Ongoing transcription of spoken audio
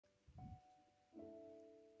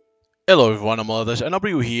Hello everyone, I'm Aladesh and I'll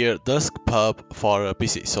bring you here Dusk Pub for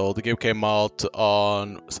PC. So the game came out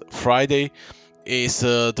on Friday. It's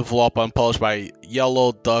developed and published by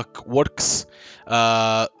Yellow Duck Works.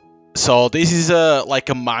 Uh, so this is like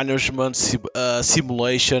a management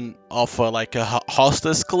simulation of like a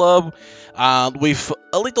hostess club, and with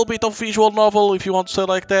a little bit of visual novel, if you want to say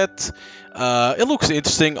like that. It looks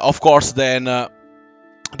interesting, of course. Then.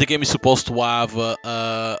 The game is supposed to have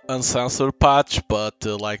uncensored patch, but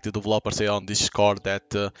like the developers say on Discord that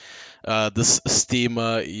this Steam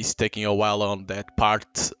is taking a while on that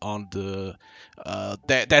part on the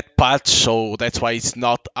that patch, so that's why it's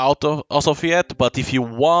not out of as of yet. But if you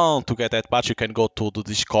want to get that patch, you can go to the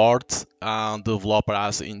Discord, and the developer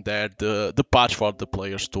has in there the patch for the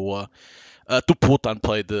players to put and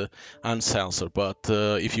play the uncensored. But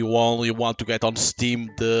if you only want to get on Steam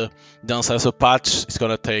the uncensored patch, it's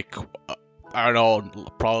gonna take I don't know,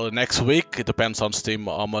 probably next week. It depends on Steam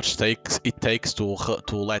how much it takes to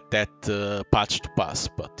let that patch to pass.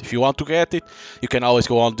 But if you want to get it, you can always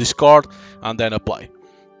go on Discord and then apply.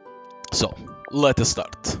 So let us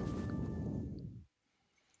start.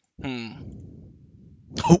 Hmm.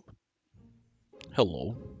 Oh,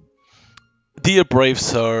 hello, dear brave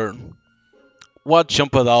sir. What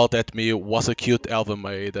jumped out at me was a cute elven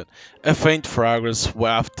maiden, a faint fragrance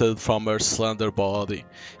wafted from her slender body.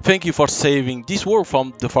 Thank you for saving this world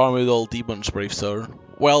from the formidable demons, brave sir.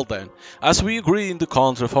 Well then, as we agreed in the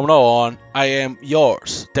contract, from now on, I am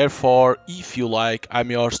yours. Therefore, if you like, I'm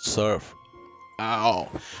yours to serve. Oh,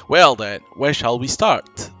 well then, where shall we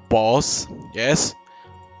start? Boss? Yes?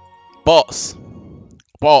 Boss!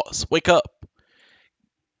 Boss, wake up!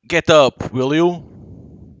 Get up, will you?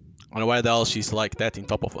 And why the hell she's like that in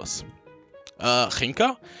top of us?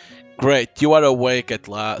 Hinka? Great, you are awake at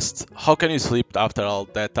last. How can you sleep after all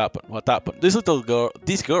that happened? What happened? This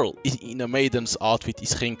girl in a maiden's outfit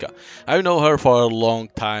is Hinka. I know her for a long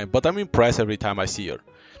time, but I'm impressed every time I see her.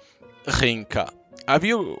 Hinka, have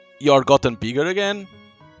you're gotten bigger again?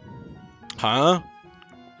 Huh?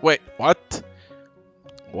 Wait, what?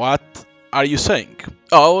 What are you saying?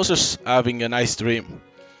 Oh, I was just having a nice dream.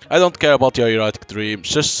 I don't care about your erotic dreams.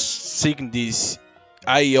 Just sing this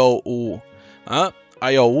IOU. Huh?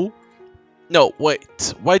 IOU? No,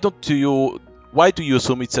 wait. Why do you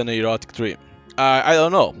assume it's an erotic dream? I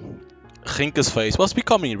don't know. Hinka's face was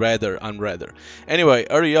becoming redder and redder. Anyway,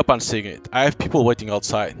 hurry up and sing it. I have people waiting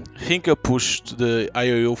outside. Hinka pushed the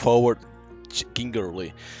IOU forward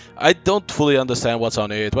gingerly. I don't fully understand what's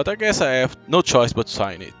on it, but I guess I have no choice but to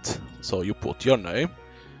sign it. So you put your name.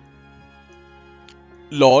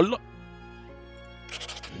 LOL.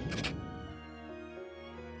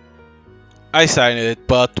 I signed it,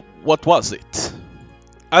 but what was it?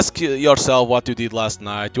 Ask yourself what you did last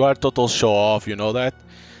night. You are a total show off, you know that?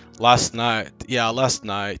 Last night, yeah, last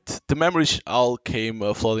night. The memories all came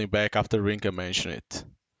flooding back after Rinka mentioned it.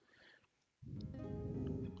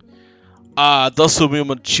 Ah, those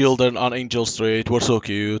subhuman children on Angel Street were so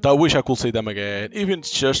cute. I wish I could see them again, even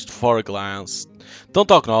just for a glance. Don't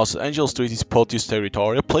talk nonsense. Angel Street is Proteus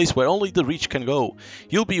territory, a place where only the rich can go.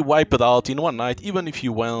 You'll be wiped out in one night, even if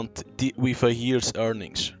you went with a year's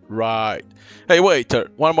earnings. Right. Hey waiter,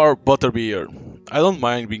 one more butterbeer. I don't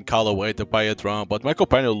mind being called a waiter by a drum, but my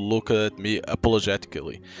companion looked at me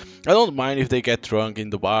apologetically. I don't mind if they get drunk in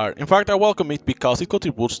the bar. In fact, I welcome it because it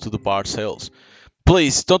contributes to the bar sales.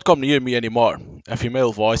 Please don't come near me anymore. A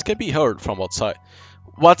female voice can be heard from outside.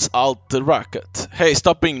 What's all the racket? Hey,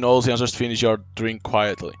 stop being nosy and just finish your drink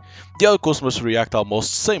quietly. The other customers react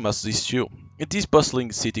almost same as this you. In this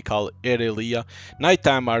bustling city called Erelia,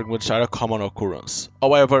 nighttime arguments are a common occurrence.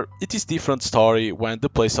 However, it is a different story when the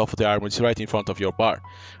place of the argument is right in front of your bar.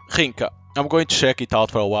 Rinka, I'm going to check it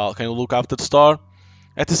out for a while. Can you look after the store?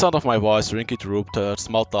 At the sound of my voice, Rinka interrupted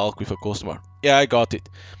small talk with a customer. Yeah, I got it.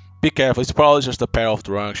 Be careful, it's probably just a pair of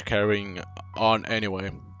drunks carrying on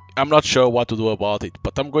anyway. I'm not sure what to do about it,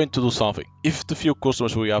 but I'm going to do something. If the few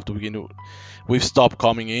customers we have to begin with stop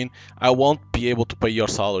coming in, I won't be able to pay your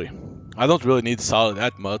salary. I don't really need salary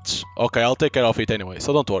that much. Okay, I'll take care of it anyway,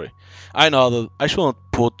 so don't worry. I know that I shouldn't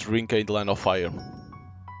put Rinka in the line of fire.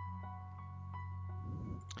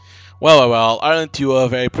 Well, aren't you a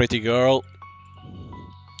very pretty girl?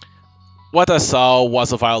 What I saw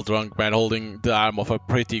was a vile drunk man holding the arm of a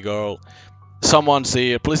pretty girl. Someone's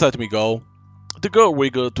here, please let me go. The girl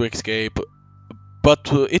wiggled to escape, but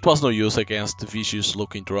it was no use against the vicious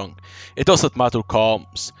looking drunk. It doesn't matter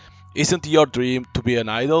comes. Isn't your dream to be an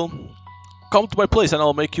idol? Come to my place and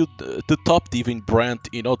I'll make you the top div in Brent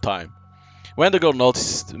in no time. When the girl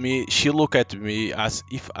noticed me, she looked at me as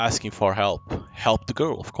if asking for help. Help the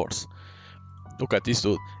girl, of course. Look at this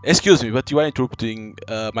dude. Excuse me, but you are interrupting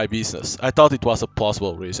my business. I thought it was a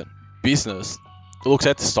plausible reason. Business? Looks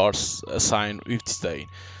at the stars sign with disdain.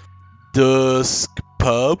 Dusk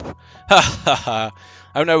pub? Ha ha ha.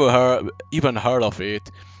 I've never even heard of it.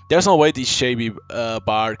 There's no way this shabby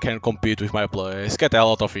bar can compete with my place. Get the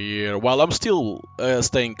hell out of here while I'm still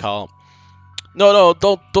staying calm. No,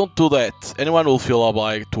 no, don't do that. Anyone will feel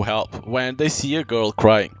obliged to help when they see a girl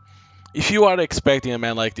crying. If you are expecting a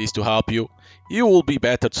man like this to help you, you will be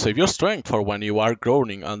better to save your strength for when you are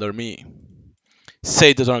groaning under me,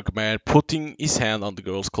 said the drunk man, putting his hand on the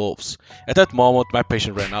girl's clothes. At that moment, my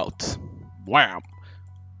patience ran out. Wham!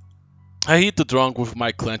 I hit the drunk with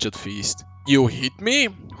my clenched fist. You hit me?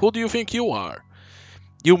 Who do you think you are?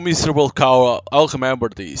 You miserable cow, I'll remember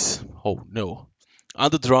this. Oh no.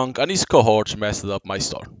 And the drunk and his cohorts messed up my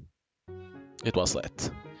store. It was that.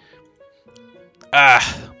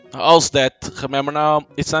 How's that? Remember now,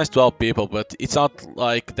 it's nice to help people, but it's not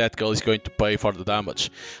like that girl is going to pay for the damage.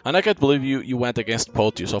 And I can't believe you went against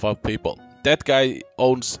Proteus of all people. That guy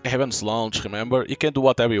owns Heaven's Lounge, remember? He can do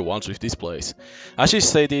whatever he wants with this place. As she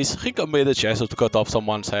said this, Rinka made a gesture to cut off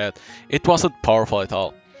someone's head. It wasn't powerful at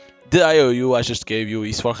all. The IOU I just gave you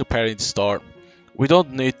is for repairing the store. We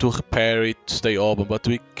don't need to repair it to stay open, but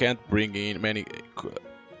we can't bring in many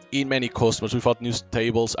customers without new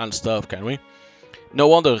tables and stuff, can we? No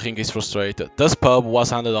wonder Rink is frustrated. This pub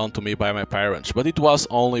was handed on to me by my parents, but it was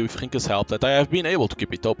only with Rink's help that I have been able to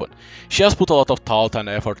keep it open. She has put a lot of thought and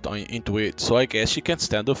effort into it, so I guess she can't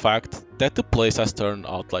stand the fact that the place has turned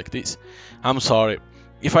out like this. I'm sorry.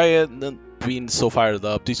 If I hadn't been so fired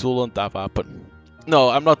up, this wouldn't have happened. No,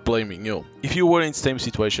 I'm not blaming you. If you were in the same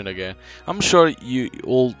situation again, I'm sure you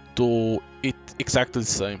will do it exactly the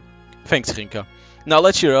same. Thanks, Rinka. Now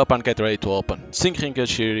let's cheer up and get ready to open. Seeing Rinka's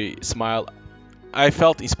cheery smile, I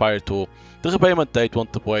felt inspired too. The repayment date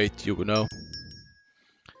won't wait, you know.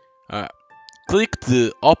 Uh, Click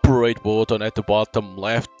the Operate button at the bottom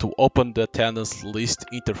left to open the attendance list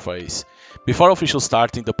interface. Before officially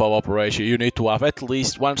starting the pub operation, you need to have at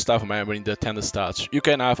least one staff member in the attendance stats. You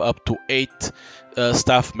can have up to 8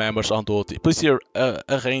 staff members on duty. Please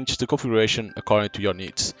arrange the configuration according to your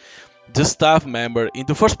needs. The staff member in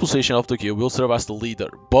the first position of the queue will serve as the leader.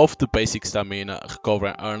 Both the basic stamina, recovery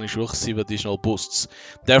and earnings will receive additional boosts.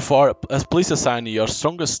 Therefore, please assign your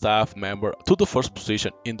strongest staff member to the first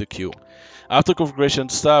position in the queue. After configuration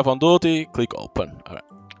staff on duty, click open. Alright,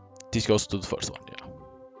 this goes to the first one, yeah.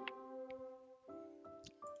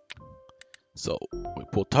 So, we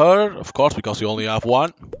put her, of course, because we only have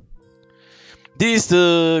one. This is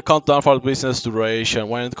the countdown for the business duration.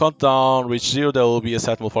 When the countdown reaches 0, there will be a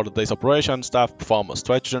settlement for the day's operation. Staff performance.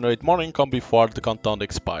 Try to generate more income before the countdown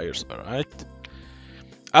expires. Alright.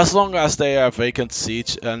 As long as there are vacant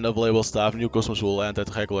seats and available staff, new customers will enter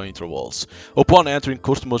at regular intervals. Upon entering,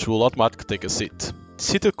 customers will automatically take a seat.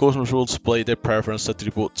 Seated customers will display their preference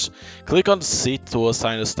attributes. Click on the seat to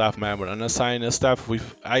assign a staff member, and assign a staff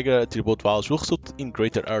with higher attribute values will result in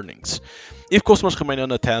greater earnings. If customers remain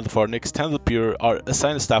unattended for an extended period or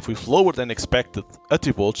assign a staff with lower than expected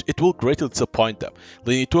attributes, it will greatly disappoint them,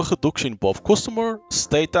 leading to a reduction in both customer,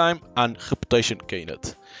 stay time, and reputation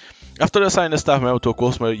gained. After assigning a staff member to a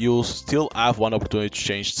customer, you still have one opportunity to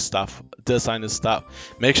change the assigned staff.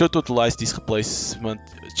 Make sure to utilize this replacement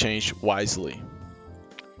change wisely.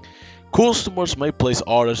 Customers may place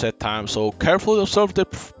orders at times, so carefully observe their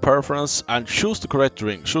preference and choose the correct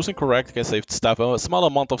drink. Choosing correct can save the staff a small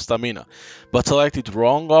amount of stamina, but selecting the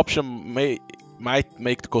wrong option might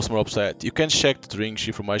make the customer upset. You can check the drink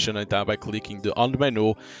information anytime by clicking on the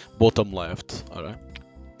menu bottom left. Alright.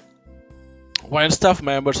 When staff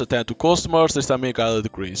members attend to customers, their stamina greatly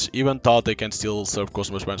decreases. Even though they can still serve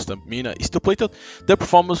customers when stamina is depleted, their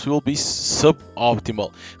performance will be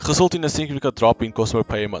suboptimal, resulting in a significant drop in customer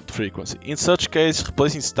payment frequency. In such case,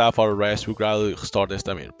 replacing staff or rest will gradually restore their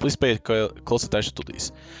stamina. Please pay close attention to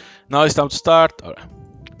this. Now it's time to start.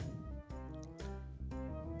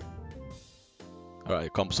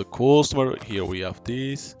 Alright, comes the customer. Here we have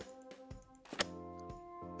this.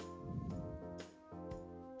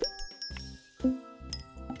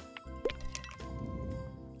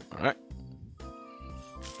 Alright.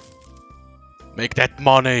 Make that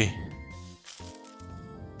money!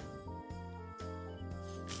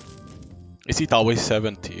 Is it always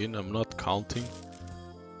 17? I'm not counting.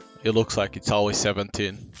 It looks like it's always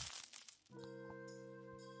 17.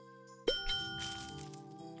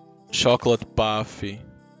 Chocolate Buffy.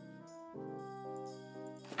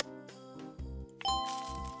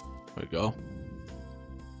 There we go.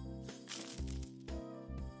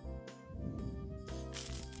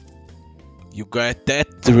 You get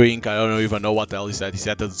that drink. I don't even know what the hell is that. Is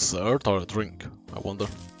that a dessert or a drink? I wonder.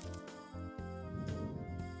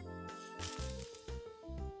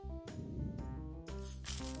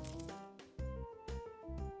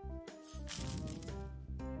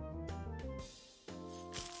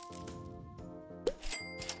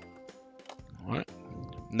 Alright.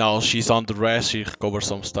 Now she's on the rest. She recovers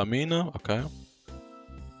some stamina. Okay.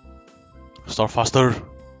 Start faster.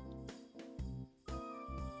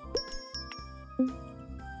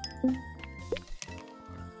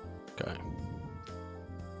 Okay.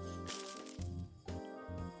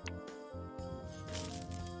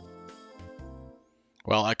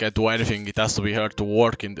 Well, I can't do anything. It has to be her to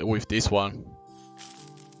work with this one.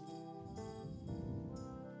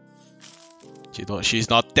 She's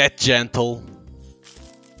not that gentle.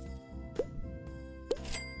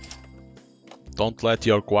 Don't let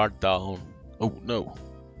your guard down. Oh no.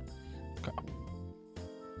 Okay.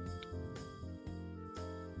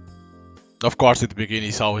 Of course, at the beginning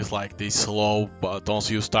it's always like this slow, but once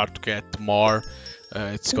you start to get more,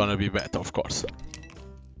 it's gonna be better, of course.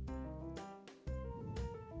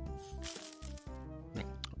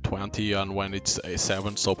 20 and when it's a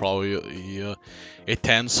 7, so probably a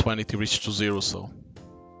 10 when it reaches to 0, so.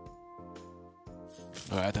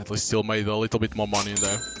 Alright, at least still made a little bit more money in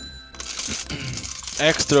there.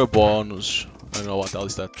 Extra bonus. I don't know what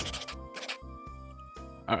else is that.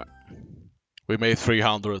 Alright. We made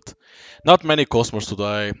 300. Not many customers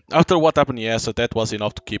today. After what happened yesterday, that was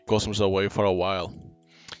enough to keep customers away for a while.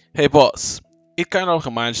 Hey boss, it kind of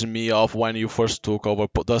reminds me of when you first took over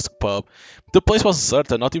Dusk Pub. The place was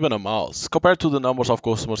deserted, not even a mouse. Compared to the numbers of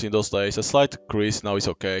customers in those days, a slight decrease now is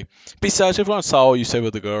okay. Besides, everyone saw you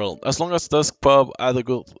saved the girl. As long as Dusk Pub has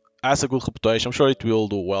a good reputation, I'm sure it will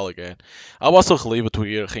do well again. I was so relieved to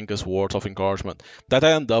hear Hinka's words of encouragement that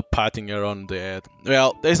I ended up patting her on the head.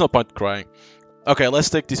 Well, there's no point crying. Okay, let's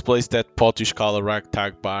take this place, that pottish color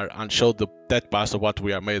ragtag bar, and show that bastard what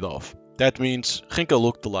we are made of. That means Hinka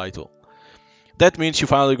looked delightful. That means you're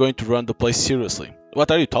finally going to run the place seriously. What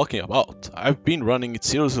are you talking about? I've been running it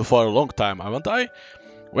seriously for a long time, haven't I?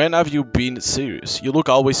 When have you been serious? You look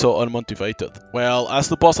always so unmotivated. Well, as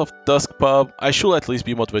the boss of Dusk Pub, I should at least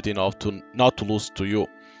be motivated enough to not to lose to you.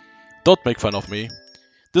 Don't make fun of me.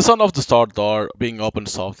 The sound of the store door being opened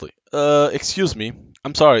softly. Excuse me.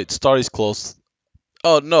 I'm sorry, the store is closed.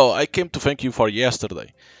 Oh no, I came to thank you for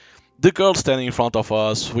yesterday. The girl standing in front of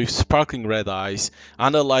us, with sparkling red eyes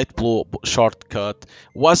and a light blue shortcut,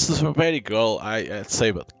 was the very girl I had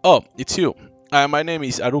saved. Oh, it's you. My name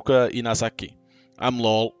is Haruka Inazaki. I'm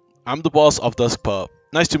Lol. I'm the boss of Dusk Pub.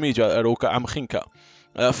 Nice to meet you, Haruka. I'm Hinka.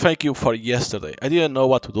 Thank you for yesterday. I didn't know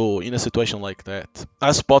what to do in a situation like that.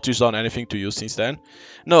 Has Potters done anything to you since then?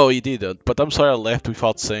 No, he didn't, but I'm sorry I left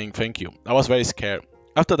without saying thank you. I was very scared.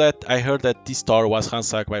 After that, I heard that this store was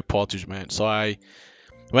ransacked by Potters man, so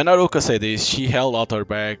When Haruka said this, she held out her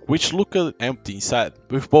bag, which looked empty inside,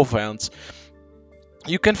 with both hands.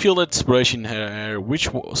 You can feel the desperation in her hair, which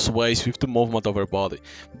sways with the movement of her body.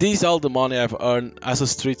 This is all the money I've earned as a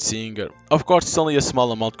street singer. Of course, it's only a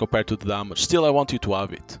small amount compared to the damage, still I want you to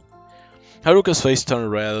have it. Haruka's face turned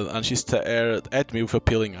red and she stared at me with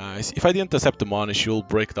appealing eyes. If I didn't accept the money, she would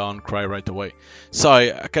break down and cry right away.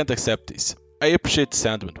 Sorry, I can't accept this. I appreciate the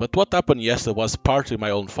sentiment, but what happened yesterday was partly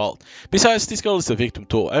my own fault. Besides, this girl is a victim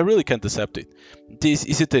too. I really can't accept it.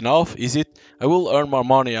 Is it enough? Is it? I will earn more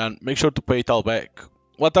money and make sure to pay it all back.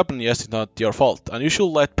 What happened yesterday is not your fault, and you should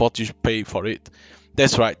let Potish pay for it.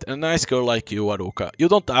 That's right, a nice girl like you, Haruka. You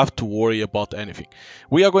don't have to worry about anything.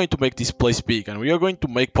 We are going to make this place big, and we are going to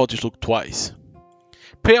make Potish look twice.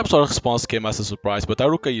 Perhaps our response came as a surprise, but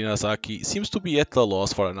Haruka Inazaki seems to be at a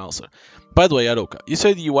loss for an answer. By the way, Haruka, you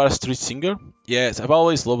said you are a street singer? Yes, I've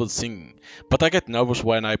always loved singing, but I get nervous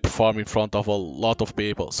when I perform in front of a lot of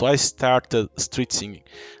people, so I started street singing.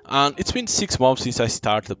 And it's been 6 months since I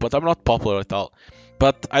started, but I'm not popular at all.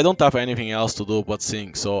 But I don't have anything else to do but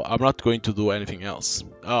sing, so I'm not going to do anything else.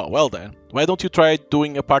 Oh, well then, why don't you try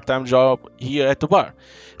doing a part-time job here at the bar?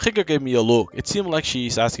 Rika gave me a look. It seemed like she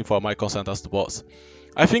is asking for my consent as the boss.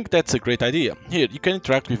 I think that's a great idea. Here, you can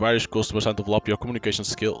interact with various customers and develop your communication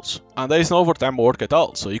skills. And there is no overtime work at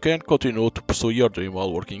all, so you can continue to pursue your dream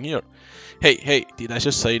while working here. Hey, did I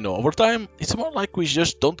just say no overtime? It's more like we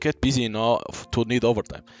just don't get busy enough to need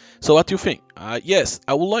overtime. So what do you think? Yes,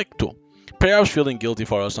 I would like to. Perhaps feeling guilty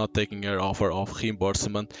for us not taking her offer of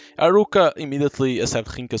reimbursement, Haruka immediately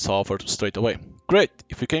accepted Hinka's offer straight away. Great,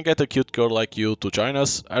 if we can get a cute girl like you to join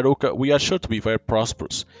us, Haruka, we are sure to be very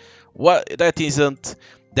prosperous. What that isn't,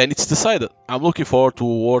 then it's decided. I'm looking forward to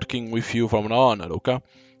working with you from now on, Haruka.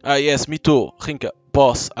 Yes, me too, Hinka.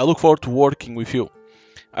 Boss, I look forward to working with you.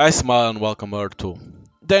 I smile and welcome her too.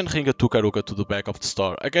 Then Ringa took Haruka to the back of the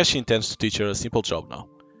store. I guess she intends to teach her a simple job now.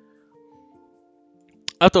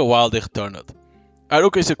 After a while, they returned.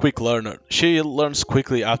 Haruka is a quick learner. She learns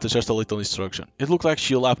quickly after just a little instruction. It looks like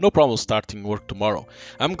she'll have no problem starting work tomorrow.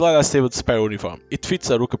 I'm glad I stayed with the spare uniform. It fits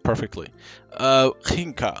Haruka perfectly.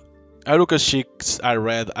 Rinka. Haruka's cheeks are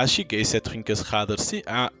red as she gazes at Rinka's rather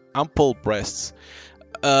ample breasts.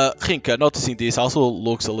 Rinka, noticing this, also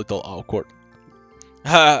looks a little awkward.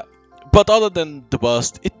 But other than the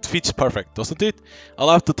bust, it fits perfect, doesn't it? I'll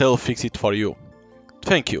have to tell fix it for you.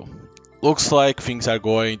 Thank you. Looks like things are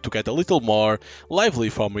going to get a little more lively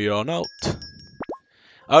from here on out.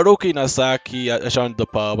 Haruki and Asaki joined the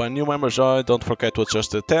pub, and new members joined. Don't forget to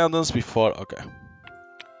adjust the attendance before. Okay.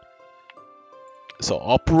 So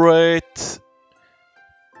operate.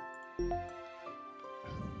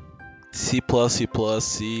 C plus, C plus,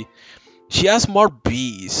 C. She has more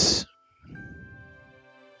B's.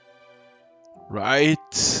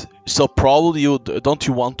 Right? So probably don't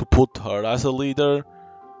you want to put her as a leader?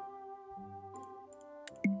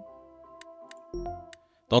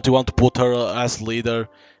 Don't you want to put her as leader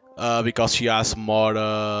because she has more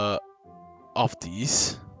of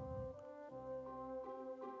these?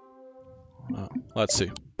 Let's see.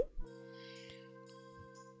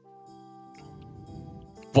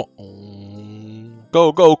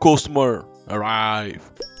 Go, go, customer! Arrive!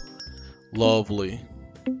 Lovely.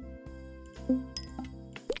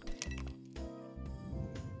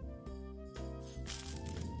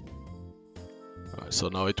 Alright, so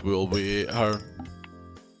now it will be her.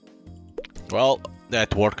 Well,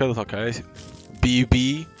 that worked, okay.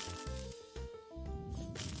 BB.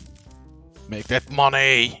 Make that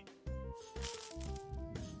money!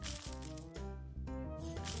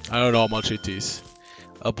 I don't know how much it is.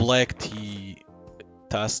 A black tea.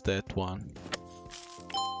 Test that one.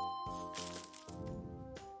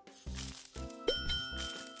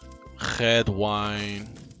 Red wine.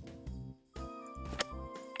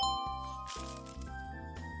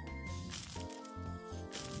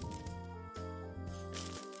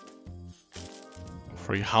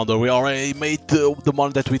 $300. We already made the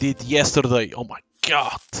money that we did yesterday. Oh my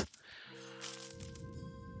god.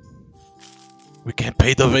 We can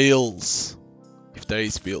pay the bills. If there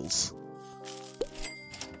is bills.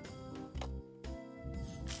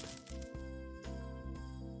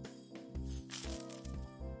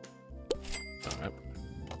 Alright.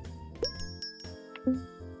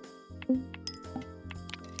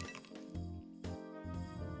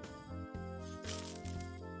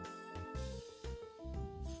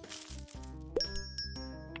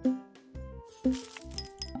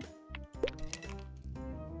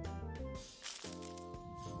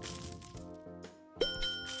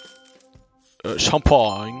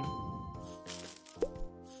 Champagne.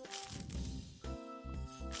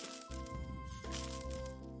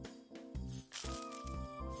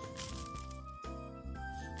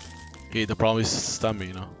 Okay, the problem is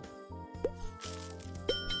stamina.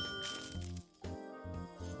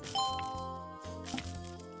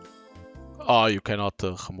 Oh, you cannot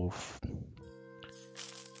remove.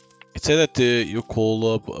 It said that you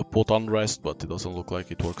could put on rest, but it doesn't look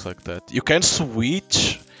like it works like that. You can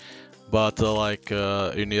switch, but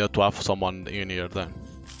you need to have someone in here then.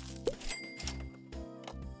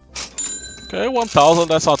 Okay, 1000,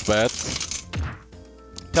 that's not bad.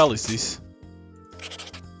 Tell is this?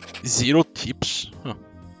 0 tips? Huh.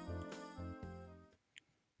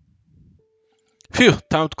 Phew,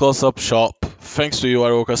 time to close up shop. Thanks to you,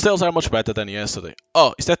 Haruka, sales are much better than yesterday.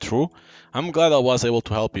 Oh, is that true? I'm glad I was able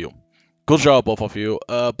to help you. Good job, both of you.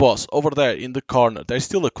 Boss, over there in the corner, there's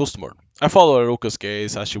still a customer. I follow Haruka's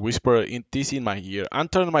gaze as she whispered this in my ear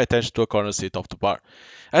and turned my attention to a corner seat of the bar.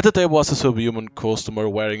 At the table was a subhuman customer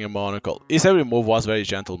wearing a monocle. His every move was very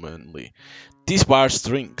gentlemanly. This bar's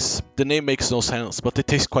drinks. The name makes no sense, but they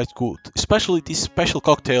taste quite good. Especially this special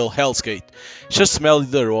cocktail, Hell's Gate. Just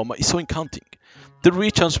smelling the aroma is so enchanting. The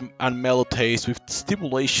rich and mellow taste with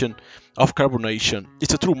stimulation of carbonation.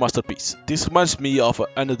 It's a true masterpiece. This reminds me of an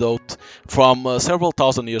anecdote from several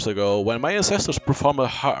thousand years ago when my ancestors performed a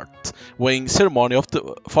heart-weighing ceremony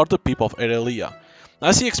for the people of Erelia.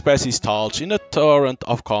 As he expressed his thoughts in a torrent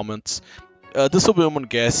of comments, the subhuman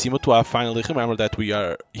guest seemed to have finally remembered that we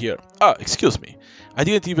are here. Ah, excuse me. I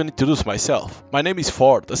didn't even introduce myself. My name is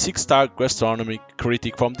Ford, a 6-star gastronomy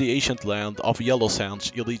critic from the ancient land of Yellow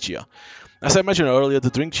Sands, Elysia. As I mentioned earlier, the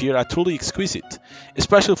drinks here are truly exquisite,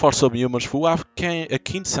 especially for subhumans who have a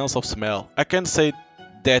keen sense of smell. I can say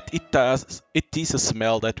that it is a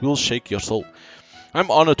smell that will shake your soul. I'm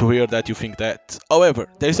honored to hear that you think that. However,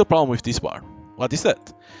 there is a problem with this bar. What is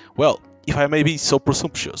that? Well, if I may be so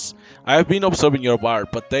presumptuous. I have been observing your bar,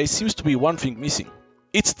 but there seems to be one thing missing.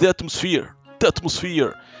 It's the atmosphere. The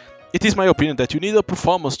atmosphere. It is my opinion that you need a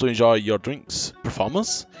performance to enjoy your drinks.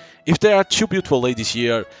 Performance? If there are two beautiful ladies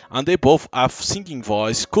here, and they both have singing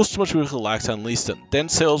voice, customers will relax and listen, then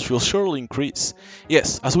sales will surely increase.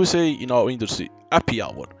 Yes, as we say in our industry, happy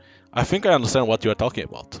hour. I think I understand what you are talking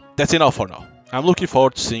about. That's enough for now. I'm looking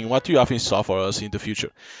forward to seeing what you have in store for us in the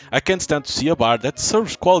future. I can't stand to see a bar that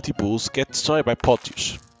serves quality booze get destroyed by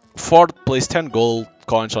potash. Ford placed 10 gold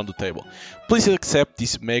coins on the table. Please accept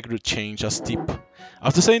this meager change as tip.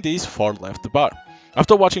 After saying this, Ford left the bar.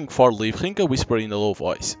 After watching Ford leave, Rinka whispered in a low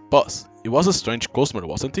voice, "Boss, he was a strange customer,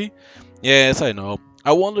 wasn't he?" "Yes, I know.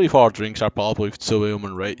 I wonder if our drinks are palatable with the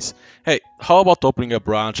human race. Hey, how about opening a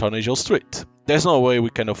branch on Angel Street? There's no way we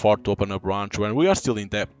can afford to open a branch when we are still in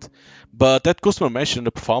debt. But that customer mentioned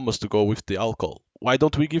the performance to go with the alcohol. Why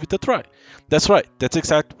don't we give it a try?" "That's right, that's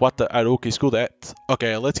exactly what the Aruk is good at."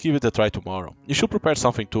 "Okay, let's give it a try tomorrow. You should prepare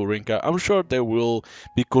something too, Rinka. I'm sure there will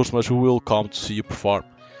be customers who will come to see you perform."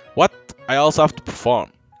 "What? I also have to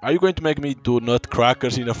perform? Are you going to make me do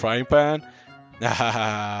nutcrackers in a frying pan?"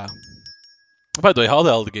 By the way, how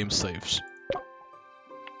the hell the game saves?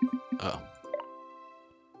 Oh.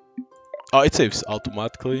 Oh, it saves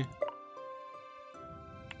automatically.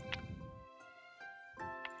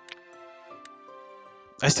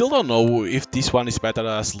 I still don't know if this one is better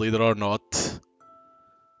as leader or not.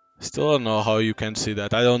 Still don't know how you can see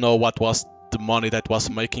that. I don't know what was the money that was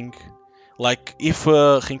making. Like, if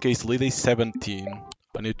Rinke is leader is 17.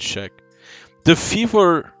 I need to check. The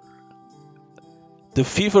fever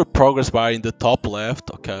progress bar in the top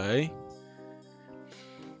left, okay,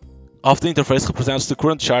 of the interface represents the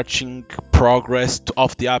current charging progress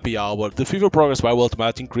of the happy hour. The fever progress bar will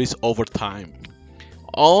automatically increase over time.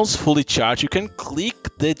 Once fully charged, you can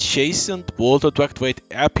click the adjacent button to activate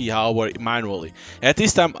happy hour manually. At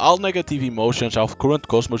this time, all negative emotions of current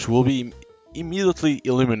customers will be immediately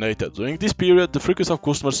eliminated. During this period, the frequency of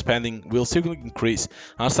customer spending will significantly increase,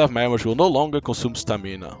 and staff members will no longer consume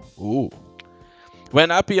stamina. Ooh. When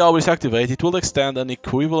happy hour is activated, it will extend an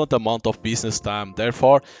equivalent amount of business time.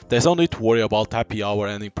 Therefore, there's no need to worry about happy hour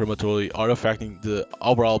ending prematurely or affecting the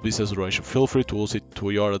overall business duration. Feel free to use it to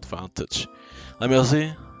your advantage. Let me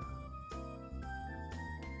see.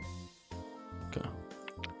 Okay.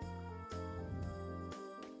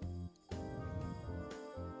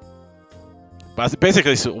 But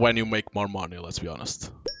basically, it's when you make more money, let's be honest.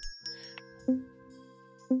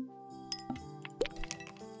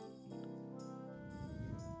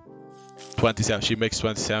 $27. She makes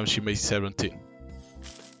 27. She makes 17.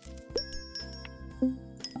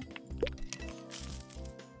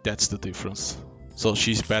 That's the difference. So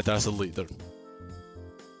she's better as a leader.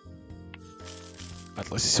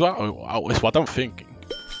 At least it's what I'm thinking.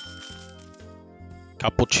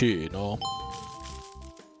 Cappuccino.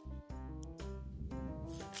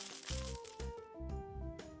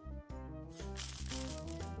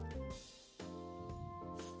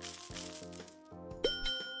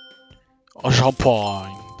 Oh,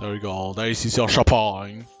 champagne. There we go. There is your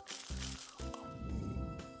champagne.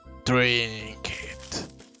 Drink it.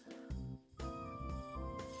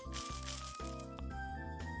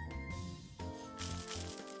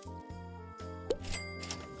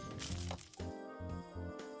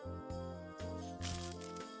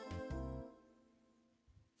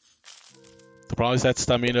 The problem is that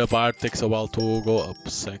stamina bar takes a while to go up.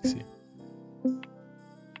 Sexy.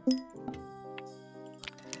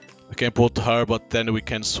 We can put her, but then we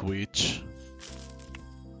can switch.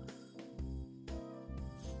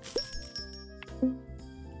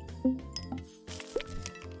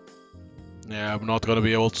 Yeah, I'm not gonna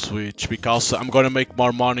be able to switch because I'm gonna make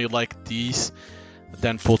more money like this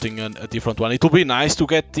than putting a different one. It would be nice to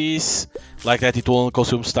get this, like that it won't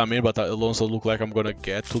consume stamina, but it'll also look like I'm gonna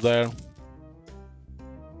get to there.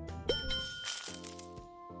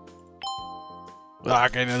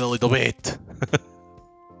 Again, a little bit.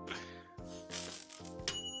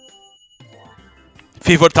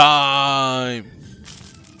 Fever time!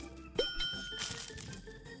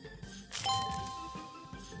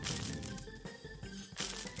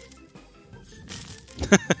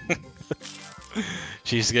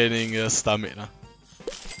 She's getting stamina.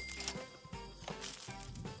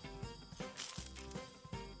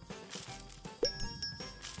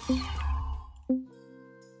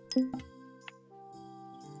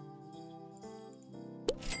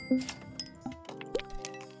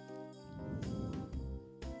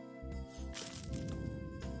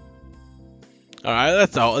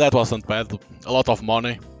 Alright, that wasn't bad. A lot of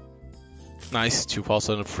money. Nice,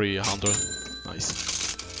 2,300. Nice.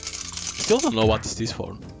 Still don't know what is this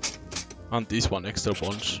for. And this one extra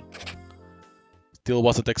bunch. Still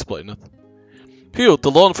wasn't explained. Phew,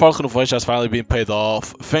 the loan for conversion has finally been paid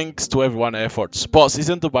off, thanks to everyone's efforts. Boss,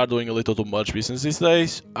 isn't the bar doing a little too much business these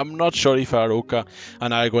days? I'm not sure if Haruka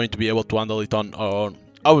and I are going to be able to handle it on our own.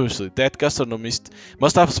 Obviously, that gastronomist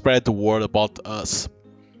must have spread the word about us.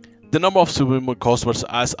 The number of Subliminal customers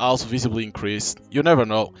has also visibly increased. You never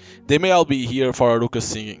know. They may all be here for Haruka's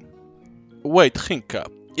singing. Wait,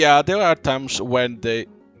 Hinka. Yeah, there are times when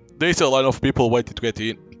there's a line of people waiting to get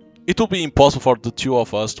in. It will be impossible for the two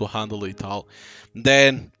of us to handle it all.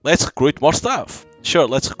 Then let's recruit more staff. Sure,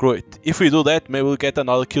 let's recruit. If we do that, maybe we'll get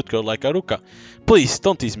another cute girl like Haruka. Please,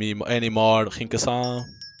 don't tease me anymore, Hinka-san.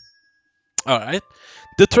 Alright.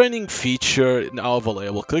 The training feature now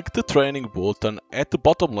available. Click the training button at the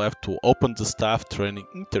bottom left to open the staff training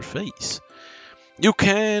interface. You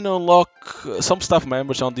can unlock some staff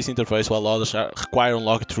members on this interface while others are required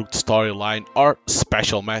unlocked through the storyline or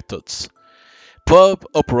special methods. Pub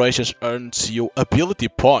operations earns you ability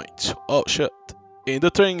points. Oh shit. In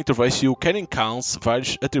the training interface, you can enhance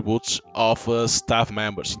various attributes of staff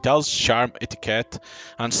members: intelligence, charm, etiquette,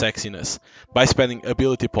 and sexiness by spending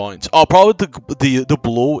ability points. Oh, probably the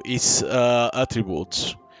blue is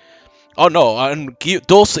attributes. Oh no, and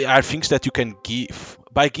those are things that you can give.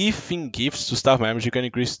 By giving gifts to staff members, you can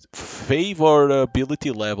increase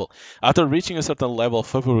favorability level. After reaching a certain level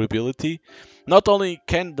of favorability, not only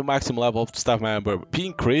can the maximum level of the staff member be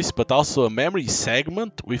increased, but also a memory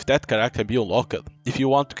segment with that character can be unlocked. If you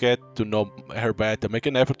want to get to know her better, make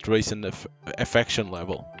an effort to raise an affection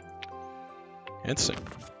level. Interesting.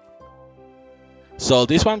 So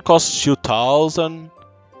this one costs 2000.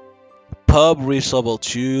 Pub reach level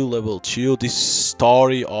 2, this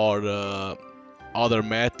story or other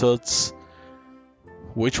methods.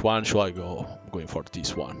 Which one should I go? I'm going for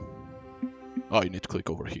this one. Oh, you need to click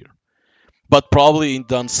over here. But probably in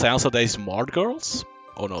the sense that there is more girls?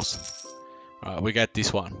 Oh no. We get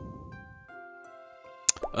this one.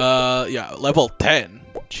 Yeah, level 10.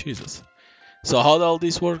 Jesus. So how all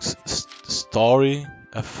this works? Story,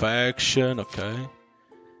 affection, okay.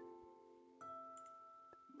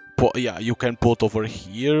 Yeah, you can put over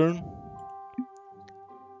here.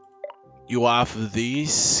 You have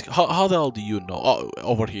this. How the hell do you know? Oh,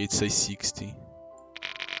 over here it says 60.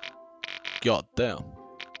 God damn.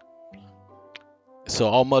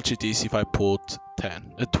 So how much it is if I put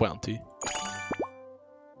 20?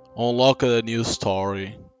 Unlock a new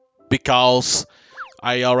story. Because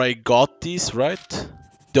I already got this, right?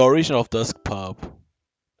 The origin of Dusk Pub.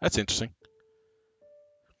 That's interesting.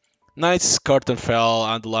 Night's curtain fell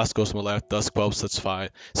and the last customer left Dusk Pub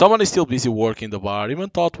satisfied. Someone is still busy working the bar, even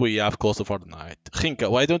thought we have closed for the night. Ginka,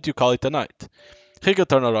 why don't you call it a night? Ginka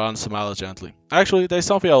turned around and smiled gently. Actually, there's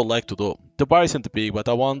something I would like to do. The bar isn't big, but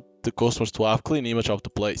I want the customers to have a clean image of the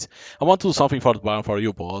place. I want to do something for the bar and for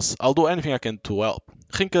you, boss. I'll do anything I can to help.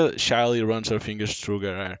 Ginka shyly runs her fingers through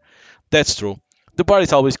her hair. That's true. The bar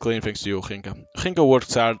is always clean thanks to you, Ginka. Ginka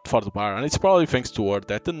works hard for the bar, and it's probably thanks to her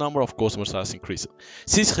that the number of customers has increased.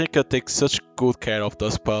 Since Ginka takes such good care of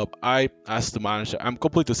this pub, as the manager, I'm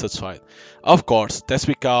completely satisfied. Of course, that's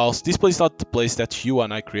because this place is not the place that you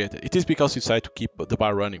and I created. It is because you decided to keep the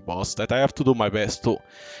bar running, boss, that I have to do my best too.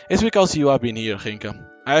 It's because you have been here, Ginka.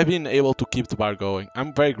 I have been able to keep the bar going.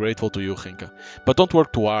 I'm very grateful to you, Ginka. But don't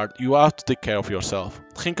work too hard, you have to take care of yourself.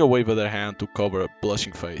 Ginka waved her hand to cover a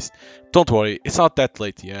blushing face. Don't worry, it's not that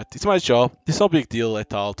late yet. It's my job. It's no big deal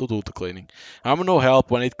at all to do the cleaning. I'm no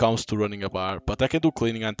help when it comes to running a bar, but I can do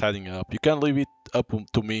cleaning and tidying up. You can leave it up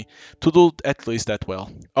to me to do at least that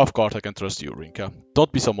well. Of course I can trust you, Rinka.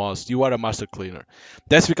 Don't be so modest, you are a master cleaner.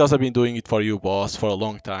 That's because I've been doing it for you, boss, for a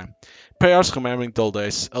long time. Perhaps remembering those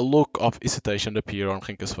days, a look of hesitation appeared on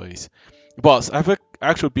Rinka's face. Boss, I've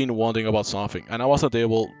actually been wondering about something, and I wasn't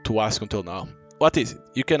able to ask until now. What is it?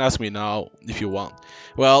 You can ask me now if you want.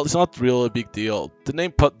 Well, it's not really a big deal. The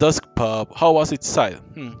name Dusk Pub, how was it decided?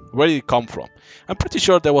 Where did it come from? I'm pretty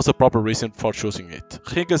sure there was a proper reason for choosing it.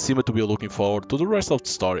 Hinka seemed to be looking forward to the rest of the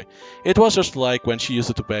story. It was just like when she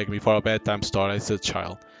used to beg me for a bedtime story as a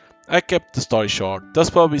child. I kept the story short.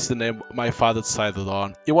 Dusk Pub is the name my father decided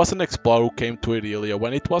on. He was an explorer who came to Irelia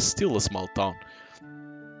when it was still a small town.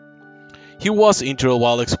 He was injured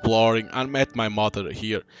while exploring and met my mother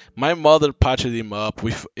here. My mother patched him up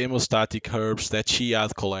with hemostatic herbs that she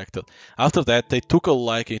had collected. After that, they took a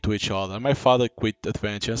liking to each other, and my father quit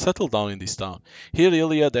adventure and settled down in this town. Here,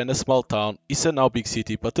 Iliad, then a small town, is a now big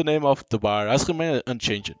city, but the name of the bar has remained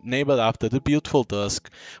unchanged, named after the beautiful Dusk,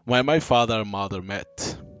 where my father and mother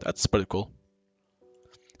met. That's pretty cool.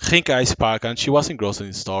 Ginka eyes sparkled and she was engrossed in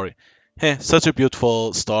the story. Heh, such a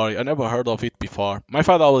beautiful story. I never heard of it before. My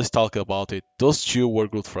father always talked about it. Those two were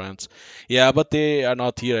good friends. Yeah, but they are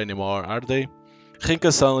not here anymore, are they?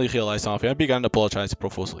 Ginka suddenly realized something and began apologizing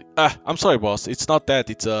profusely. I'm sorry, boss. It's not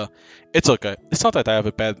that. It's okay. It's not that I have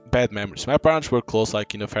a bad memories. My parents were close,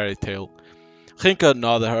 like in a fairy tale. Ginka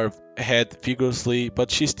nodded her head vigorously,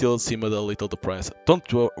 but she still seemed a little depressed. Don't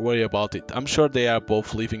worry about it. I'm sure they are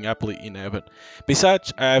both living happily in heaven.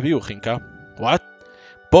 Besides, I have you, Ginka. What?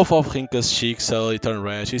 Both of Ginka's cheeks suddenly turned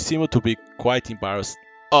red. She seemed to be quite embarrassed.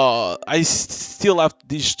 I still have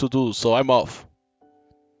this to do, so I'm off.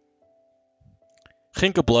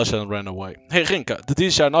 Ginka blushed and ran away. Hey Ginka, the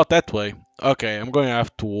dishes are not that way. Okay, I'm going to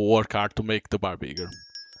have to work hard to make the bar bigger.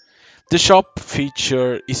 The shop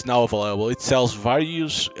feature is now available. It sells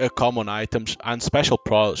various common items and special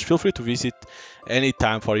products. Feel free to visit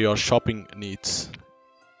anytime for your shopping needs.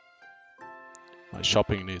 My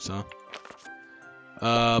shopping needs, huh?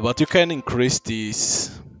 But you can increase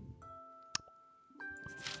these.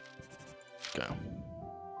 Okay.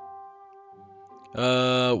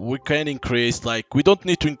 We can increase, like, we don't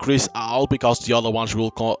need to increase all because the other ones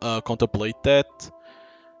will contemplate that.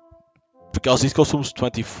 Because this consumes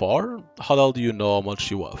 24? How the hell do you know how much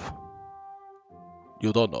you have?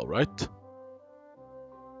 You don't know, right?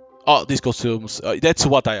 Oh, this consumes... that's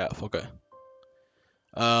what I have, okay.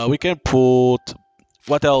 We can put...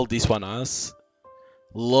 What else this one has?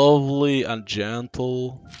 Lovely and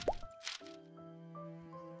gentle.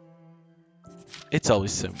 It's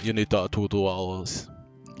always same. You need to do all this.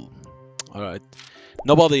 Alright.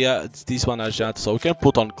 Nobody has this one as gentle, so we can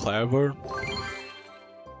put on clever.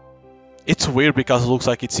 It's weird because it looks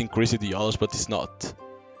like it's increasing the others, but it's not.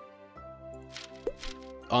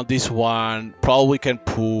 On this one, probably can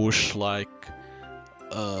push like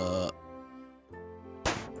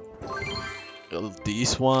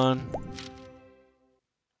this one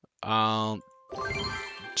and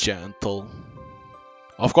gentle.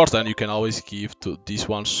 Of course, then you can always give to these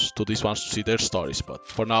ones to see their stories. But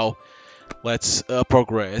for now, let's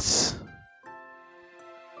progress.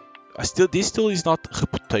 This still is not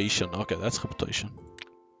reputation. Okay, that's reputation.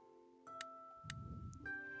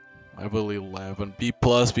 I believe 11. B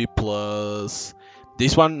plus, B plus.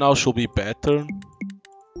 This one now should be better.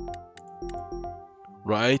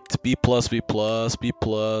 Right? B plus, B plus, B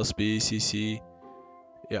plus, B, C, C.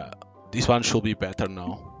 Yeah, this one should be better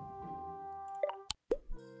now.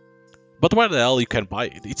 But where the hell you can buy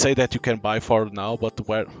it? It say that you can buy for now, but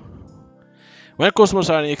where? When customers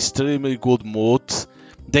are in extremely good mood,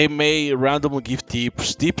 they may randomly give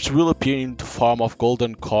tips. Tips will appear in the form of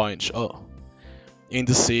golden coins. Oh. In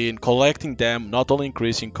the scene, collecting them not only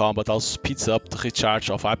increases income but also speeds up the recharge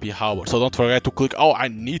of happy hour. So don't forget to click. Oh, I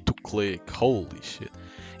need to click. Holy shit.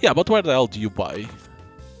 Yeah, but where the hell do you buy?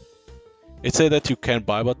 It said that you can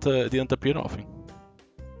buy, but didn't appear nothing.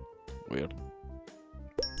 Weird.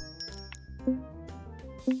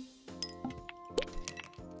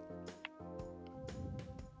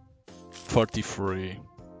 $43.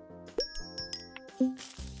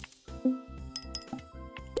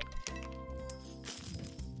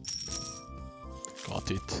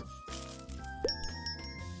 Got it.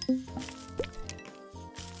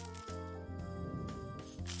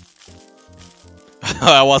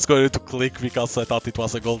 I was going to click because I thought it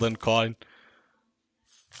was a golden coin.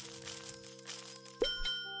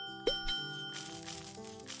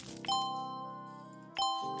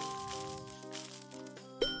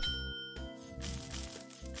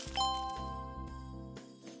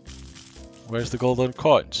 Where's the golden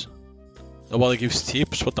coins? Nobody gives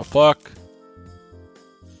tips, what the fuck?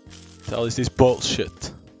 The hell is this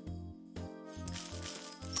bullshit?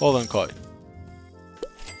 Golden coin.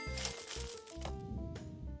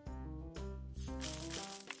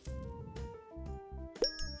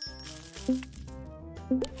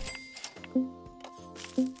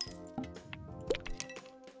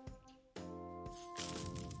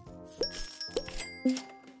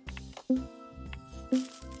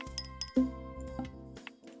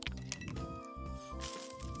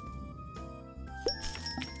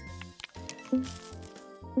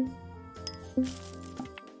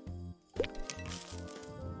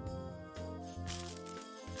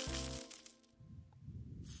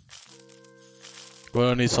 We're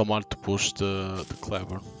gonna need someone to push the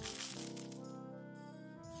clever.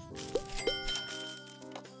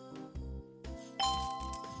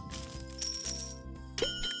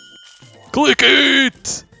 Click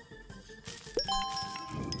it!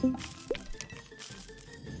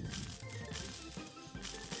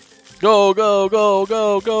 Go, go, go,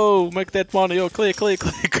 go, go! Make that money, oh, click, click,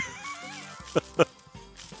 click!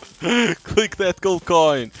 Click that gold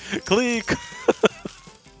coin! Click!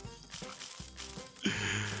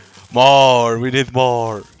 More! We need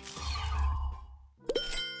more!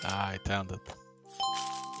 I damned it.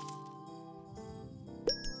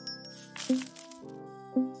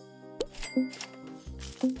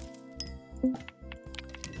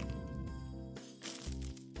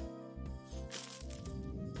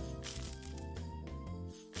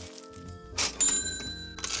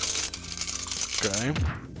 Okay.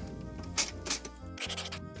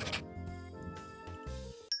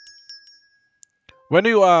 When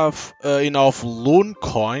you have enough loon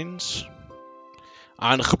coins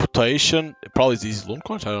and reputation, probably these loan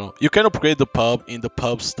coins, I don't know. You can upgrade the pub in the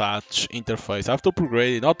pub stats interface. After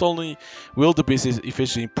upgrading, not only will the business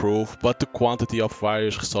efficiency improve, but the quantity of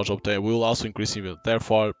various resources obtained will also increase in value.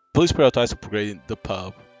 Therefore, please prioritize upgrading the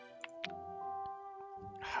pub.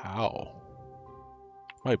 How?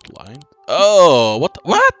 Am I blind? Oh, what?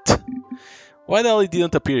 What? Why the hell it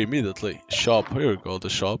didn't appear immediately? Shop. Here we go, the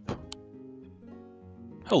shop.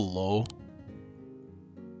 Hello.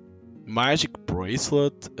 Magic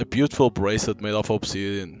bracelet? A beautiful bracelet made of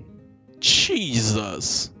obsidian.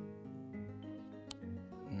 Jesus!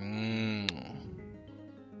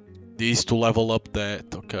 These to level up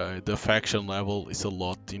that. Okay, the faction level is a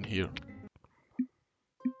lot in here.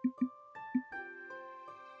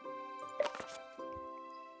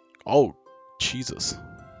 Oh, Jesus.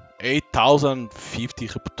 8050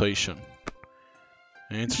 reputation.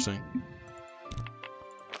 Interesting.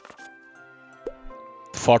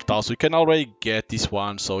 4000. We can already get this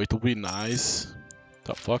one, so it will be nice.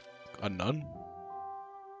 The fuck? A nun?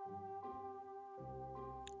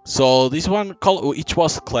 So this one, each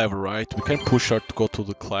was clever, right? We can push her to go to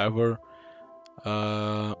the clever.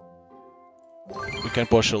 We can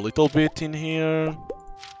push a little bit in here.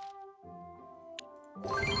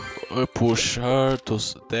 We push her to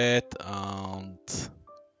that and...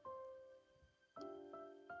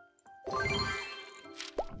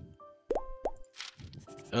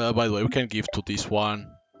 by the way, we can give to this one.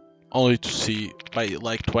 Only to see,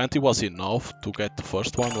 like 20 was enough to get the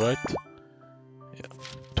first one, right? Yeah.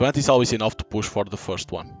 20 is always enough to push for the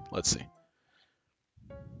first one. Let's see.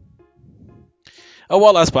 A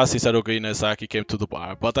while has passed since Haruka Inazaki came to the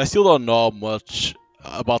bar, but I still don't know much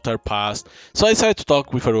about her past, so I decided to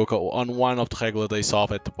talk with Haruka on one of the regular days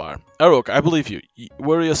off at the bar. Haruka, I believe you.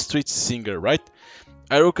 We're a street singer, right?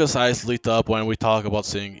 Haruka's eyes lit up when we talk about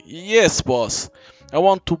singing. Yes, boss. I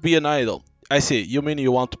want to be an idol. I see. You mean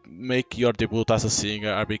you want to make your debut as a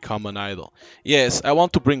singer and become an idol? Yes, I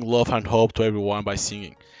want to bring love and hope to everyone by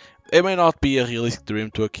singing. It may not be a realistic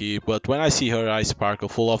dream to achieve, but when I see her eyes sparkle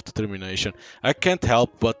full of determination, I can't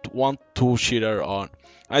help but want to cheer her on.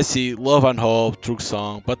 I see love and hope through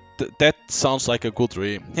song, but that sounds like a good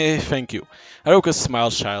dream. Hey, thank you. Haruka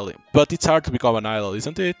smiled shyly. But it's hard to become an idol,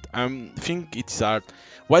 isn't it? I think it's hard.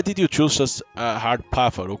 Why did you choose such a hard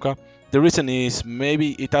path, Haruka? The reason is,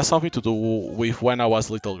 maybe it has something to do with when I was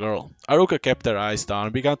a little girl. Haruka kept her eyes down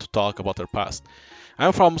and began to talk about her past.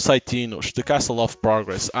 I'm from Saitinus, the castle of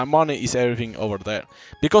progress, and money is everything over there.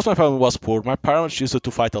 Because my family was poor, my parents used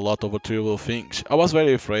to fight a lot over trivial things. I was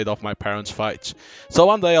very afraid of my parents' fights. So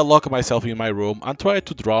one day I locked myself in my room and tried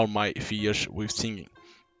to drown my fears with singing.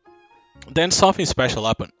 Then something special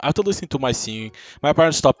happened. After listening to my singing, my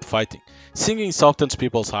parents stopped fighting. Singing softens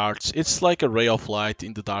people's hearts. It's like a ray of light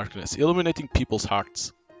in the darkness, illuminating people's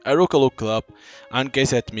hearts. Haruka looked up and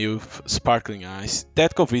gazed at me with sparkling eyes.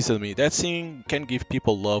 That convinced me that singing can give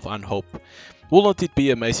people love and hope. Wouldn't it be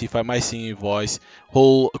amazing if my singing voice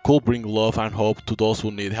could bring love and hope to those who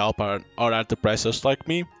need help or are depressed like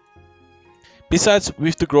me? Besides,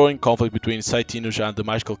 with the growing conflict between Saitinus and the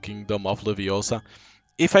magical kingdom of Leviosa,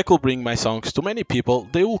 if I could bring my songs to many people,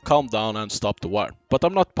 they will calm down and stop the war. But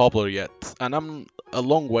I'm not popular yet, and I'm a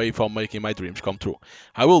long way from making my dreams come true.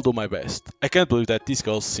 I will do my best. I can't believe that this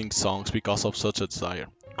girl sings songs because of such a desire.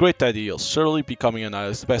 Great ideals. Surely becoming an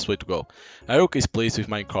idol is the best way to go. Haruka is pleased with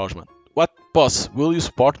my encouragement. What, boss? Will you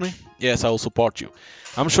support me? Yes, I will support you.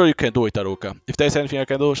 I'm sure you can do it, Haruka. If there's anything I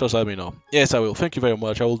can do, just let me know. Yes, I will. Thank you very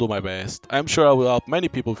much. I will do my best. I'm sure I will help many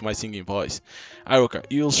people with my singing voice. Haruka,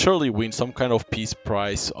 you'll surely win some kind of peace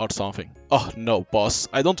prize or something. Oh, no, boss.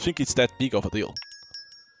 I don't think it's that big of a deal.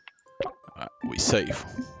 We save.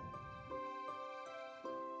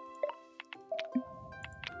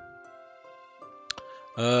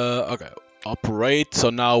 Okay. Operate. So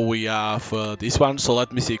now we have this one. So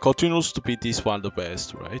let me see. Continues to be this one the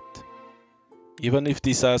best, right? Even if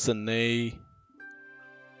this has an A,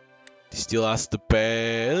 this still has the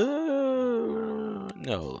best.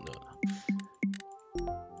 No.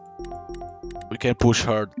 We can push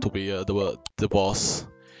her to be the boss.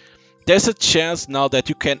 There's a chance now that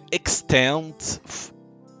you can extend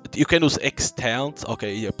You can use extend,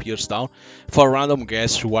 okay, it appears down, for random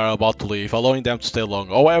guests who are about to leave, allowing them to stay long.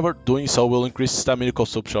 However, doing so will increase stamina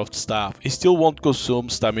consumption of the staff. It still won't consume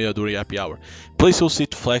stamina during happy hour. Please use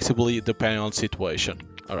it flexibly depending on the situation.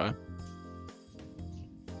 Alright.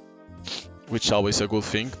 Which is always a good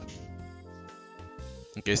thing.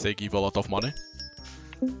 In case they give a lot of money.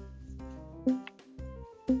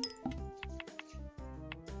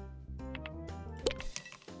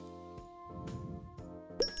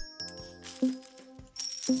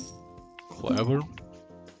 Clever.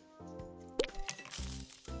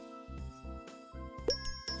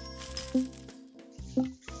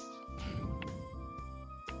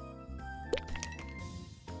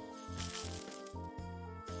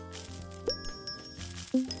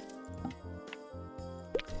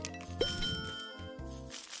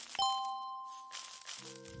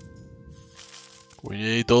 We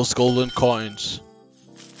need those golden coins.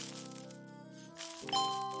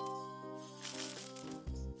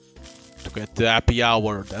 To get the happy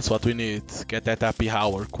hour, that's what we need. Get that happy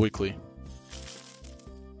hour quickly.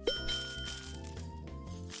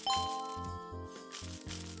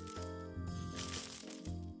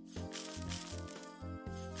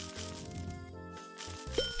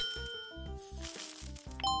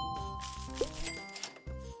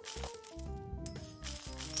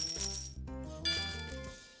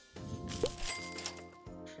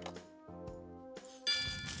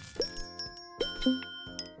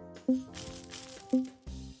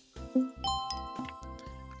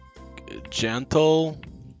 Gentle.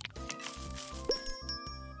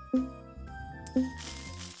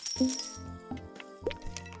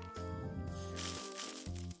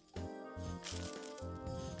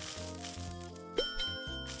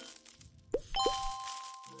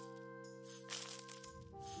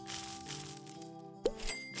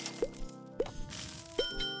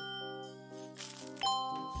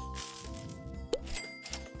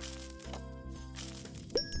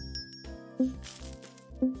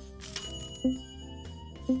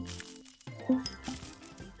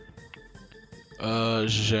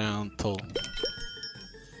 Gentle.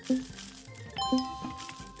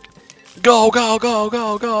 Go, go, go,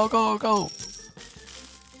 go, go, go, go!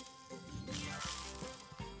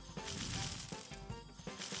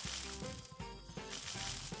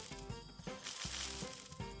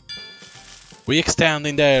 We extend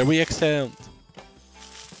in there, we extend!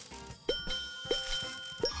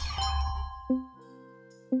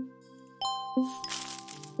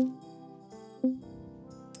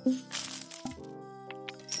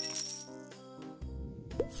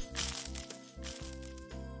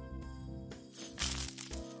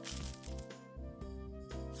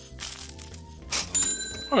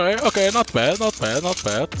 Alright, okay, not bad, not bad, not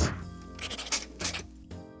bad.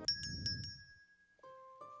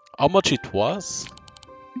 How much it was?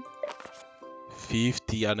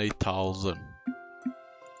 50 and 8,000.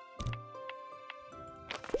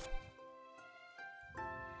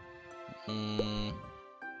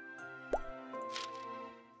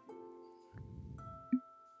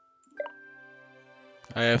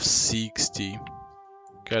 I have 60.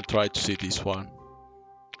 Can try to see this one.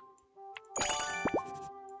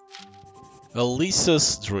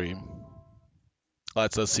 Elisa's dream.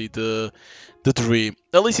 Let's see the dream.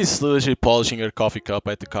 Elisa is literally polishing her coffee cup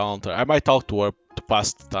at the counter. I might talk to her to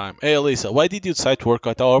pass the time. Hey Elisa, why did you decide to work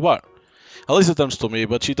at our bar? Elisa turns to me,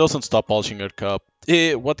 but she doesn't stop polishing her cup.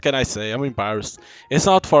 What can I say? I'm embarrassed. It's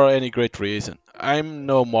not for any great reason. I'm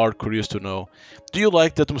no more curious to know. Do you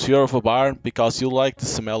like the atmosphere of a bar because you like the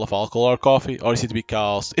smell of alcohol or coffee? Or is it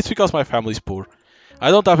because... It's because my family's poor.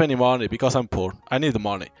 I don't have any money because I'm poor. I need the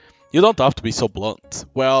money. You don't have to be so blunt.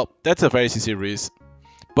 Well, that's a very sincere reason.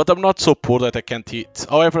 But I'm not so poor that I can't eat.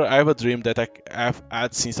 However, I have a dream that I have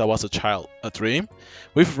had since I was a child. A dream?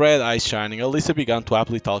 With red eyes shining, Elisa began to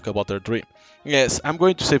happily talk about her dream. Yes, I'm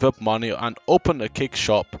going to save up money and open a cake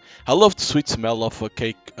shop. I love the sweet smell of a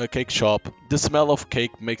cake shop. The smell of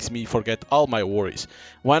cake makes me forget all my worries.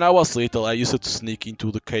 When I was little, I used to sneak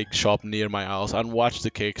into the cake shop near my house and watch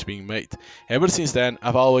the cakes being made. Ever since then,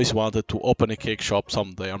 I've always wanted to open a cake shop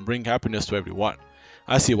someday and bring happiness to everyone.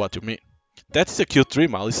 I see what you mean. That is a cute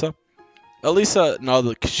dream, Alyssa. Alyssa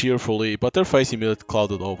nodded cheerfully, but her face immediately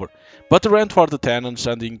clouded over. But the rent for the tenants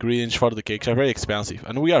and the ingredients for the cakes are very expensive,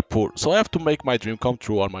 and we are poor, so I have to make my dream come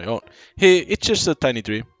true on my own. Hey, it's just a tiny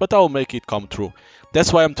dream, but I will make it come true.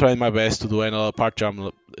 That's why I'm trying my best to do another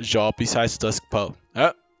part-time job besides Dusk Pub.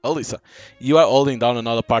 Alyssa, you are holding down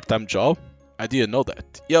another part-time job? I didn't know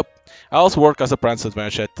that. Yep. I also work as a apprentice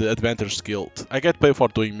adventure at the Adventurers Guild. I get paid for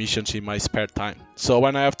doing missions in my spare time. So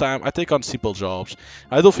when I have time, I take on simple jobs.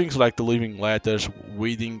 I do things like delivering letters,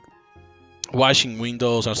 washing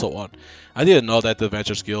windows, and so on. I didn't know that the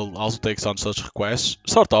Adventures Guild also takes on such requests.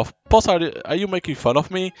 Sort of. Boss, are you making fun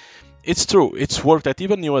of me? It's true, it's work that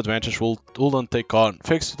even new adventures wouldn't take on.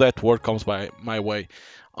 Thanks to that, work comes by my way.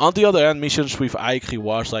 On the other hand, missions with high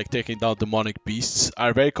rewards like taking down demonic beasts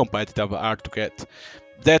are very competitive and hard to get.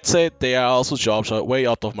 That said, they are also jobs way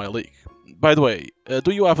out of my league. By the way,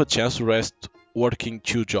 do you have a chance to rest working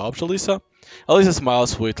 2 jobs, Alyssa? Alyssa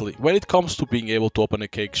smiles sweetly. When it comes to being able to open a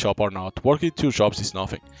cake shop or not, working 2 jobs is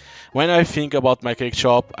nothing. When I think about my cake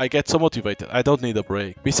shop, I get so motivated. I don't need a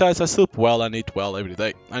break. Besides, I sleep well and eat well every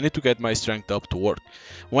day. I need to get my strength up to work.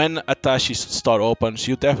 When Atashi's store opens,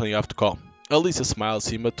 you definitely have to come. Alyssa smiles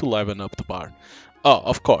him to liven up the bar. Oh,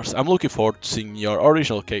 of course. I'm looking forward to seeing your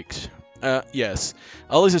original cakes. Yes.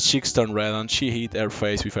 Alyssa's cheeks turn red and she hid her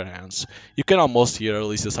face with her hands. You can almost hear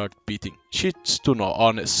Alyssa's heart beating. She's too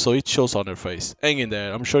honest, so it shows on her face. Hang in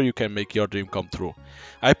there, I'm sure you can make your dream come true.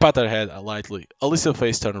 I pat her head lightly. Alyssa's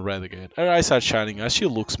face turns red again. Her eyes are shining as she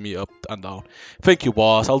looks me up and down. Thank you,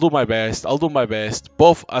 boss. I'll do my best. I'll do my best,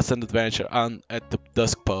 both as an adventure and at the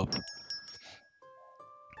Dusk pub.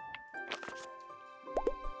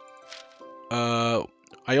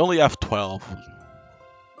 I only have 12.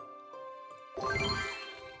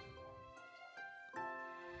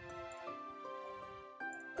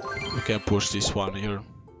 We can push this one here.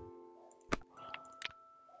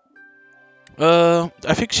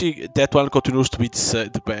 I think that one continues to be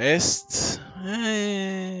the best.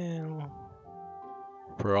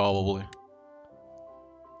 Probably.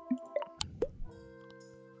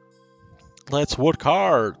 Let's work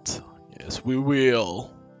hard. Yes, we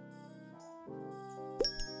will.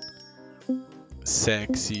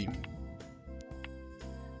 Sexy.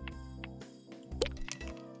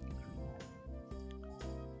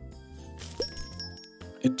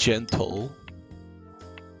 Gentle.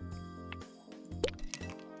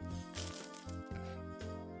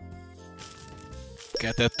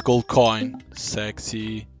 Get that gold coin.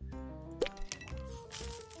 Sexy.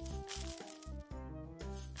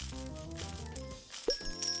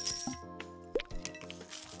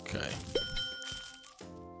 Okay.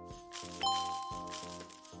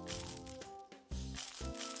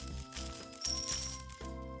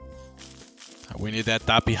 We need that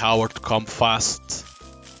Happy Howard to come fast.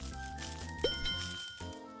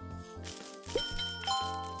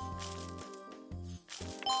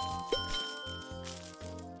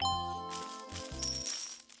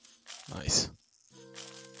 Nice.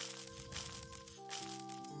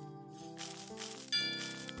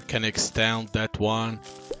 Can extend that one.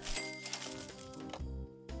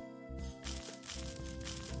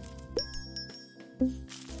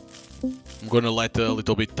 I'm gonna let a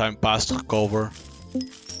little bit time pass to recover.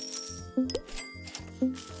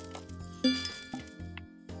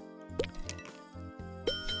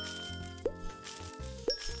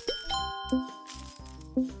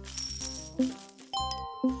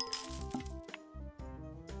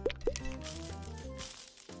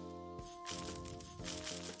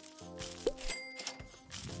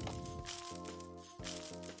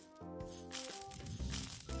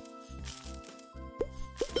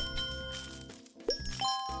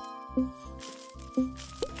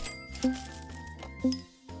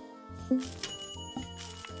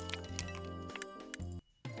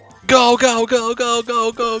 Go, go, go, go,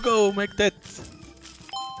 go, go, go, make that.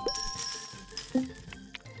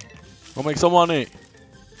 Go make some money.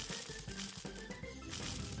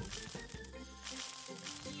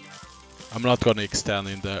 I'm not gonna extend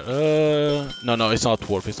in there. No, it's not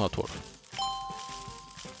worth, it's not worth.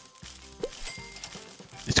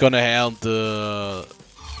 It's gonna end the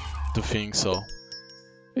thing, so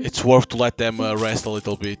it's worth to let them rest a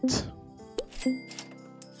little bit.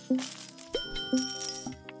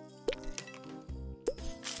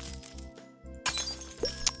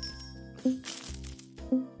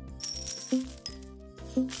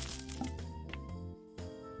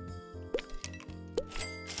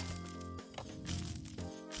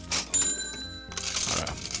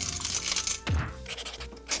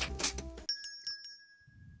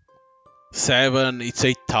 Seven, it's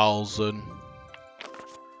 8,000.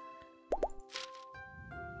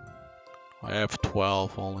 I have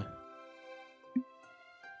 12 only.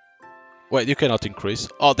 Wait, you cannot increase.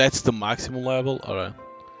 Oh, that's the maximum level? Alright.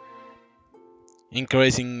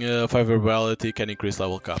 Increasing favorability can increase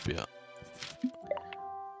level cap, yeah.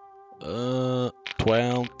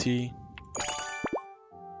 20.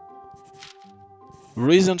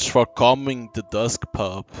 Reasons for coming the Dusk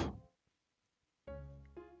pub.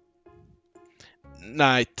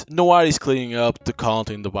 Night. Noir is cleaning up the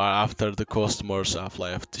counter in the bar after the customers have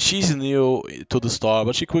left. She's new to the store,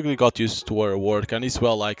 but she quickly got used to her work and is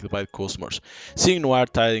well liked by the customers. Seeing Noir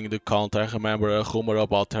tidying the counter, I remember a rumor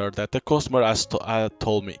about her that the customer had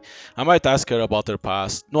told me. I might ask her about her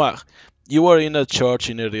past. Noir, you were in a church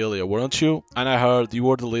in Aurelia, weren't you? And I heard you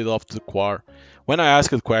were the leader of the choir. When I asked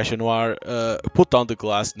the question, Noir put down the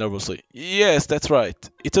glass nervously. Yes, that's right.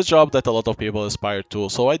 It's a job that a lot of people aspire to,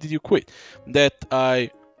 so why did you quit? That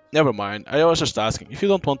I Never mind. I was just asking. If you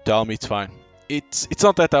don't want to tell me, it's fine. It's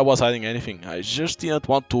not that I was hiding anything. I just didn't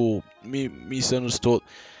want to be misunderstood.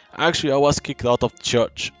 Actually, I was kicked out of the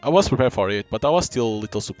church. I was prepared for it, but I was still a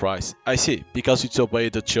little surprised. I see. Because you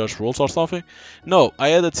disobeyed the church rules or something? No, I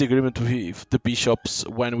had a disagreement with the bishops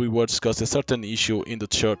when we were discussing a certain issue in the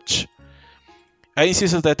church. I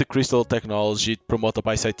insisted that the crystal technology promoted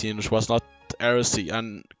by Satinus was not heresy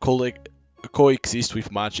and coexist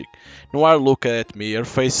with magic. Noir looked at me, her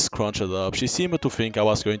face scrunched up. She seemed to think I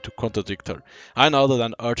was going to contradict her. I nodded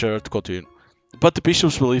and urged her to continue. But the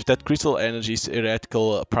bishops believe that crystal energy is a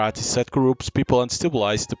heretical practice that corrupts people and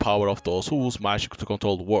stabilizes the power of those who use magic to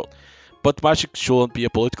control the world. But magic shouldn't be a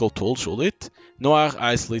political tool, should it? Noir's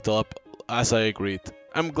eyes lit up as I agreed.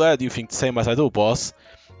 I'm glad you think the same as I do, boss.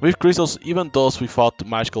 With crystals, even those without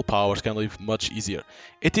magical powers can live much easier.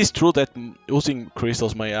 It is true that using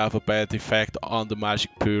crystals may have a bad effect on the magic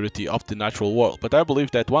purity of the natural world, but I believe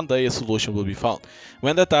that one day a solution will be found.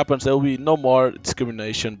 When that happens, there will be no more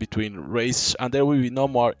discrimination between races, and there will be no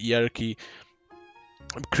more hierarchy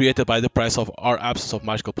created by the price of our absence of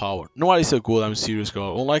magical power. Noah is a good and serious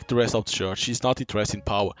girl. Unlike the rest of the church, she's not interested in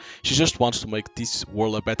power. She just wants to make this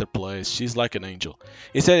world a better place. She's like an angel.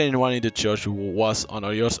 Is there anyone in the church who was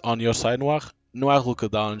on your side, Noah? Noah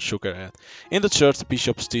looked down and shook her head. In the church, the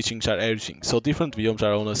bishop's teachings are everything, so different views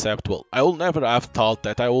are unacceptable. I would never have thought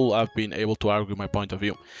that I would have been able to argue my point of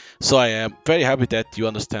view. So I am very happy that you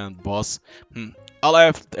understand, boss. All I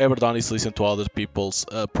have ever done is listen to other people's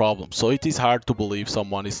problems, so it is hard to believe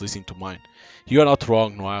someone is listening to mine. You are not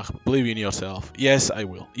wrong, Noir. Believe in yourself. Yes, I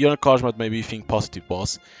will. Your encouragement made me think positive,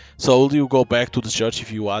 boss. So will you go back to the church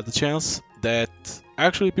if you had the chance? That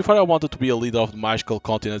actually, before I wanted to be a leader of the magical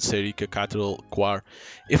continent Serica Cathedral Choir.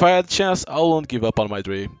 If I had a chance, I wouldn't give up on my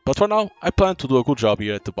dream. But for now, I plan to do a good job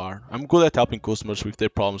here at the bar. I'm good at helping customers with their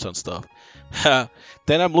problems and stuff. Ha!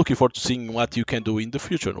 Then I'm looking forward to seeing what you can do in the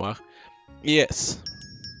future, Noir. Yes.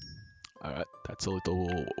 Alright, that's a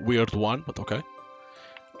little weird one, but okay.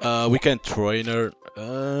 We can train her.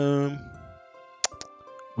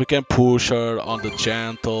 We can push her on the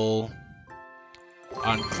gentle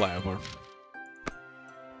and clever.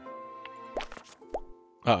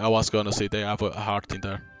 I was gonna say they have a heart in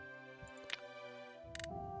there.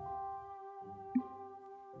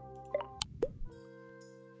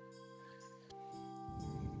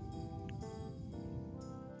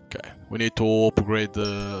 Okay, we need to upgrade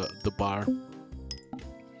the bar.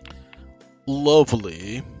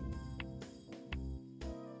 Lovely.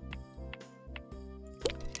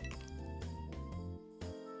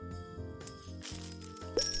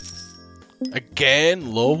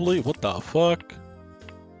 Again, lovely? What the fuck?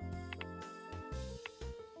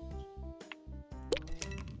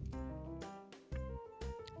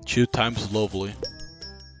 Two times lovely.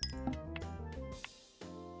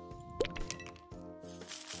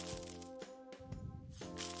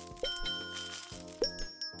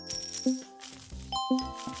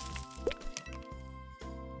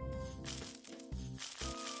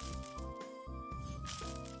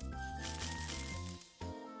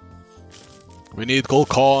 We need gold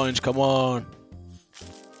coins, come on.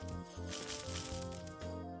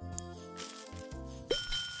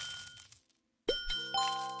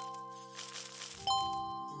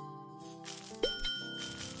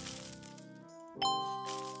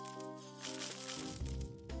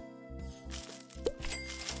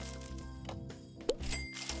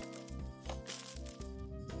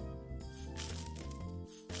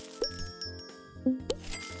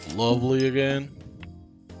 Lovely again.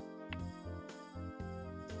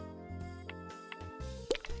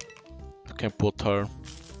 Can put her.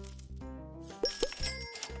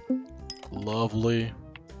 Lovely.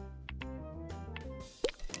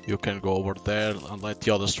 You can go over there and let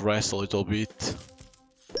the others rest a little bit.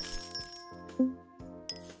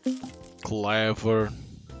 Clever.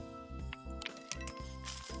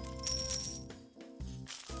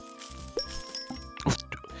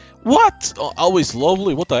 What? Oh, always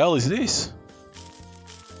lovely? What the hell is this?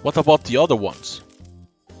 What about the other ones?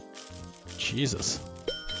 Jesus.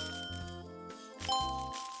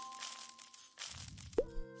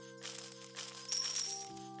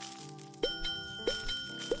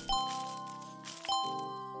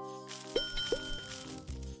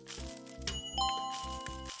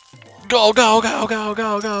 Go, go, go, go,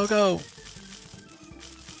 go, go, go!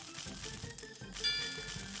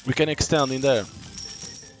 We can extend in there.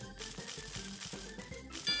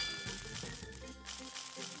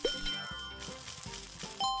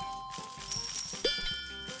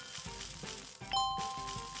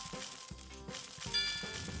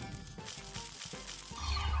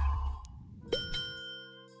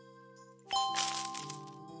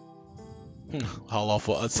 How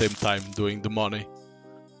awful at the same time doing the money.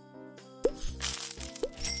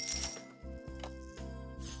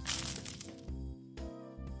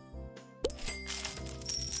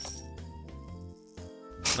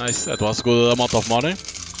 Nice, that was a good amount of money.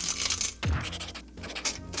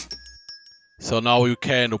 So now you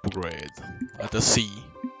can upgrade at the sea.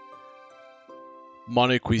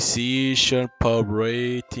 Money acquisition, pub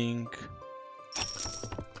rating.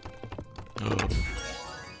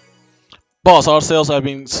 Boss, our sales have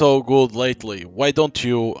been so good lately. Why don't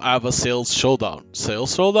you have a sales showdown?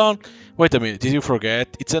 Sales showdown? Wait a minute, did you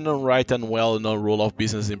forget? It's an unwritten, well-known rule of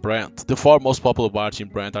business in Brent. The four most popular bars in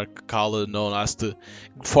Brent are called known as the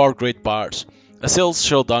four great bars. A sales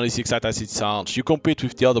showdown is exactly as it sounds. You compete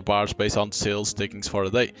with the other bars based on sales takings for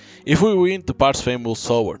the day. If we win, the bar's fame will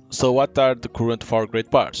soar. So what are the current four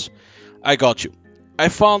great bars? I got you. I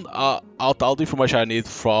found out all the information I need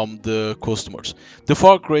from the customers. The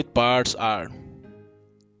four great bars are...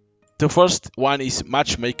 The first one is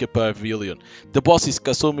Matchmaker Pavilion. The boss is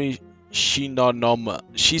Kasumi Shinonoma.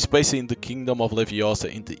 She's based in the Kingdom of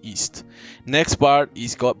Leviosa in the east. Next bar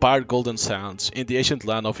is Bar Golden Sands, in the ancient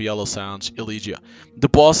land of Yellow Sands, Elysia. The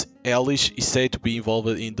boss, Elish, is said to be involved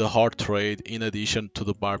in the hard trade in addition to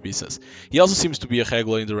the bar business. He also seems to be a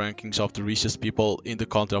regular in the rankings of the richest people in the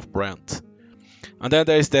country of Brent. And then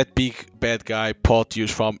there is that big bad guy, Potius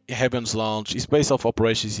from Heaven's Lounge. He's based off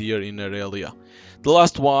operations here in Aurelia. The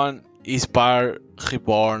last one is Bar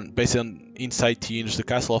Reborn, based on inside Teens, the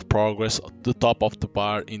Castle of Progress, the top of the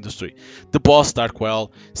bar industry. The boss,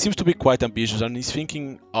 Darkwell, seems to be quite ambitious and is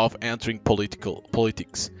thinking of entering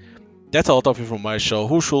politics. That's a lot of information.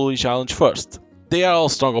 Who should we challenge first? They are all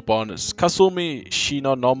strong opponents. Kasumi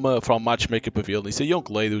Shinonoma from Matchmaker Pavilion is a young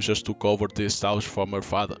lady who just took over the establishment from her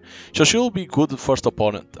father, so she'll be good first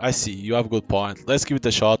opponent. I see, you have a good point. Let's give it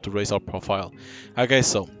a shot to raise our profile. I guess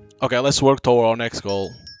so. Okay, let's work toward our next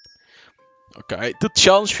goal. Okay, the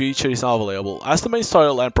challenge feature is now available. As the main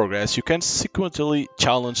storyline progresses, you can sequentially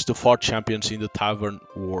challenge the 4 champions in the tavern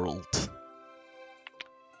world.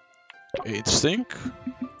 Interesting.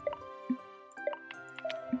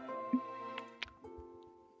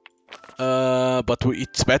 But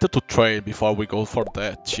it's better to train before we go for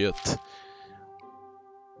that shit.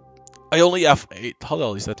 I only have 8. How the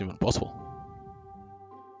hell is that even possible?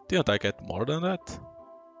 Didn't I get more than that?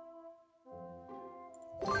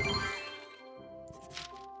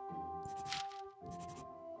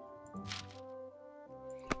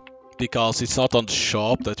 Because it's not on the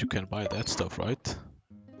shop that you can buy that stuff, right?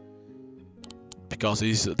 Because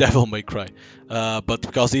it's Devil May Cry. But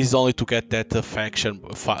because this is only to get that faction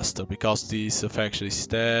faster. Because this faction is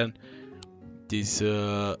 10, this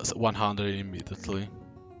 100 immediately.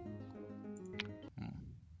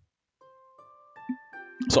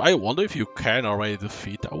 So I wonder if you can already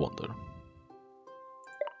defeat, I wonder.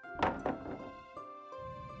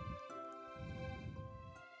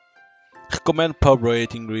 Recommend pub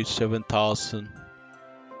rating reach 7,000.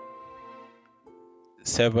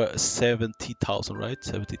 70,000, right?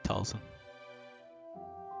 70,000.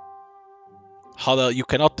 How the, you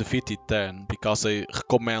cannot defeat it then because I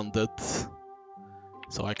recommended.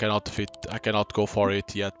 So I cannot go for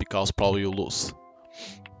it yet because probably you lose.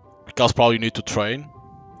 Because probably you need to train.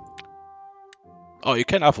 Oh, you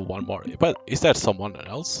can have one more, but is there someone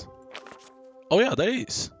else? Oh yeah, there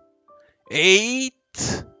is.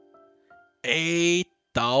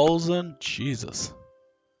 8,000? Jesus.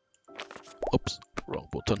 Oops, wrong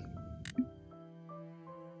button.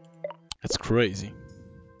 That's crazy.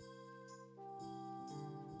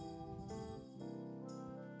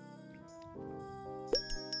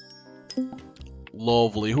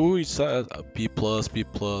 Lovely. Who is that? B+, B+.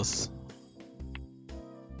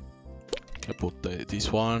 I put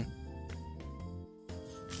this one.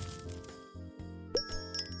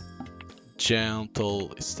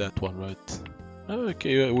 Gentle is that one, right?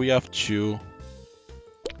 Okay, we have 2.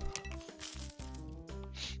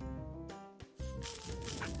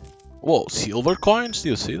 Whoa, silver coins? Do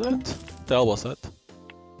you see that? What the hell was that?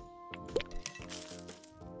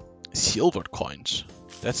 Silver coins.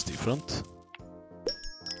 That's different.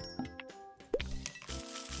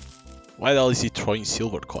 Why the hell is he throwing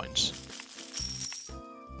silver coins?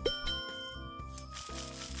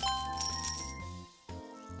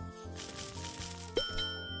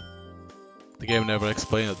 minigame never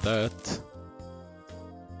explained that.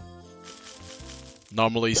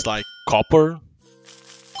 Normally it's like copper.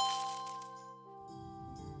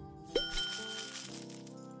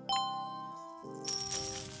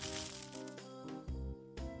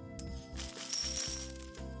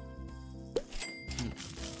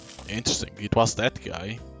 Interesting, it was that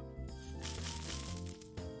guy.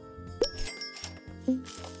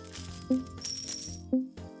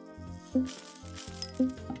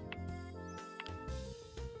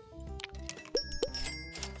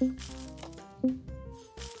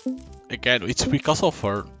 Again, it's because of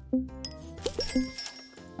her.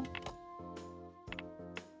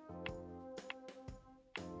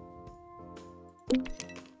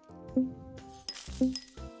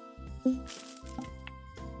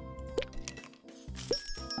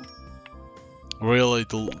 Really,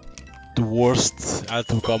 the worst had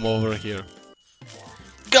to come over here.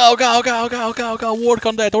 Go, go, go, go, go, go, work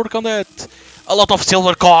on that, work on that! A lot of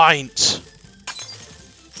silver coins!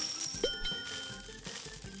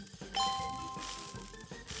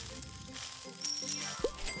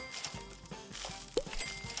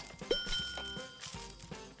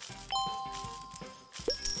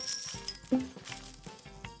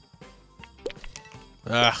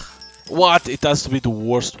 Ugh, what? It has to be the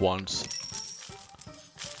worst ones.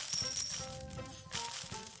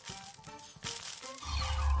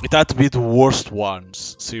 It had to be the worst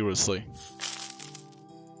ones, seriously.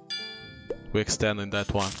 We extend in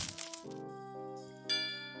that one.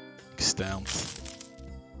 Extend.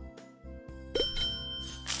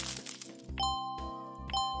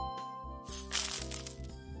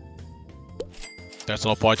 There's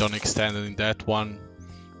no point on extending that one.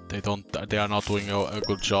 They are not doing a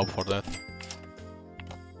good job for that.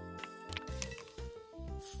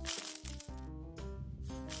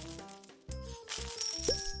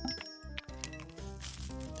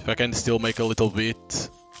 If I can still make a little bit.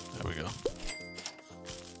 There we go.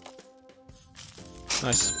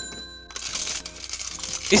 Nice.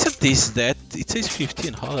 Isn't this that? It says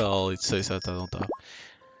 15. How the hell it says that? I don't know.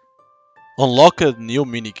 Unlock a new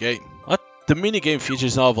minigame. What? The minigame feature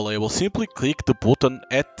is now available. Simply click the button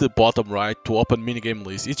at the bottom right to open minigame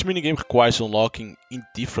list. Each minigame requires unlocking in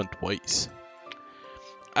different ways.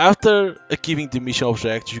 After achieving the mission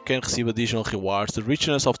objectives, you can receive additional rewards. The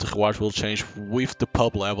richness of the rewards will change with the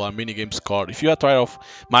pub level and minigame score. If you are tired of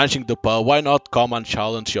managing the pub, why not come and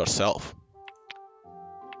challenge yourself?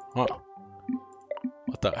 Huh.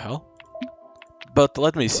 What the hell? But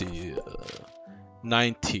let me see.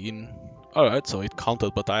 19. Alright, so it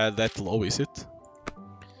counted, but I had that low, is it?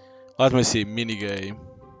 Let me see. Minigame.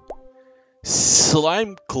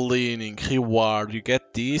 Slime cleaning reward. You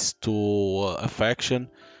get this to affection.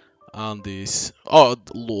 And this. Oh,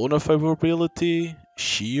 Luna favorability.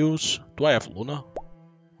 Shields. Do I have Luna?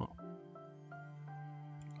 Oh.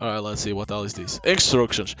 Alright, let's see. What else is this?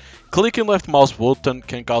 Instructions. Clicking left mouse button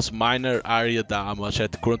can cause minor area damage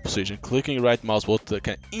at the current position. Clicking right mouse button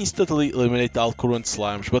can instantly eliminate all current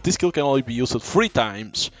slimes, but this skill can only be used 3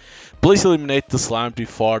 times. Please eliminate the slime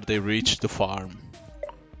before they reach the farm.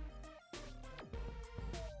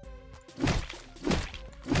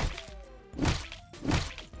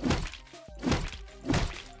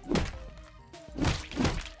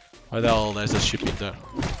 Why the hell there's a ship in there?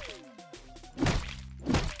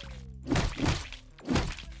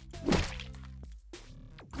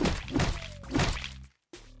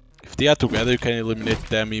 If they are together, you can eliminate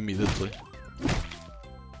them immediately.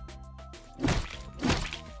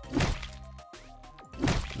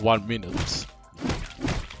 One minute.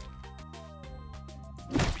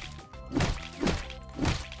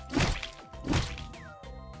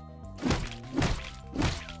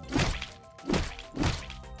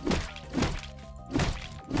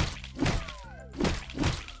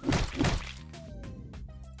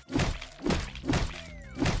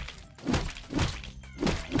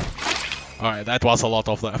 Alright, that was a lot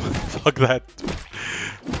of them. Fuck that.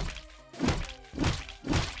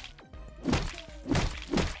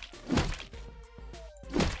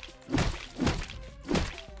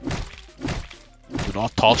 Do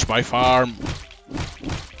not touch my farm.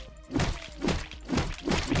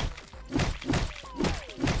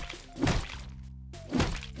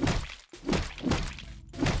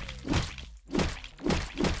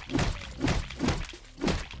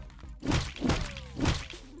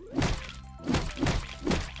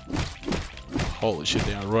 Holy shit,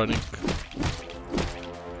 they are running.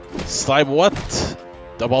 Slime what?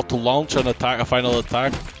 About to launch an attack, a final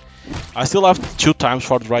attack. I still have 2 times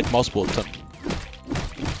for the right mouse button.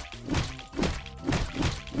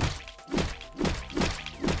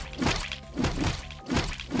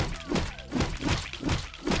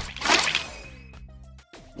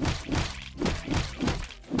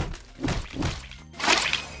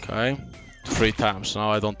 Okay. 3 times.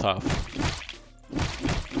 Now I don't have.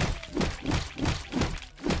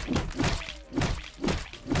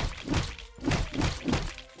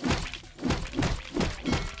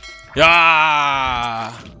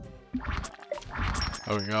 Yeah!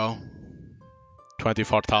 There we go.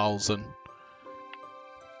 24,000.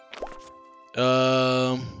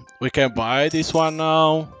 We can buy this one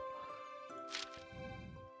now.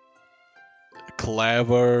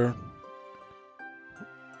 Clever.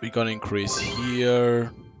 We're gonna increase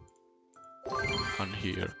here and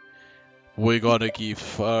here. We're gonna give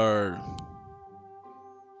her.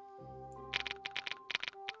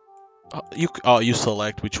 You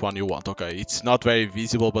select which one you want. Okay, it's not very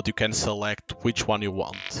visible, but you can select which one you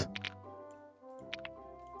want.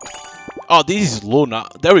 Oh, this is Luna.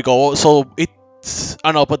 There we go. So it's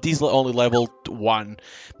no, but this is only level 1.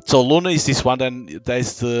 So Luna is this one, then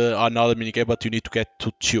there's another minigame, but you need to get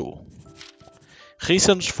to 2.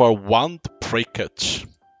 Reasons for wand breakage.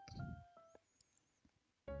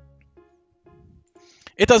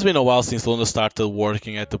 It has been a while since Luna started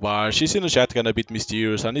working at the bar. She's energetic and a bit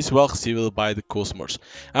mysterious and is well received by the customers.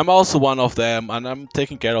 I'm also one of them and I'm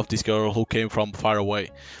taking care of this girl who came from far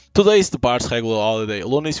away. Today is the bar's regular holiday.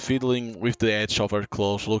 Luna is fiddling with the edge of her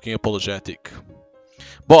clothes, looking apologetic.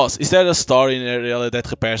 Boss, is there a store in area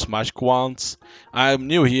that repairs magic wands? I'm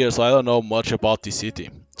new here, so I don't know much about this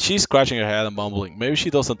city. She's scratching her head and mumbling. Maybe she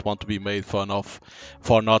doesn't want to be made fun of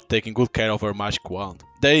for not taking good care of her magic wand.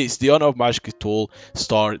 There is the owner of magic tool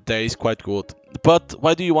store. There is quite good. But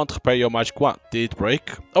why do you want to repair your magic wand? Did it break?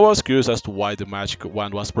 I was curious as to why the magic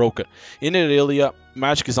wand was broken. In Aurelia,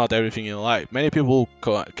 magic is not everything in life. Many people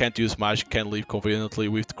who can't use magic can live conveniently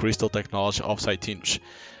with crystal technology of sight-inch.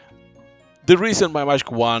 The reason my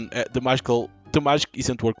magic wand, the magic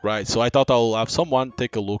isn't work right, so I thought I'll have someone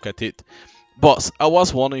take a look at it. Boss, I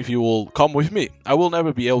was wondering if you will come with me. I will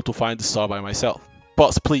never be able to find the star by myself.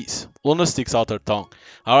 Boss, please. Luna sticks out her tongue.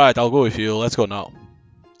 Alright, I'll go with you. Let's go now.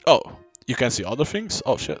 Oh, you can see other things?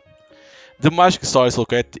 Oh shit. The magic store is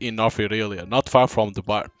located in North Aurelia, not far from the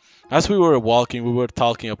bar. As we were walking, we were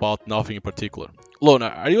talking about nothing in particular. Luna,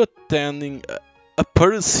 are you attending a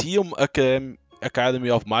Perseum Academy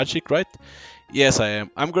of Magic, right? Yes, I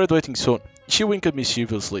am. I'm graduating soon. She winked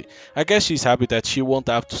mischievously. I guess she's happy that she won't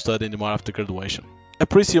have to study anymore after graduation. A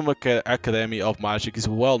Presium Academy of Magic is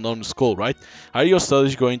a well-known school, right? Are your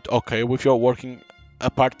studies going okay with your working a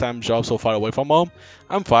part-time job so far away from home?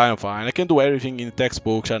 I'm fine. I can do everything in the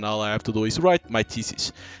textbooks and all I have to do is write my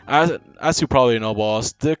thesis. As you probably know,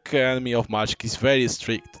 boss, the Academy of Magic is very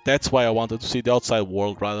strict. That's why I wanted to see the outside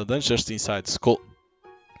world rather than just inside school.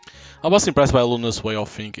 I was impressed by Luna's way of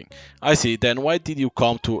thinking. I see, then why did you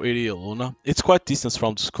come to Irelia, Luna? It's quite distant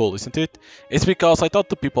from the school, isn't it? It's because I thought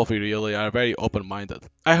the people of Irelia are very open-minded.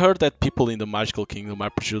 I heard that people in the magical kingdom are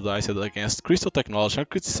prejudiced against crystal technology and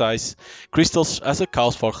criticize crystals as a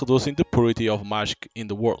cause for reducing the purity of magic in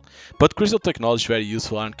the world. But crystal technology is very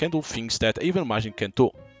useful and can do things that even magic can do.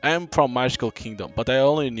 I am from Magical Kingdom, but I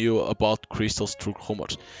only knew about crystals through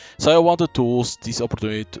rumors, so I wanted to use this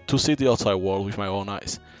opportunity to see the outside world with my own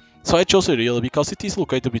eyes. So I chose Irelia because it is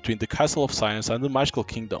located between the Castle of Science and the Magical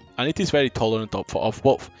Kingdom, and it is very tolerant of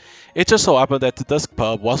both. It just so happened that the Dusk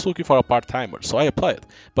pub was looking for a part-timer, so I applied,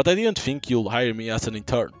 but I didn't think you'll hire me as an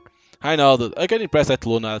intern. I know that I get impressed that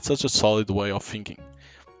Luna had such a solid way of thinking.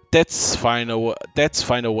 That's fine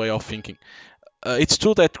a way of thinking. It's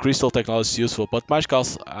true that crystal technology is useful, but magic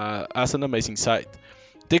has an amazing side.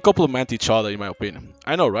 They complement each other in my opinion.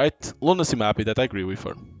 I know, right? Luna seemed happy that I agree with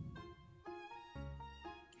her.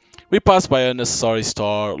 We pass by an accessory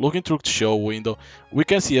store. Looking through the show window, we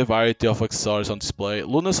can see a variety of accessories on display.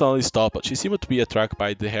 Luna suddenly stopped, but she seemed to be attracted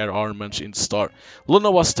by the hair ornaments in the store. Luna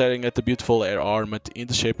was staring at the beautiful hair ornament in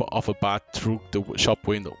the shape of a bat through the shop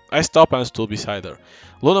window. I stopped and stood beside her.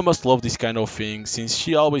 Luna must love this kind of thing, since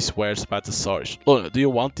she always wears bat accessories. Luna, do you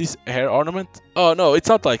want this hair ornament? Oh no, it's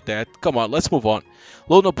not like that. Come on, let's move on.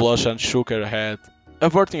 Luna blushed and shook her head,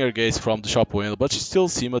 averting her gaze from the shop window, but she still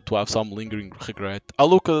seemed to have some lingering regret. I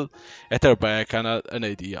looked at her back and had an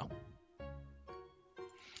idea.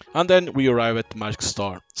 And then we arrive at the magic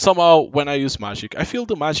store. Somehow, when I use magic, I feel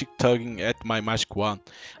the magic tugging at my magic wand.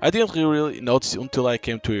 I didn't really notice until I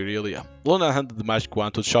came to Irelia. Luna handed the magic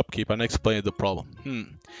wand to the shopkeeper and explained the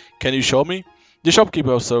problem. Can you show me? The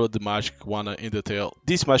shopkeeper observed the magic wand in detail.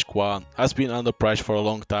 This magic wand has been under pressure for a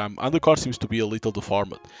long time and the cord seems to be a little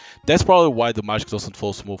deformed. That's probably why the magic doesn't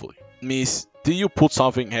flow smoothly. Miss, did you put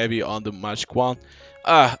something heavy on the magic wand?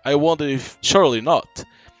 I wonder if... Surely not.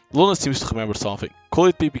 Luna seems to remember something. Could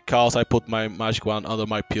it be because I put my magic wand under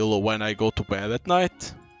my pillow when I go to bed at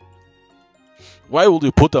night? Why would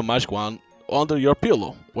you put a magic wand under your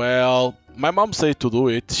pillow. Well, my mom said to do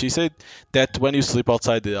it. She said that when you sleep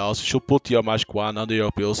outside the house, you should put your magic wand under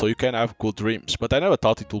your pillow so you can have good dreams. But I never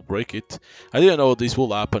thought it would break it. I didn't know this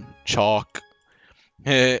would happen. Chalk.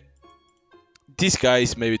 Eh, this guy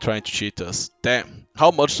is maybe trying to cheat us. Damn.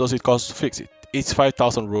 How much does it cost to fix it? It's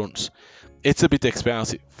 5,000 runes. It's a bit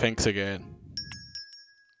expensive. Thanks again.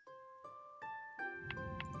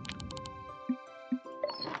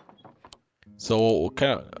 So,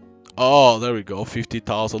 oh, there we go.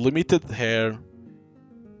 50,000. Limited hair.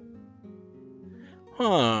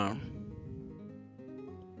 Huh.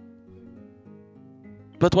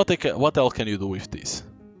 But what else can you do with this?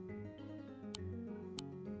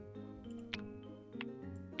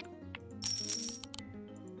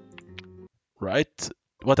 Right?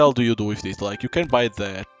 What else do you do with this? Like, you can buy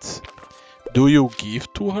that. Do you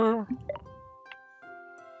give to her?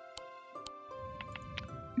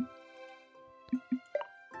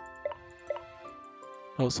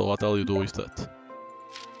 Oh, so what else you do with that?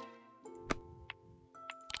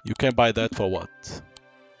 You can buy that for what?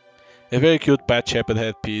 A very cute pet shepherd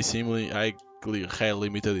head piece, seemingly highly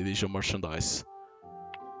limited edition merchandise.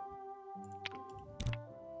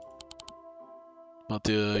 But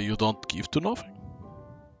you don't give to nothing?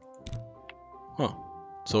 Huh.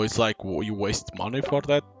 So it's like you waste money for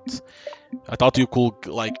that? I thought you could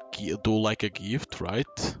like do like a gift,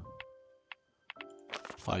 right?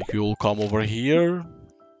 Like you'll come over here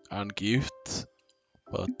and gift,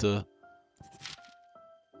 but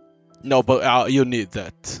no, but you need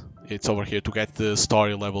that. It's over here to get the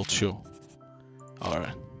story level 2.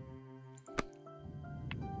 Alright.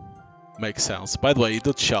 Makes sense. By the way,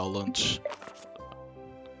 the challenge.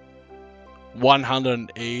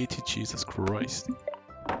 180, Jesus Christ.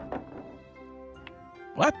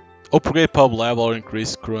 What? Upgrade pub level or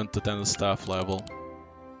increase current attendant staff level.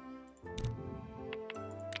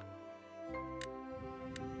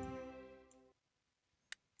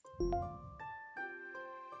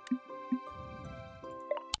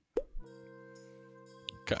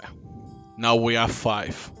 Okay. Now we have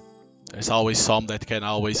 5. There's always some that can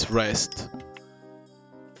always rest.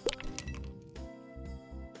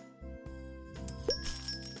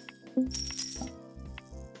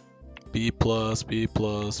 B plus, B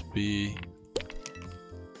plus, B.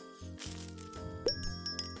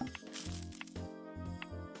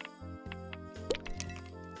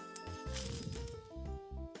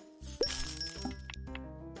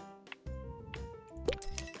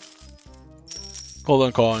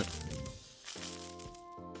 Golden coin.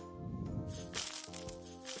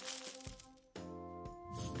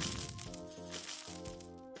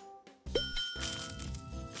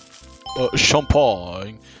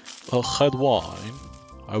 Champagne. Red wine.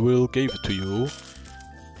 I will give it to you.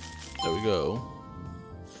 There we go.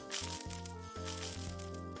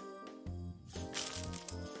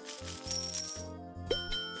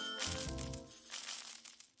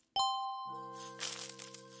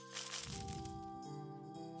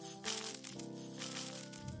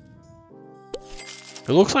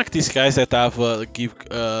 It looks like these guys that have give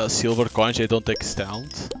silver coins, they don't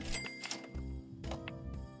extend.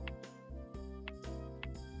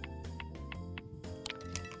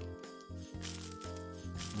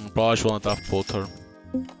 Probably shouldn't have put her.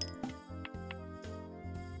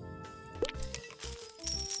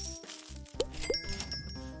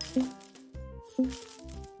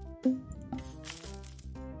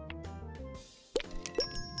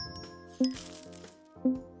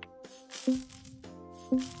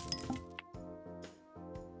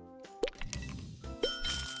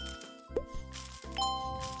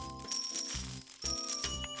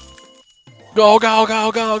 Go, go,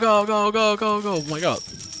 go, go, go, go, go, go, go. Oh my god.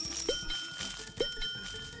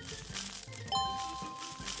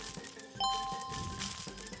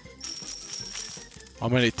 How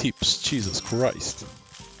many tips? Jesus Christ.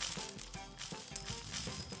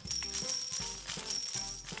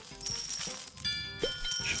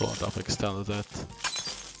 Shouldn't have extended that.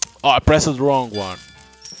 Oh, I pressed the wrong one.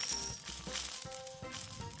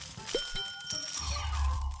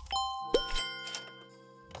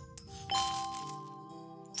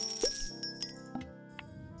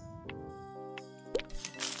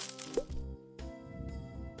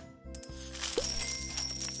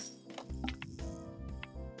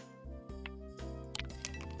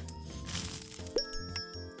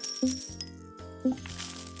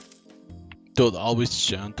 Dude, always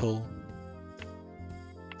gentle.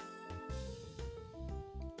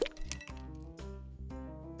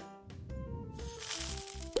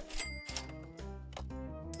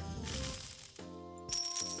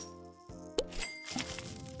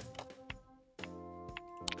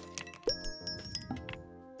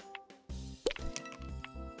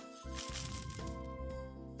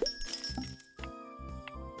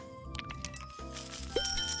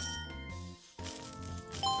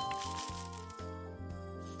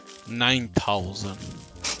 9,000.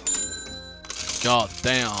 God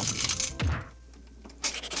damn.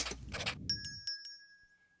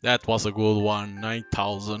 That was a good one.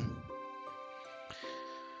 9,000.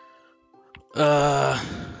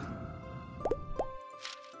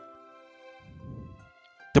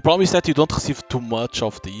 The problem is that you don't receive too much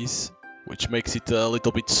of these, which makes it a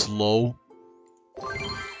little bit slow.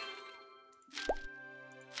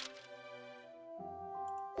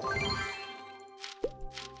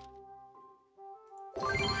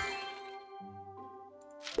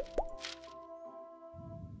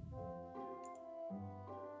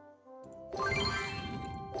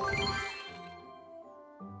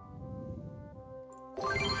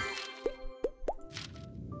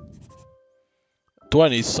 Do I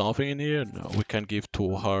need something in here? No, we can give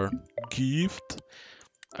to her. Gift?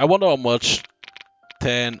 I wonder how much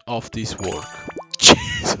 10 of these work.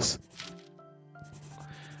 Jesus.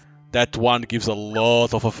 That one gives a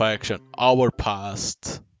lot of affection. Hour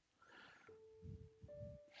passed.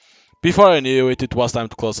 Before I knew it, it was time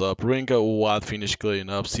to close up. Rinka, who had finished cleaning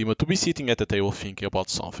up, seemed to be sitting at the table thinking about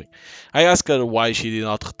something. I asked her why she did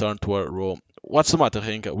not return to her room. What's the matter,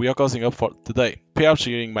 Rinka? We are closing up for today. Perhaps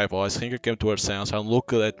hearing my voice, Rinka came to her senses and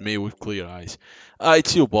looked at me with clear eyes.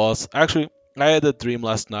 It's you, boss. Actually, I had a dream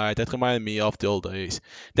last night that reminded me of the old days.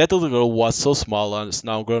 That little girl was so small and is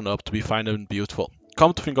now grown up to be fine and beautiful.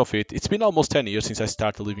 Come to think of it, it's been almost 10 years since I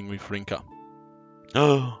started living with Rinka.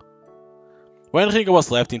 When Rinka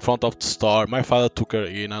was left in front of the store, my father took her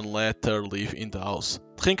in and let her live in the house.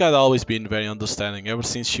 Rinka had always been very understanding ever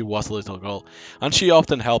since she was a little girl, and she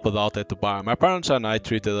often helped out at the bar. My parents and I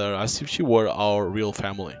treated her as if she were our real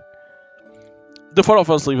family. The four of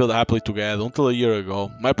us lived happily together until a year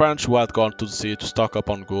ago. My parents, who had gone to the city to stock up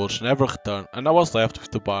on goods, never returned, and I was left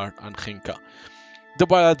with the bar and Rinka. The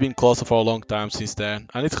bar had been closed for a long time since then,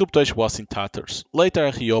 and its reputation was in tatters. Later,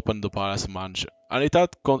 I reopened the bar as a manager, and it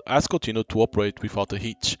has continued to operate without a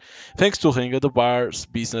hitch. Thanks to Rinka, the bar's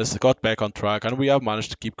business got back on track, and we have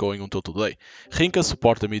managed to keep going until today. Rinka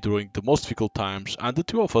supported me during the most difficult times, and the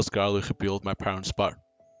two of us gradually rebuilt my parents' bar.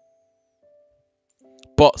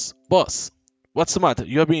 Boss, what's the matter?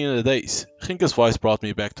 You have been in the days. Rinka's voice brought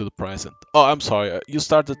me back to the present. Oh, I'm sorry, you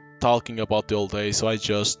started talking about the old days, so I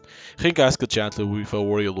just... Rinka asked gently with a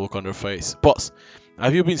worried look on her face. Boss,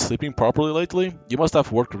 have you been sleeping properly lately? You must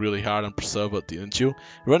have worked really hard and persevered, didn't you?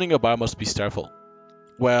 Running a bar must be stressful.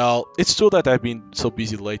 Well, it's true that I've been so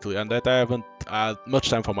busy lately and that I haven't had much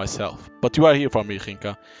time for myself. But you are here for me,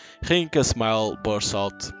 Rinka. Rinka's smile burst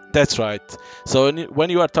out. That's right. So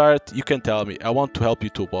when you are tired, you can tell me. I want to help you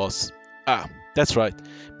too, boss. Ah, that's right.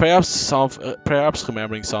 Perhaps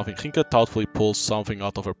remembering something, Rinka thoughtfully pulls something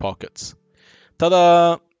out of her pockets.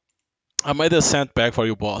 Ta-da! I made a sandbag for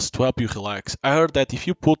you, boss, to help you relax. I heard that if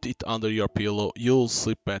you put it under your pillow, you'll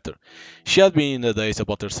sleep better. She had been in a daze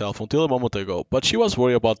about herself until a moment ago, but she was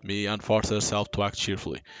worried about me and forced herself to act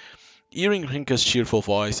cheerfully. Hearing Rinka's cheerful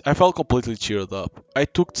voice, I felt completely cheered up. I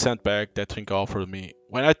took the sandbag that Rinka offered me.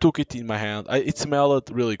 When I took it in my hand, it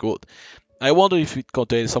smelled really good. I wondered if it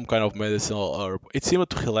contained some kind of medicinal herb. It seemed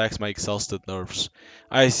to relax my exhausted nerves.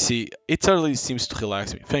 I see. It certainly seems to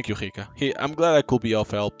relax me. Thank you, Rika. Hey, I'm glad I could be of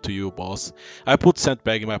help to you, boss. I put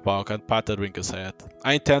sandbag in my pocket and patted Rinka's head.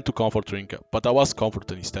 I intend to comfort Rinka, but I was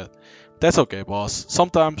comforted instead. That's okay, boss.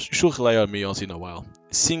 Sometimes you should rely on me once in a while.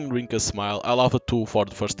 Seeing Rinka smile, I laughed too for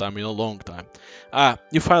the first time in a long time. Ah,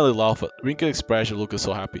 you finally laughed. Rinka's expression looked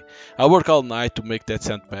so happy. I worked all night to make that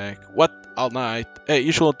sandbag. What? All night? Hey,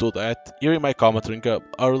 you shouldn't do that. Hearing my comment, Rinka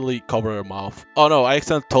hurriedly covered her mouth. Oh no, I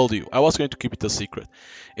accidentally told you. I was going to keep it a secret.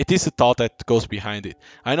 It is the thought that goes behind it.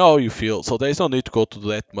 I know how you feel, so there is no need to go to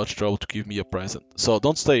that much trouble to give me a present. So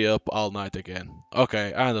don't stay up all night again.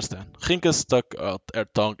 Okay, I understand. Rinka stuck out her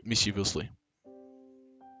tongue mischievously.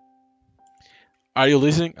 Are you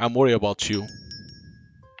listening? I'm worried about you.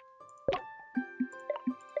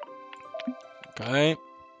 Okay.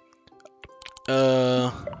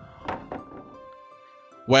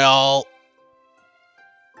 Well,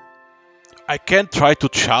 I can't try to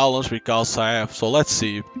challenge because I have, so let's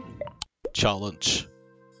see. Challenge.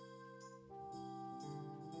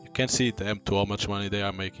 You can see them to how much money they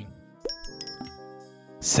are making.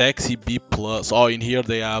 Sexy B plus. Oh, in here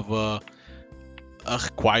they have a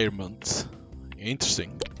requirement.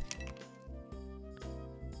 Interesting.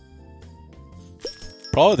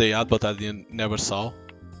 Probably they had, but I never saw.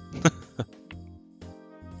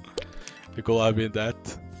 It could have been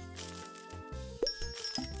that.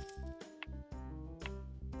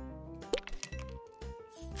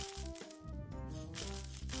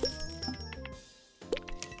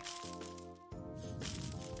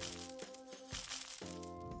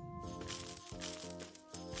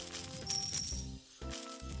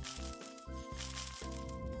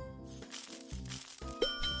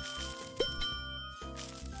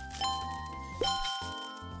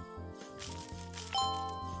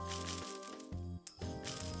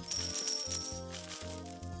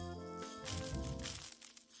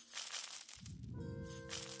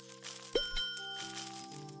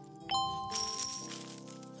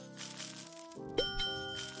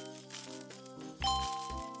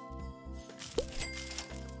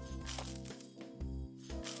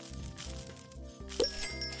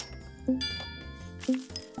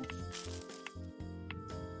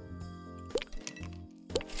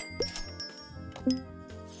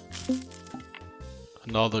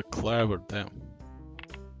 Another clever, damn.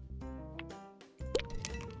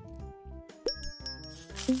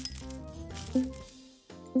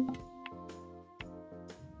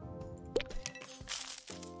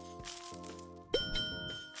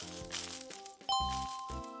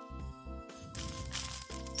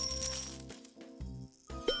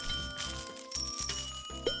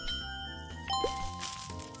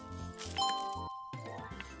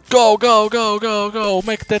 Go, go, go, go, go!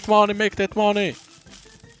 Make that money, make that money!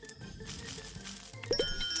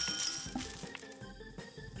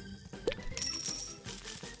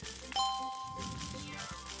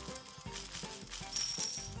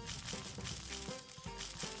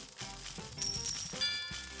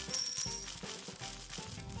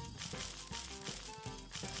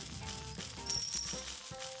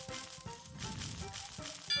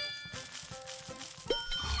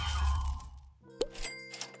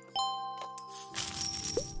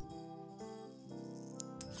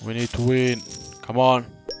 We need to win. Come on.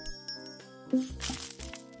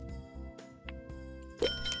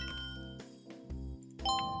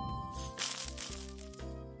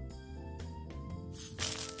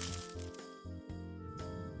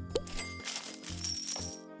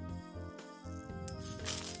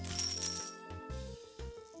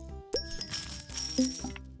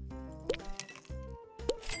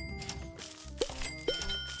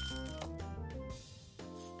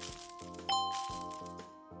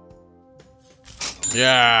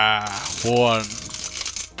 Yeah, one.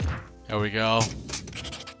 There we go.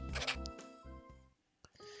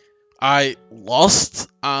 I lost,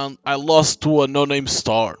 and I lost to a no-name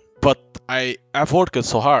star, but I've worked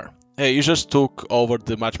so hard. Hey, you just took over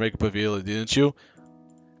the matchmaker pavilion, didn't you?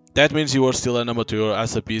 That means you are still an amateur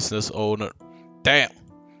as a business owner. Damn.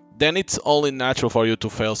 Then it's only natural for you to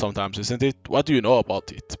fail sometimes, isn't it? What do you know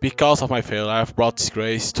about it? Because of my failure, I have brought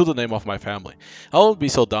disgrace to the name of my family. I wouldn't be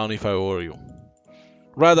so down if I were you.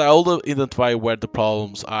 Rather, I will identify where the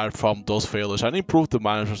problems are from those failures and improve the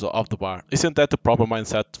managers of the bar. Isn't that the proper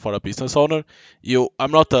mindset for a business owner?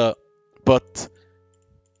 I'm not a, but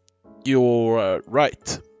you're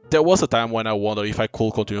right. There was a time when I wondered if I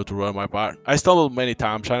could continue to run my bar. I stumbled many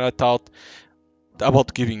times and I thought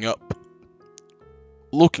about giving up,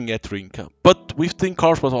 looking at Rinka. But with the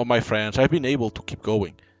encouragement of my friends, I've been able to keep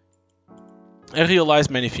going. I realized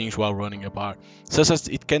many things while running a bar, such as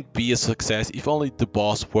it can't be a success if only the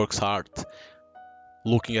boss works hard.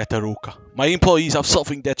 Looking at Aruka. My employees have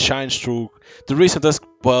something that shines through. The reason this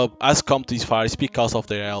pub has come this far is because of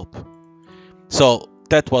their help. So,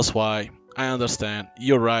 that was why. I understand.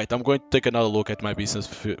 You're right. I'm going to take another look at my business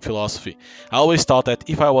philosophy. I always thought that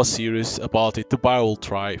if I was serious about it, the bar would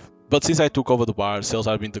thrive. But since I took over the bar, sales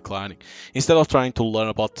have been declining. Instead of trying to learn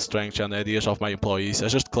about the strengths and ideas of my employees, I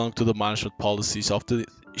just clung to the management policies of the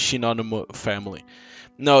Shinonuma family.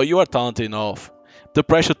 No, you are talented enough. The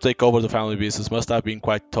pressure to take over the family business must have been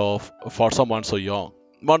quite tough for someone so young.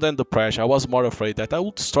 More than the pressure, I was more afraid that I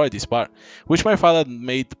would destroy this bar, which my father had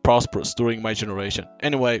made prosperous during my generation.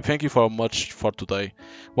 Anyway, thank you for much for today.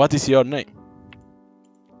 What is your name?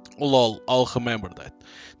 Lol, I'll remember that.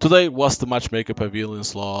 Today was the matchmaker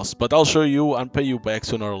pavilion's loss, but I'll show you and pay you back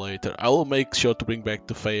sooner or later. I will make sure to bring back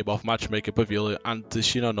the fame of matchmaker pavilion and the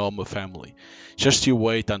Shinonoma family. Just you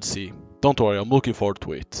wait and see. Don't worry, I'm looking forward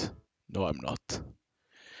to it. No, I'm not.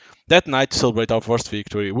 That night, to celebrate our first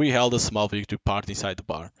victory, we held a small victory party inside the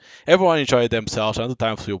bar. Everyone enjoyed themselves and the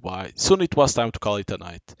time flew by. Soon it was time to call it a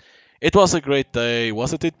night. It was a great day,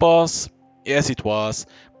 wasn't it, boss? Yes, it was.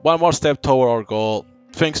 One more step toward our goal.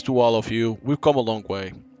 Thanks to all of you, we've come a long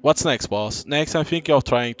way. What's next, boss? Next, I'm thinking of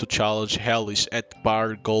trying to challenge Hellish at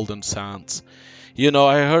Bar Golden Sands. You know,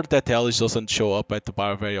 I heard that Hellish doesn't show up at the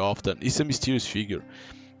bar very often. He's a mysterious figure.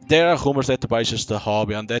 There are rumors that the bar is just a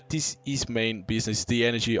hobby and that this is main business, the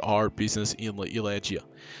energy ore business in Elegia.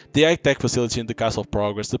 The high-tech facility in the Castle of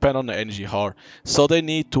Progress depend on the energy ore, so they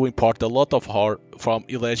need to import a lot of ore from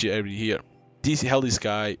Elegia every year. This Hellish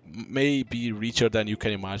guy may be richer than you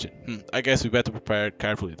can imagine. I guess we better prepare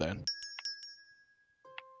carefully then.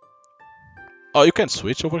 Oh, you can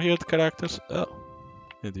switch over here the characters? Oh,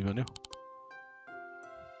 didn't even know.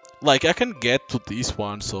 Like, I can get to this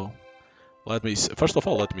one, so first of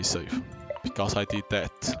all, let me save, because I did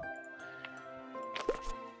that.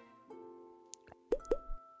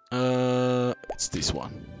 It's this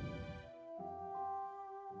one.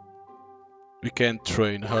 We can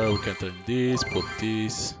train her, we can train this, put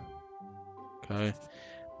this. Okay.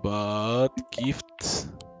 But gift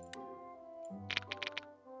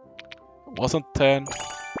wasn't 10.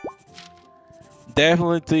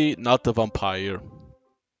 Definitely not a vampire.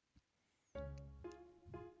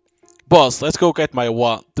 Boss, let's go get my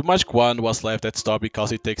wand. The magic wand was left at store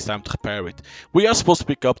because it takes time to repair it. We are supposed to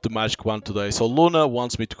pick up the magic wand today, so Luna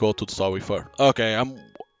wants me to go to the store with her. Okay,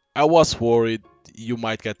 I was worried you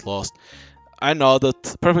might get lost. I nodded.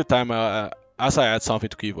 Perfect time as I had something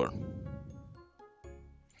to give her.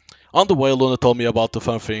 On the way, Luna told me about the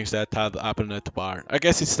fun things that had happened at the bar. I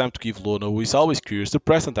guess it's time to give Luna, who is always curious, the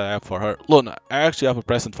present I have for her. Luna, I actually have a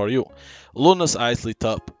present for you. Luna's eyes lit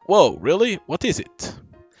up. Whoa, really? What is it?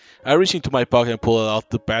 I reached into my pocket and pulled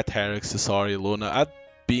out the bat hair accessory Luna I'd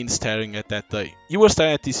been staring at that day. You were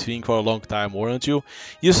staring at this thing for a long time, weren't you?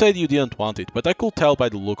 You said you didn't want it, but I could tell by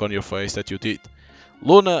the look on your face that you did.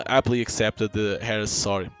 Luna happily accepted the hair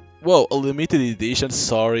accessory. Whoa, a limited edition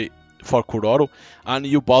sorry for Kuroro? And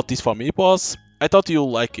you bought this for me, boss? I thought you'd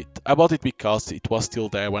like it. I bought it because it was still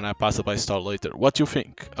there when I passed by the store later. What do you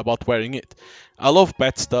think about wearing it? I love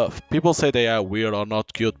bad stuff. People say they are weird or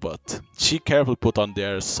not cute, but she carefully put on the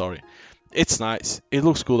accessory. It's nice. It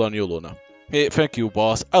looks good on you, Luna. Hey, thank you,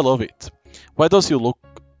 boss. I love it. Why does you look?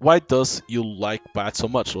 Why does you like bats so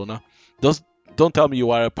much, Luna? Does don't tell me you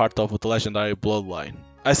are a part of the legendary bloodline.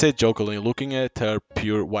 I said jokingly, looking at her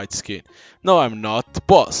pure white skin. No, I'm not.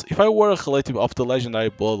 Boss, if I were a relative of the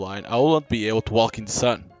legendary bloodline, I wouldn't be able to walk in the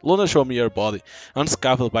sun. Luna showed me her body,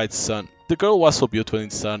 unscathed by the sun. The girl was so beautiful in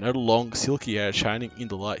the sun, her long, silky hair shining in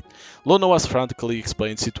the light. Luna was frantically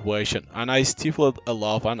explaining the situation, and I stifled a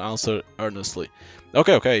laugh and answered earnestly.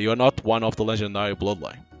 Okay, you're not one of the legendary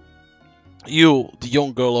bloodline. You, the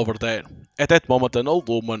young girl over there. At that moment, an old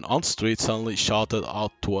woman on the street suddenly shouted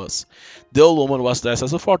out to us. The old woman was dressed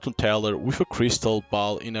as a fortune teller with a crystal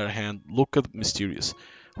ball in her hand, looked mysterious.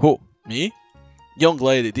 Who? Me? Young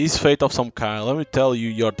lady, this is fate of some kind. Let me tell you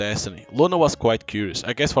your destiny. Luna was quite curious.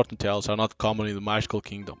 I guess fortune tellers are not common in the magical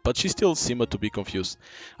kingdom, but she still seemed to be confused.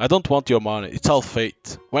 I don't want your money. It's all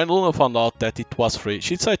fate. When Luna found out that it was free,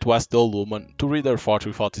 she decided to ask the old woman to read her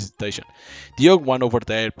fortune without hesitation. The young one over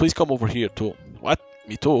there, please come over here too. What?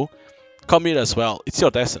 Me too? Come here as well. It's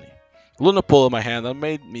your destiny. Luna pulled my hand and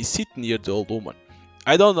made me sit near the old woman.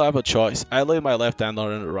 I don't have a choice. I laid my left hand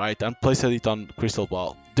on her right and placed it on the crystal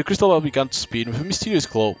ball. The crystal ball began to spin with a mysterious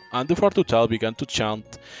glow, and the fortune teller began to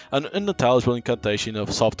chant an unintelligible incantation in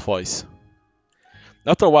a soft voice.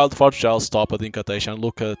 After a while, the fortune teller stopped the incantation and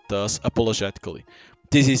looked at us apologetically.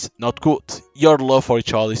 This is not good. Your love for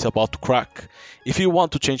each other is about to crack. If you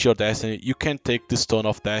want to change your destiny, you can take the stone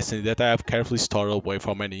of destiny that I have carefully stored away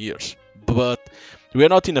for many years. But we are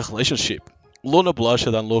not in a relationship. Luna blushed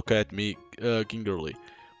and looked at me gingerly.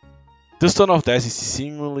 The stone of death is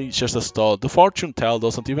seemingly just a stone. The fortune teller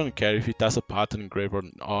doesn't even care if it has a pattern engraved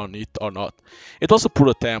on it or not. It was a poor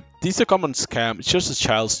attempt. This is a common scam. It's just a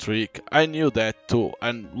child's trick. I knew that too,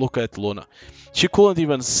 and look at Luna. She couldn't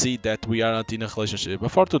even see that we aren't in a relationship. A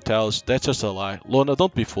fortune tells that's just a lie. Luna,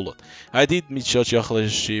 don't be fooled. I did misjudge your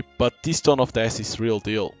relationship, but this stone of death is real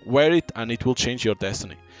deal. Wear it and it will change your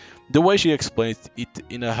destiny. The way she explains it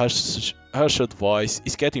in a hushed voice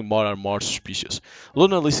is getting more and more suspicious.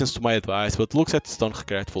 Luna listens to my advice but looks at the stone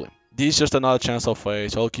regretfully. This is just another chance of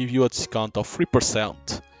fate, so I'll give you a discount of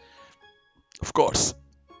 3%. Of course.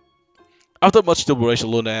 After much deliberation,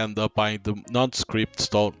 Luna ended up buying the nondescript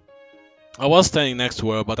stone. I was standing next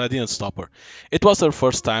to her, but I didn't stop her. It was her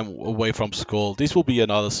first time away from school. This will be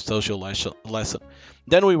another social lesson.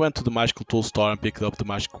 Then we went to the magical tool store and picked up the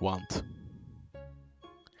magic wand.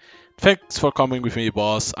 Thanks for coming with me,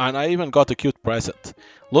 boss, and I even got a cute present.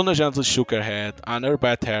 Luna gently shook her head, and her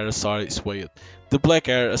bad hair accessory swayed. The black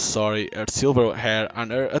hair accessory, her silver hair, and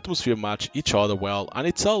her atmosphere match each other well, and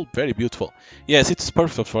it's all very beautiful. Yes, it's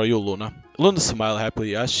perfect for you, Luna. Luna smiled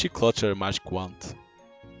happily as she clutched her magic wand.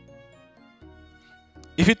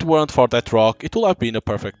 If it weren't for that rock, it would have been a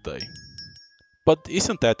perfect day. But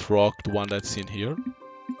isn't that rock the one that's in here?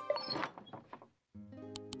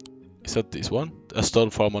 Is that this one? A stone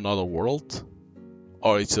from another world?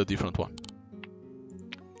 Or it's a different one?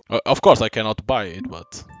 Of course I cannot buy it,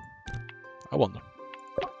 but I wonder.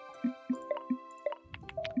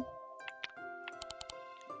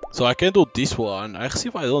 So I can do this one. I see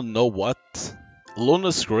if I don't know what.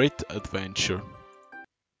 Luna's Great Adventure.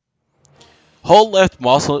 Hold left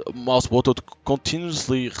mouse button to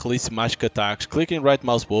continuously release magic attacks. Clicking right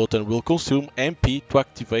mouse button will consume MP to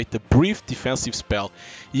activate a brief defensive spell.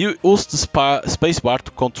 You use the spacebar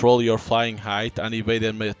to control your flying height and evade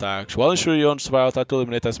enemy attacks, while ensuring you survive to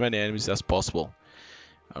eliminate as many enemies as possible.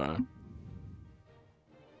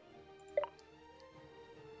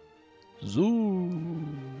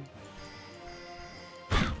 Zoo.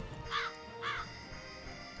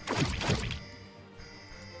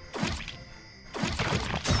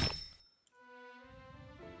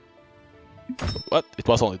 What? It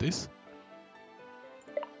was only this?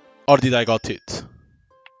 Or did I got it?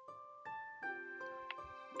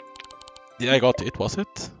 Did I got it, was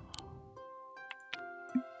it?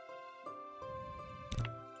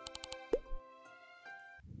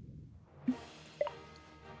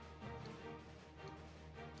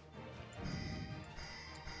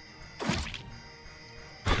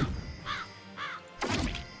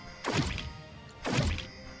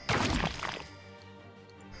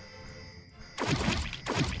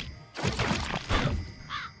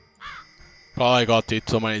 Probably got it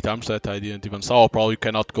so many times that I didn't even saw. Probably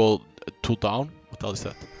cannot go 2 down. What the hell is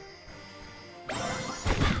that?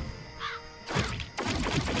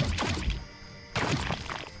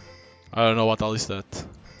 I don't know what hell is that.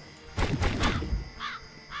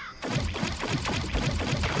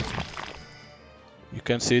 You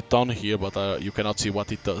can see it down here, but you cannot see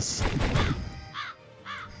what it does.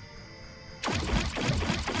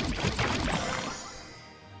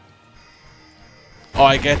 Oh,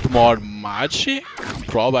 I get more magic?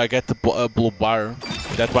 Probably I get a blue bar.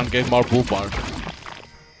 That one gave more blue bar.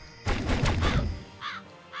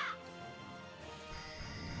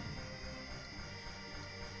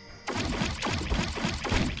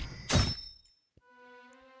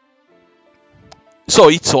 So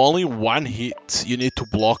it's only one hit. You need to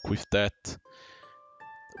block with that.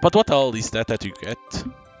 But what hell is that you get?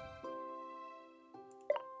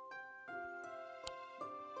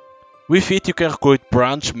 With it you can recruit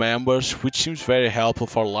branch members, which seems very helpful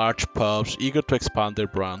for large pubs eager to expand their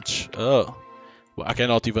branch. Oh, well, I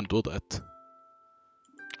cannot even do that.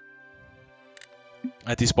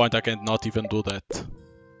 At this point I cannot even do that.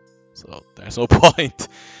 So there's no point.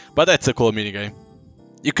 But that's a cool minigame.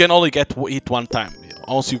 You can only get hit one time.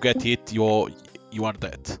 Once you get hit, you are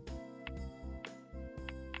dead.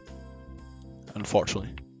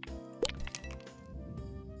 Unfortunately.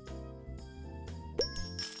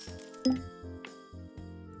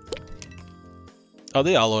 Oh,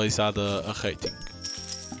 they always had a rating.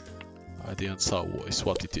 I didn't saw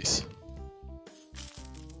what it is.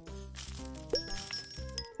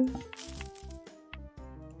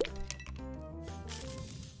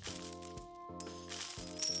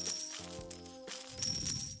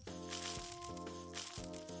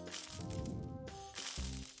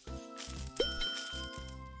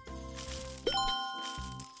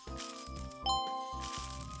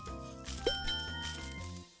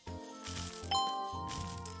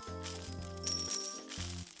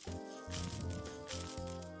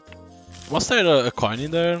 Was there a coin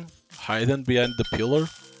in there, hidden behind the pillar?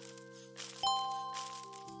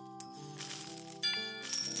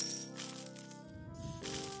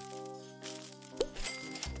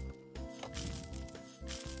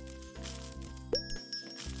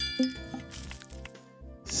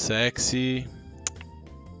 Sexy.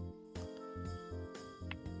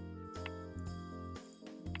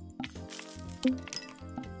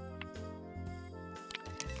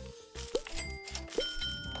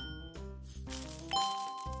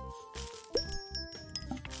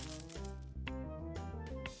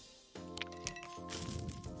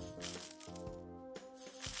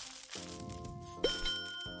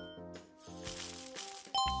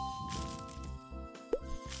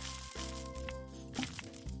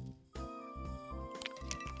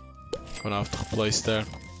 Gonna have to replace there.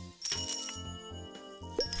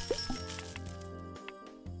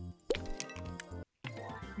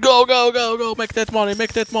 Go, go, go, go! Make that money,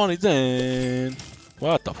 then.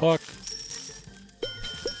 What the fuck?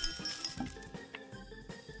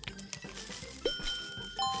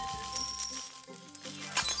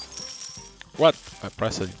 What? I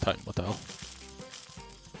pressed it in time, what the hell?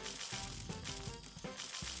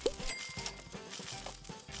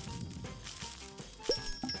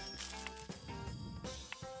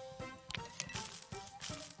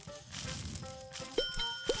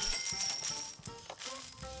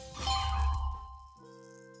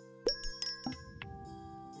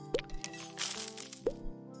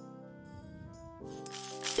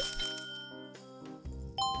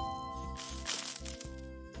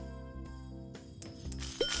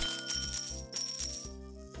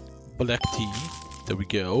 Black tea. There we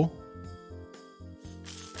go.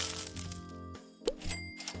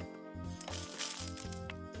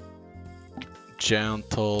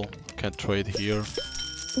 Gentle. Can trade here.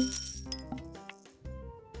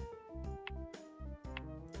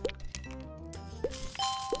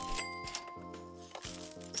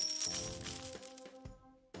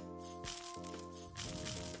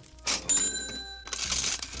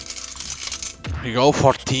 We go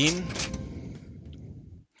 14.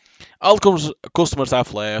 All customers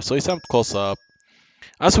have left, so it's time to close up.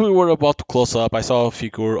 As we were about to close up, I saw a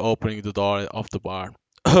figure opening the door of the bar.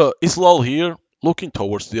 Is Lol here? Looking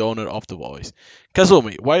towards the owner of the voice.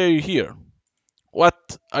 Kazumi, why are you here?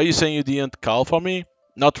 What? Are you saying you didn't call for me?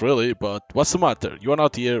 Not really, but what's the matter? You are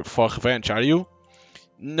not here for revenge, are you?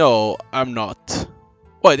 No, I'm not.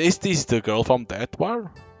 Wait, is this the girl from that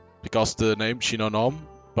bar? Because the name Shinonom,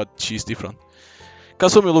 but she's different.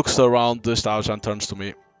 Kazumi looks around the stage and turns to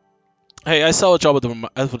me. Hey, I saw a job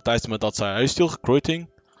advertisement outside. Are you still recruiting?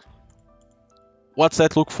 What's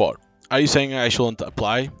that look for? Are you saying I shouldn't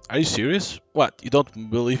apply? Are you serious? What? You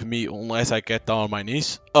don't believe me unless I get down on my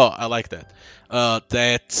knees? Oh, I like that.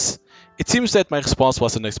 That's... It seems that my response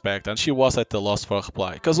wasn't expected, and she was at a loss for a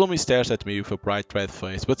reply. Kazumi stares at me with a bright red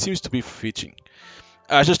face, but seems to be fidgeting.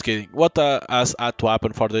 Just kidding. What has had to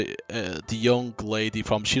happen for the young lady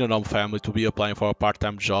from Shinonom family to be applying for a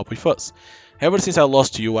part-time job with us? Ever since I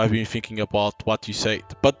lost you, I've been thinking about what you said.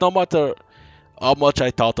 But no matter how much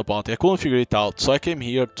I thought about it, I couldn't figure it out, so I came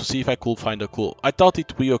here to see if I could find a clue. I thought it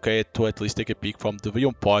would be okay to at least take a peek from the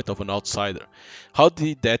viewpoint of an outsider. How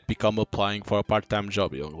did that become applying for a part-time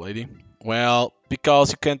job, young lady? Well,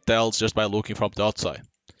 because you can't tell just by looking from the outside.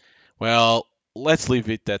 Well, let's leave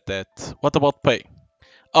it at that. What about pay?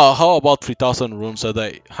 Oh, how about 3,000 runes a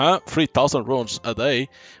day? Huh? 3,000 runes a day?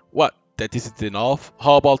 What? That isn't enough?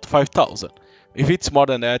 How about 5,000? If it's more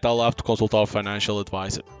than that, I'll have to consult our financial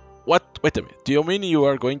advisor. What? Wait a minute. Do you mean you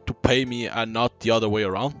are going to pay me and not the other way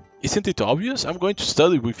around? Isn't it obvious? I'm going to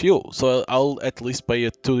study with you, so I'll at least pay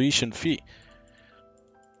a tuition fee.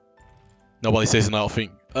 Nobody says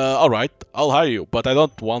nothing. Alright, I'll hire you, but I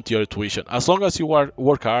don't want your tuition. As long as you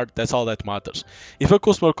work hard, that's all that matters. If a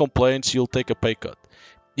customer complains, you'll take a pay cut.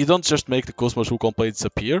 You don't just make the customers who complain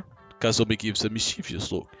disappear. Kazumi gives a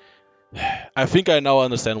mischievous look. I think I now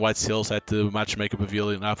understand why sales at the matchmaker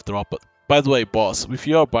pavilion have dropped. By the way, boss, with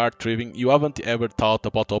your bar thriving, you haven't ever thought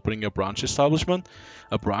about opening a branch establishment?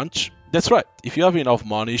 A branch? That's right. If you have enough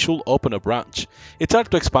money, you should open a branch. It's hard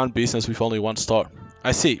to expand business with only one store.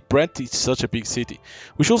 I see. Brent is such a big city.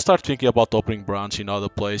 We should start thinking about opening branch in other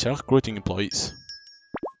places and recruiting employees.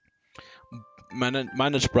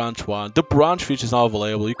 Manage branch 1. The branch feature is now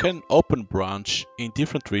available. You can open branch in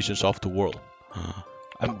different regions of the world.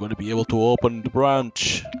 I'm gonna be able to open the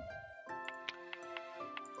branch.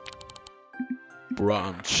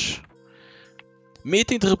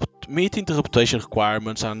 Meeting the reputation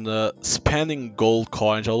requirements and spending gold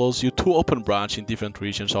coins allows you to open branch in different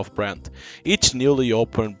regions of brand. Each newly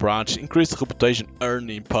opened branch increases reputation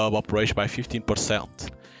earned in pub operation by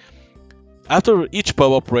 15%. After each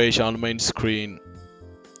pub operation on the main screen,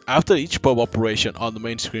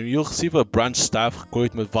 you'll receive a branch staff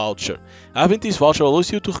recruitment voucher. Having this voucher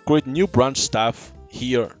allows you to recruit new branch staff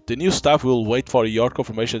here. The new staff will wait for your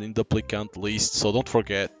confirmation in the applicant list, so don't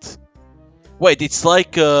forget. Wait, it's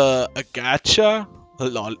like a gacha?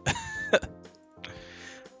 Lol.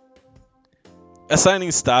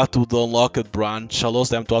 Assigning staff to the unlocked branch allows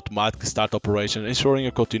them to automatically start operation, ensuring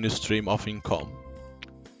a continuous stream of income.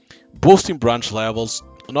 Boosting branch levels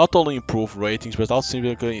not only improve ratings, but also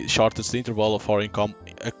significantly shortens the interval for income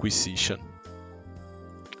acquisition.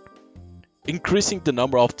 Increasing the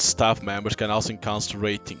number of staff members can also enhance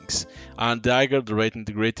ratings, and the higher the rating,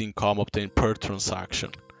 the greater income obtained per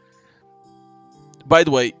transaction. By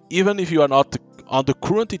the way, even if you are not on the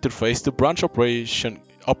current interface, the branch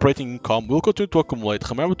operating income will continue to accumulate.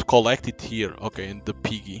 Remember to collect it here, okay, in the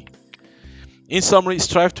piggy. In summary,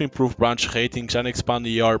 strive to improve branch ratings and expand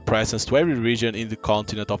your presence to every region in the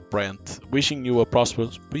continent of Brent. Wishing you a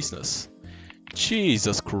prosperous business.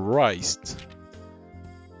 Jesus Christ.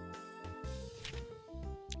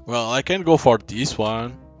 Well, I can go for this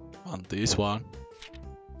one and this one.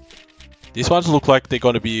 These ones look like they're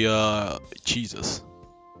gonna be Jesus.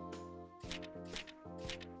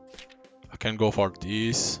 I can go for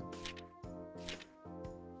this.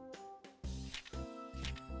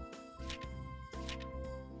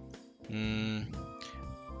 Hmm.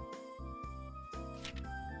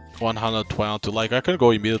 120, like I can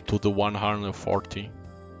go immediately to the 140,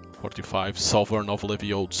 45, Sovereign of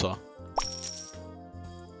Leviosa.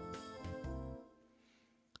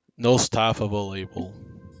 No staff available.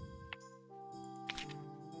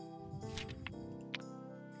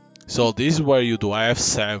 So this is where you do, I have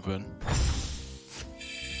 7.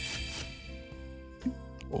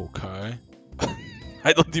 Okay.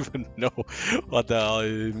 I don't even know what the hell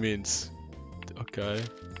it means. Okay.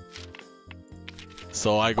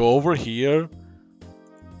 So I go over here.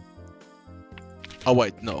 Oh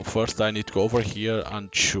wait, no, first I need to go over here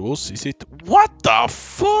and choose. Is it... What the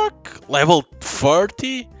fuck? Level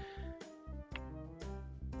 30?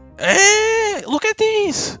 Hey, look at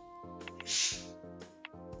this!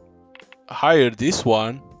 hire this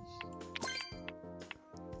one.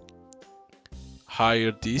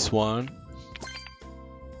 Hire this one.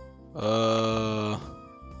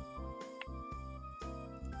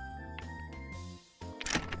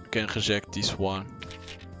 Can reject this one.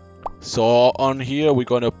 So on here we're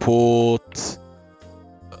gonna put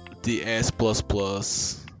the S++.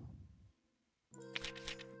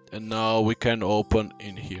 And now we can open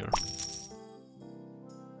in here.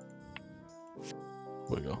 There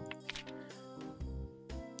we go.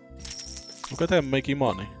 Look at them making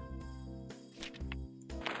money.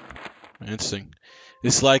 Interesting.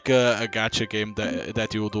 It's like a gacha game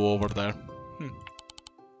that you do over there.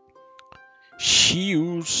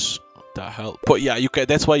 Shoes. What the hell? But yeah, you can.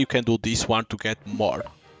 That's why you can do this one to get more.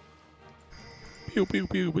 Pew pew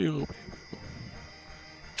pew pew.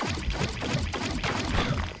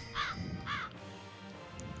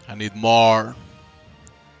 I need more.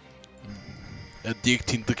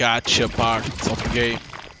 Addicting the gacha part of the game.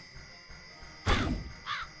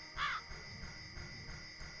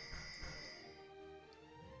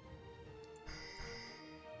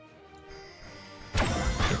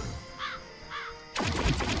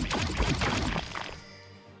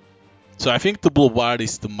 So I think the blue bar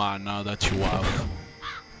is the mana that you have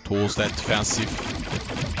towards that defensive.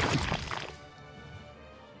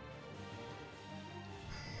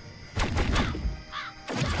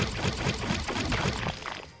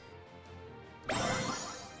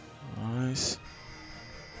 Nice.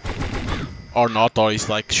 Or not, or it's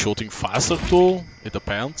like shooting faster too. It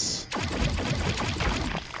depends.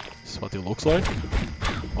 This is what it looks like.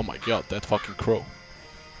 Oh my god, that fucking crow.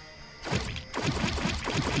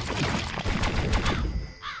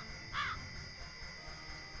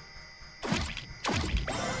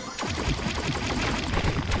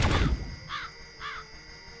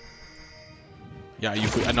 Yeah,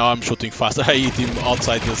 I know I'm shooting faster. I hit him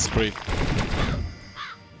outside the screen.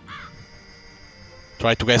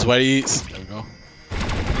 Try to guess where he is. There we go.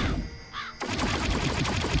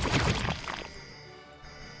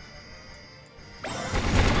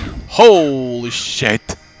 Holy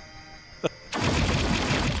shit!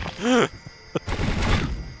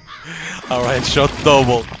 Alright, shot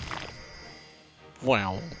double.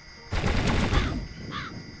 Wow.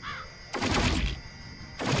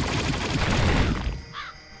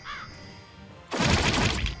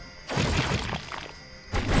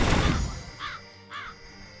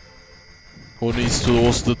 Who needs to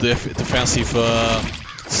use the defensive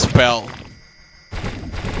spell?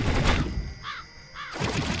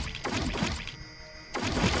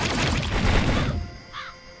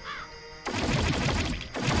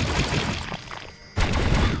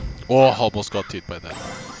 Oh, almost got hit by that.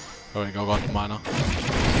 There we go, got mana.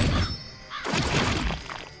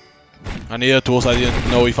 I needed tools, I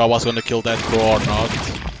didn't know if I was gonna kill that crow or not.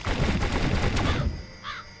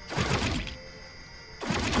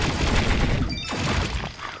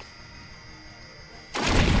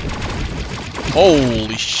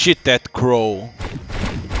 Holy shit, that crow.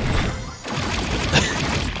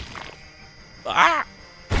 Ah!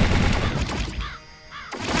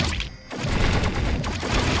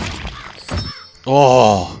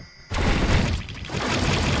 Oh.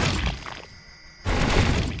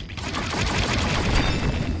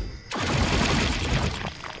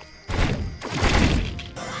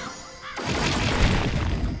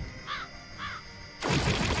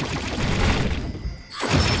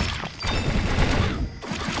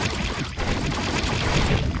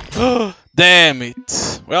 Damn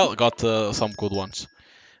it! Well, got some good ones.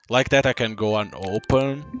 Like that I can go and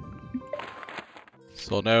open.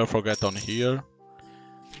 So never forget on here.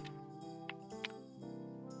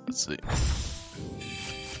 Let's see.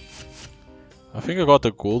 I think I got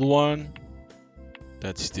a good one.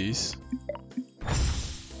 That's this.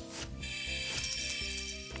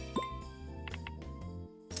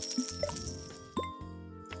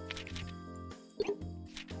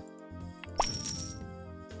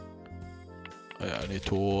 I need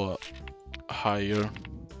to hire.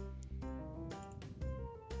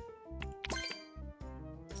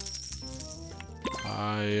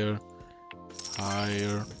 Hire.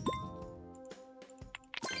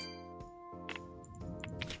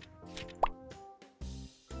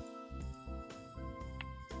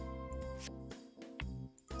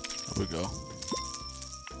 There we go.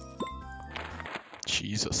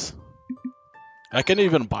 Jesus. I can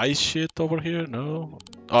even buy shit over here? No?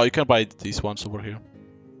 Oh, you can buy these ones over here.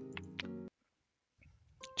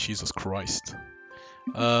 Jesus Christ.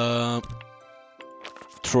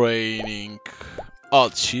 Training. Oh,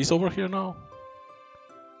 she's over here now?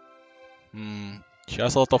 She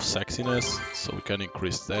has a lot of sexiness, so we can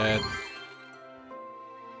increase that.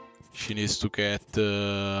 She needs to get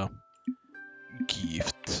the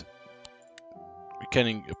gift. We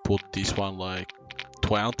can put this one like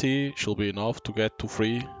 20, should be enough to get to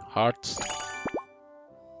 3 hearts.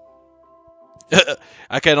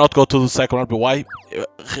 I cannot go to the second one, but why?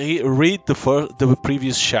 Read the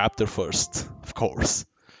previous chapter first, of course.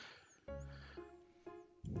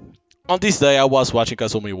 On this day, I was watching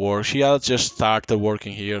Kazumi work. She had just started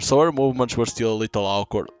working here, so her movements were still a little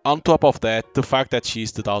awkward. On top of that, the fact that she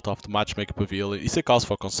is the daughter of the matchmaker pavilion is a cause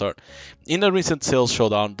for concern. In a recent sales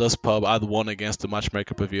showdown, Dusk Pub had won against the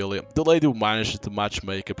matchmaker pavilion. The lady who managed the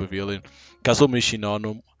matchmaker pavilion, Kazumi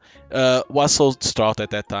Shinono, was so distraught at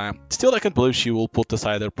that time. Still, I can't believe she will put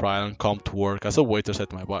aside her pride and come to work as a waitress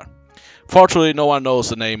at my bar. Fortunately, no one knows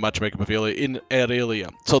the name Matchmaker Pavilion in Aurelia,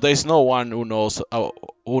 so there's no one who knows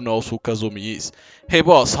who Kazumi is. Hey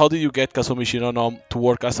boss, how did you get Kazumi Shinono to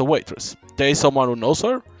work as a waitress? There is someone who knows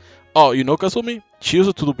her? Oh, you know Kazumi? She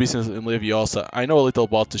used to do business in Leviosa. I know a little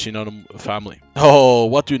about the Shinono family. Oh,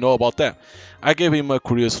 what do you know about them? I gave him a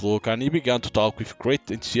curious look, and he began to talk with great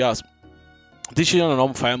enthusiasm. The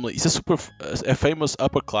Shinano family is a famous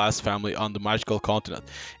upper-class family on the magical continent.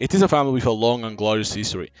 It is a family with a long and glorious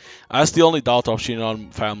history. As the only daughter of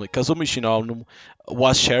Shinano family, Kazumi Shinano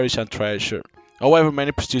was cherished and treasured. However,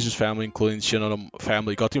 many prestigious families, including the Shinano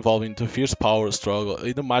family, got involved in the fierce power struggle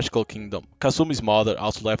in the magical kingdom. Kazumi's mother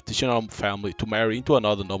also left the Shinano family to marry into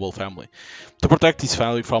another noble family. To protect his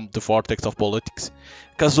family from the vortex of politics,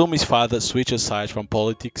 Kazumi's father switched sides from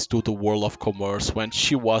politics to the world of commerce when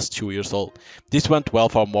she was 2 years old. This went well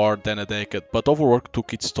for more than a decade, but overwork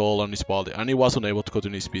took its toll on his body, and he was unable to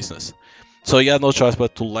continue his business. So he had no choice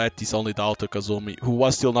but to let his only daughter Kazumi, who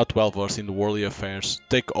was still not well versed in worldly affairs,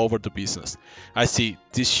 take over the business. I see,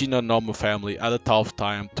 this Shinanomu family had a tough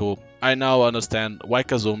time too. I now understand why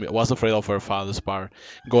Kazumi was afraid of her father's bar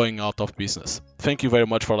going out of business. Thank you very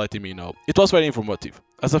much for letting me know. It was very informative.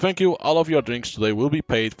 As a thank you, all of your drinks today will be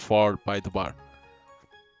paid for by the bar.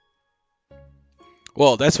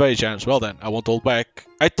 Well, that's very generous. Well then, I won't hold back.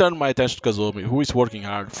 I turned my attention to Kazumi, who is working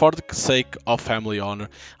hard for the sake of family honor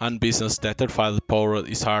and business that her father poured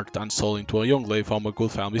his heart and soul into. A young lady from a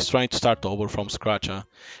good family is trying to start over from scratch. Huh?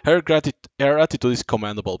 Her attitude is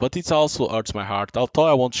commendable, but it also hurts my heart, although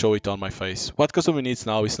I won't show it on my face. What Kazumi needs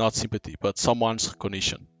now is not sympathy, but someone's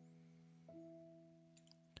recognition.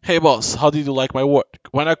 Hey boss, how did you like my work?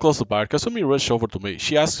 When I closed the bar, Kasumi rushed over to me.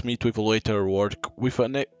 She asked me to evaluate her work with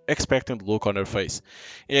an expectant look on her face.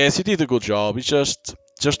 Yes, you did a good job. It's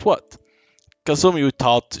just what? Kazumi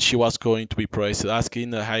thought she was going to be praised, asking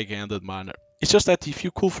in a high-handed manner. It's just that if you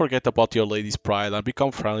could forget about your lady's pride and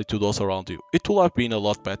become friendly to those around you, it would have been a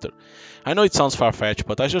lot better. I know it sounds far-fetched,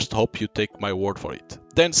 but I just hope you take my word for it.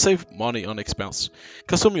 Then save money on expense.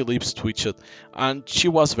 Kasumi's lips twitched, and she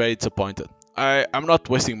was very disappointed. I'm not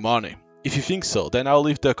wasting money. If you think so, then I'll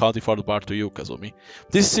leave the accounting for the bar to you, Kazumi.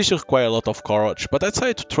 This decision required a lot of courage, but I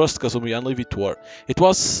decided to trust Kazumi and leave it to her. It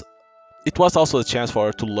was also a chance for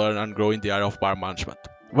her to learn and grow in the area of bar management.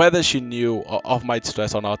 Whether she knew of my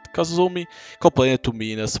distress or not, Kazumi complained to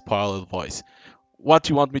me in a spoiled voice. What,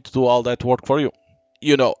 you want me to do all that work for you?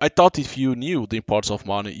 You know, I thought if you knew the importance of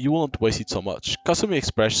money, you wouldn't waste it so much. Kasumi's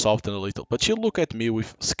expression softened a little, but she looked at me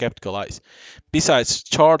with skeptical eyes. Besides,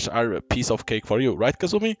 charts are a piece of cake for you, right,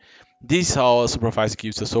 Kazumi? This is how a supervisor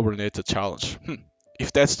gives a subordinate challenge.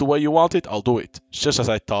 If that's the way you want it, I'll do it. Just as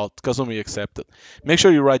I thought, Kazumi accepted. Make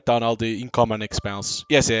sure you write down all the income and expense.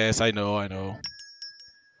 Yes, I know.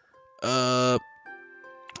 Uh,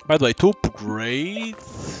 by the way, to upgrade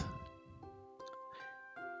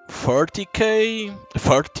 30k,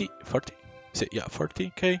 30, yeah,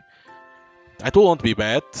 30k. That won't be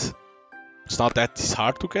bad. It's not that it's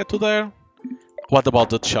hard to get to there. What about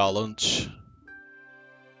the challenge?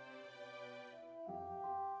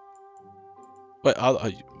 Wait, how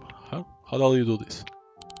do you do this?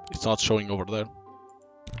 It's not showing over there.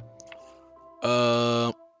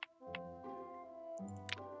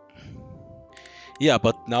 Yeah,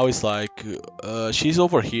 but now it's like she's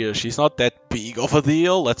over here. She's not that big of a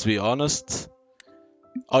deal, let's be honest.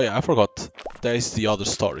 Oh yeah, I forgot. There is the other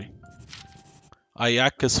story.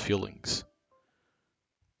 Ayaka's feelings.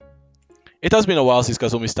 It has been a while since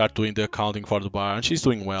Kazumi started doing the accounting for the bar, and she's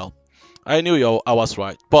doing well. I knew I was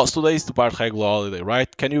right. Boss, today is the bar regular holiday,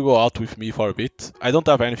 right? Can you go out with me for a bit? I don't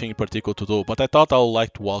have anything in particular to do, but I thought I would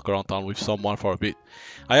like to walk around town with someone for a bit.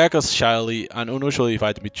 Ayaka shyly and unusually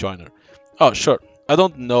invited me to join her. Oh, sure. I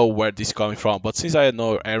don't know where this is coming from, but since I had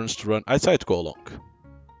no errands to run, I decided to go along.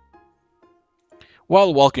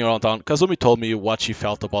 While walking around town, Kazumi told me what she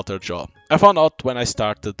felt about her job. I found out when I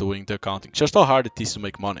started doing the accounting just how hard it is to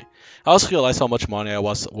make money. I also realized how much money I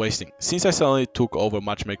was wasting. Since I suddenly took over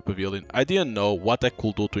Matchmaker Pavilion, I didn't know what I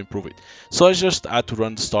could do to improve it. So I just had to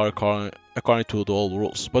run the store according to the old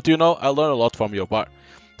rules. But you know, I learned a lot from your bar.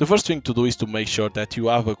 The first thing to do is to make sure that you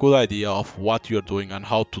have a good idea of what you're doing and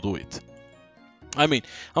how to do it. I mean,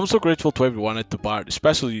 I'm so grateful to everyone at the bar,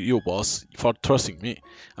 especially you, boss, for trusting me.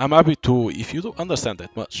 I'm happy too if you don't understand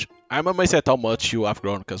that much. I'm amazed at how much you have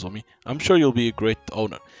grown, Kazumi. I'm sure you'll be a great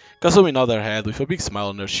owner. Kazumi nodded her head with a big smile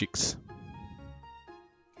on her cheeks.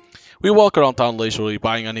 We walk around town leisurely,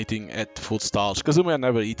 buying and eating at food stalls. Kazumi had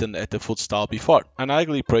never eaten at a food stall before, and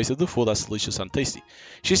highly praised the food as delicious and tasty.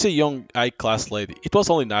 She's a young, high-class lady. It was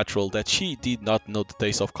only natural that she did not know the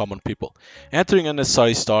taste of common people. Entering an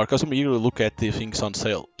accessory store, Kazumi eagerly looked at the things on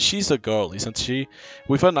sale. She's a girl, isn't she?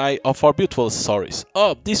 With an eye for beautiful accessories.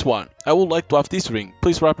 Oh, this one! I would like to have this ring.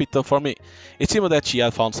 Please wrap it up for me. It seemed that she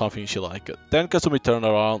had found something she liked. Then Kazumi turned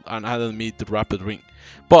around and handed me the wrapped ring.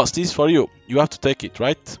 Boss, this is for you. You have to take it,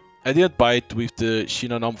 right? I didn't buy it with the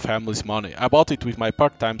Shinonom family's money. I bought it with my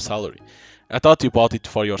part-time salary. I thought you bought it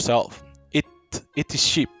for yourself. It is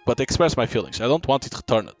cheap, but express my feelings. I don't want it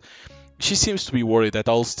returned. She seems to be worried that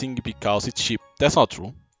I'll sting because it's cheap. That's not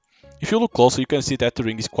true. If you look closer, you can see that the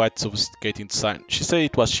ring is quite sophisticated design. She said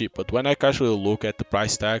it was cheap, but when I casually look at the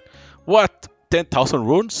price tag, what? 10,000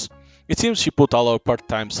 runes? It seems she put all her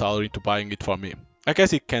part-time salary into buying it for me. I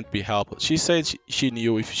guess it can't be helped. She said she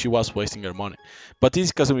knew if she was wasting her money. But this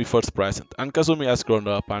is Kazumi's first present, and Kazumi has grown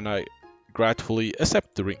up, and I gratefully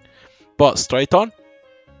accept the ring. But straight on?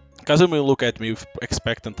 Kazumi looked at me with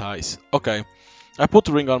expectant eyes. Okay, I put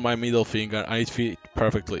the ring on my middle finger, and it fit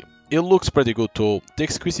perfectly. It looks pretty good too. The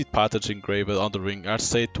exquisite patterns engraved on the ring are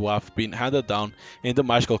said to have been handed down in the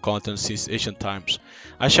magical continent since ancient times.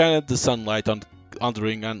 I shined the sunlight on the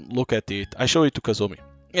ring and look at it. I show it to Kazumi.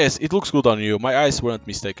 Yes, it looks good on you. My eyes weren't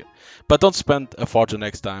mistaken. But don't spend a fortune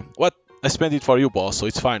next time. What? I spent it for you, boss, so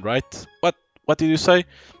it's fine, right? What? What did you say?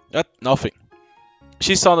 Nothing.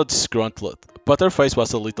 She sounded disgruntled, but her face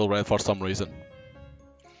was a little red for some reason.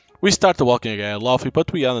 We started walking again, laughing,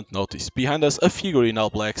 but we hadn't noticed. Behind us, a figure in all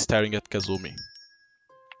black staring at Kazumi.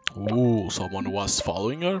 Ooh, someone was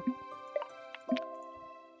following her?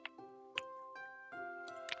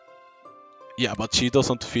 Yeah, but she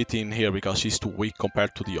doesn't fit in here because she's too weak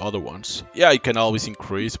compared to the other ones. Yeah, you can always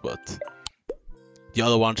increase, but the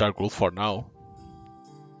other ones are good for now.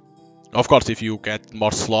 Of course, if you get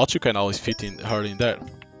more slots, you can always fit in her in there.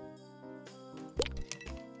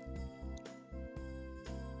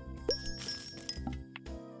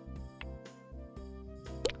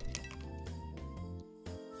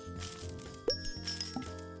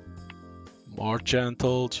 More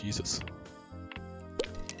gentle, Jesus.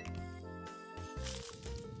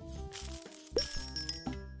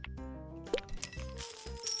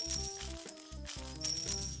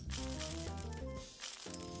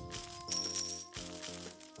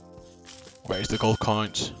 Where's the gold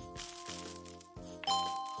coins?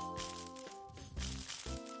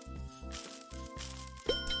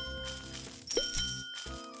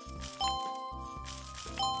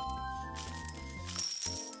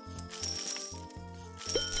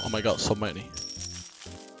 Oh my god, so many.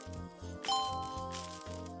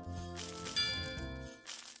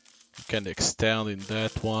 You can extend in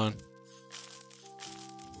that one.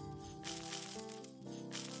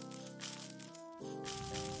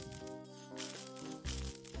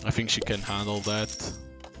 I think she can handle that.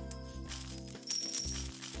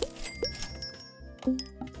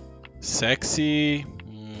 Sexy.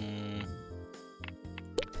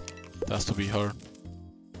 It has to be her.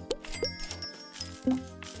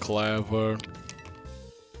 Clever.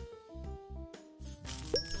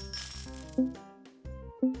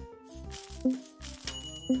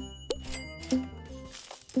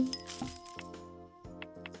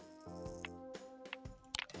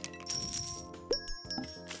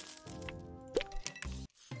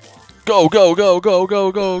 Go, go, go, go,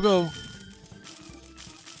 go, go, go.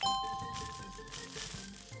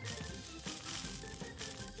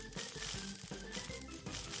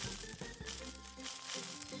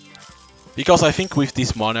 Because I think with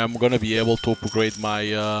this money I'm gonna be able to upgrade my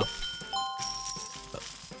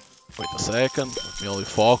wait a second, let me only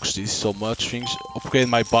focus, this is so much things. Upgrade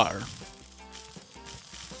my bar.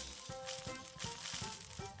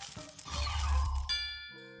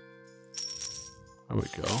 There we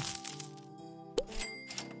go.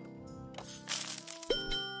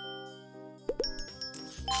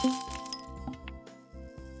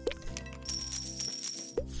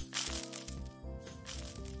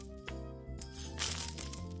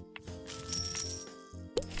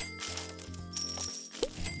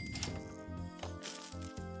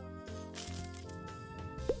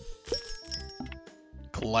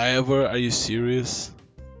 Clever, are you serious?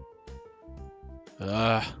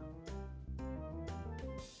 I'm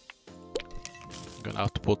gonna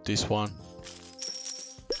have to put this one.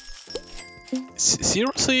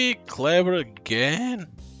 Seriously? Clever again?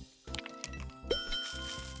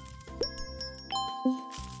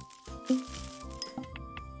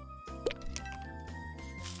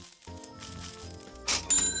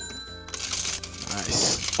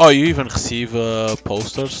 Nice. Oh, you even receive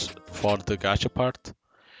posters for the gacha part?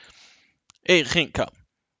 Hey, Rinka.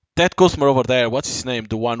 That customer over there, what's his name?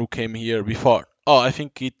 The one who came here before. Oh, I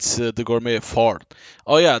think it's the gourmet Ford.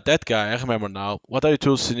 Oh yeah, that guy, I remember now. What are you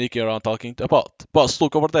two sneaking around talking about? Boss,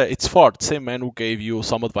 look over there, it's Ford, same man who gave you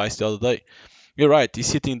some advice the other day. You're right, he's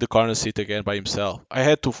sitting in the corner seat again by himself. I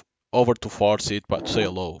had to over to Ford's seat but to say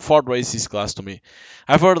hello. Ford raised his glass to me.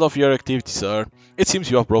 I've heard of your activity, sir. It seems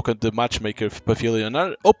you have broken the matchmaker pavilion and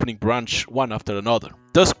are opening branch one after another.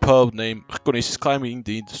 Dusk pub name recognition is climbing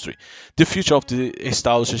the industry. The future of the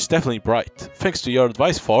establishment is definitely bright. Thanks to your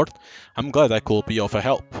advice, Ford, I'm glad I could be of a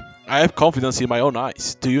help. I have confidence in my own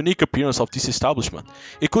eyes. The unique appearance of this establishment.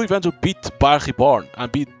 It could eventually beat Bar Reborn and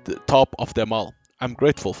be the top of them all. I'm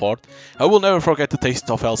grateful, Ford. I will never forget the taste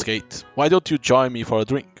of Hell's Gate. Why don't you join me for a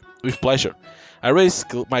drink? With pleasure. I raise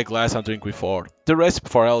my glass and drink with Ford. The recipe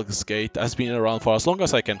for Hell's Gate has been around for as long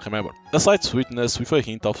as I can remember. A slight sweetness with a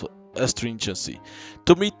hint of astringency.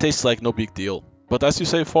 To me, it tastes like no big deal. But as you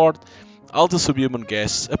say, Ford, all the subhuman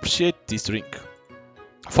guests appreciate this drink.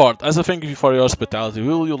 Ford, as a thank you for your hospitality,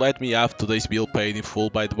 will you let me have today's bill paid in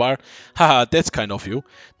full by the bar? Haha, that's kind of you.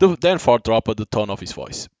 Then Ford dropped the tone of his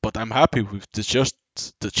voice. But I'm happy with just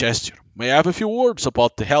the gesture. May I have a few words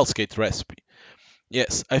about the Hell's Gate recipe?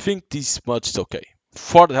 Yes, I think this much is okay.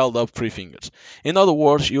 Ford held up 3 fingers. In other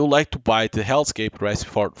words, you like to buy the Hell's Gate recipe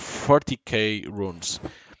for 30k runes.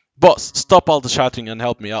 Boss, stop all the shouting and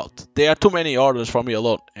help me out. There are too many orders for me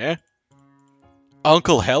alone, eh?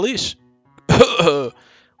 Uncle Hellish?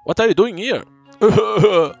 What are you doing here?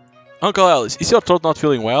 Uncle Alice, is your throat not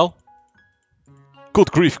feeling well?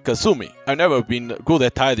 Good grief, Kazumi. I've never been good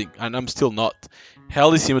at hiding, and I'm still not.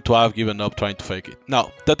 Helly seemed to have given up trying to fake it.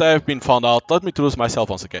 Now that I have been found out, let me introduce myself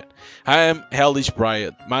once again. I am Hellish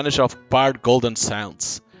Bryant, manager of Bard Golden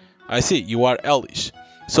Sands. I see, you are Hellish.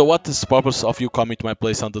 So what is the purpose of you coming to my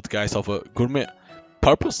place under the guise of a gourmet?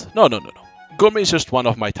 Purpose? No. Gourmet is just one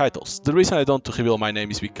of my titles. The reason I don't reveal my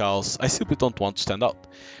name is because I simply don't want to stand out.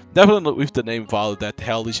 Definitely with the name value that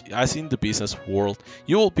Hellish has in the business world,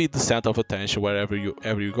 you will be the center of attention wherever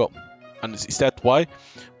you go. And is that why?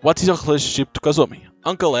 What is your relationship to Kazumi?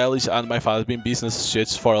 Uncle Hellish and my father have been business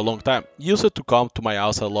associates for a long time. He used to come to my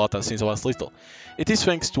house a lot since I was little. It is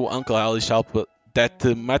thanks to Uncle Hellish help that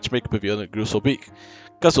the matchmaking pavilion grew so big.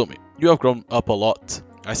 Kazumi, you have grown up a lot.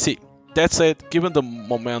 I see. That said, given the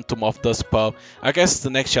momentum of Dusk Pub, I guess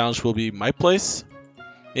the next challenge will be my place?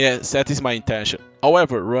 Yes, that is my intention.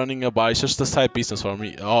 However, running a bar is just a side business for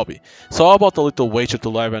me, a hobby. So how about a little wager to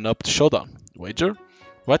liven up the showdown? Wager?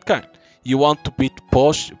 What kind? You want to beat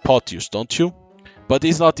Potius, don't you? But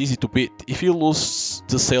it's not easy to beat. If you lose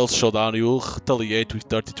the sales showdown, you will retaliate with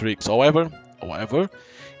dirty tricks. However,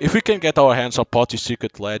 if we can get our hands on Potius'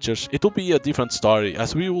 secret ledgers, it will be a different story,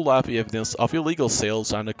 as we will have evidence of illegal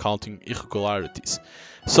sales and accounting irregularities.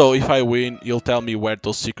 So if I win, you'll tell me where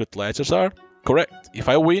those secret ledgers are? Correct. If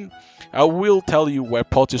I win, I will tell you where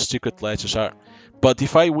Potius' secret ledgers are. But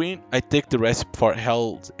if I win, I take the recipe for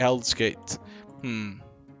Hell's Gate.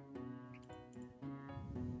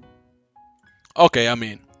 Okay, I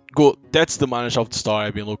mean, good. That's the manager of the star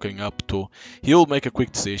I've been looking up to. He'll make a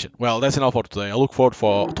quick decision. Well, that's enough for today. I look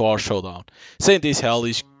forward to our showdown. Saying this,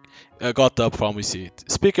 Hellish got up from his seat.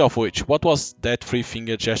 Speaking of which, what was that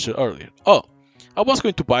 3-finger gesture earlier? Oh, I was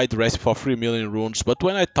going to buy the recipe for 3 million runes, but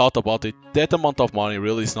when I thought about it, that amount of money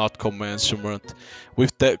really is not commensurate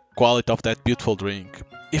with the quality of that beautiful drink.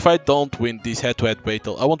 If I don't win this head-to-head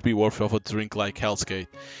battle, I won't be worthy of a drink like Hell's Gate.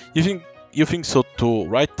 You think so too,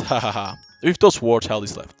 right? Hahaha. With those words,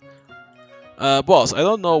 Hellish left. Boss, I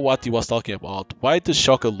don't know what he was talking about. Why the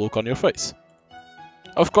shocked look on your face?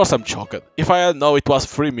 Of course I'm shocked. If I had known it was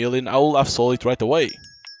 3 million, I would have sold it right away.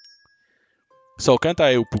 So can't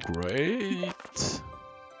I upgrade?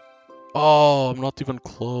 Oh, I'm not even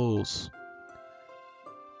close.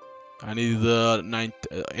 I need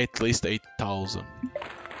at least 8,000.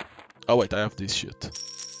 Oh wait, I have this shit.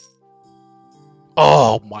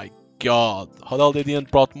 Oh my god, how the hell they didn't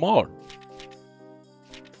brought more?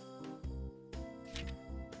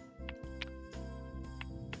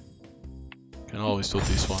 Can always do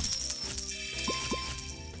this one.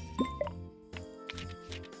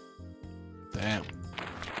 Damn.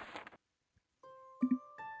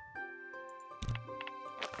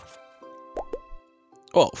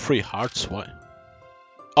 Oh, 3 hearts, why?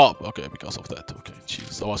 Oh, okay, because of that. Okay,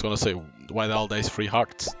 Jesus, I was gonna say, why all days 3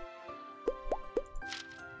 hearts?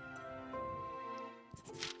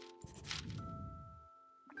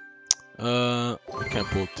 We can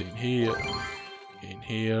put in here,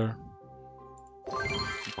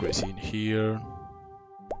 increase in here.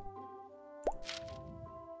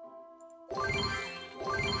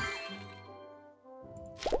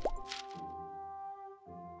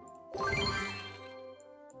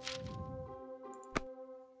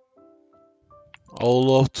 I would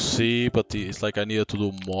love to see, but it's like I needed to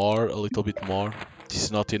do more, a little bit more. This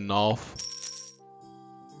is not enough.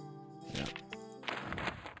 Yeah.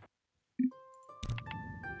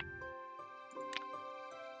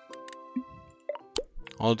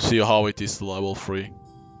 I want to see how it is to level 3.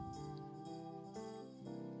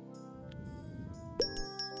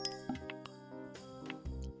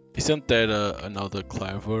 Isn't that another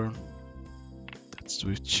clever? That's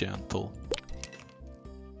with gentle.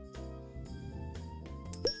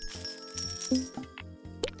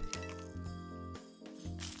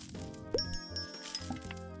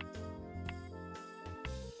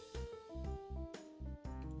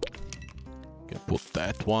 Can put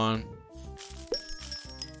that one.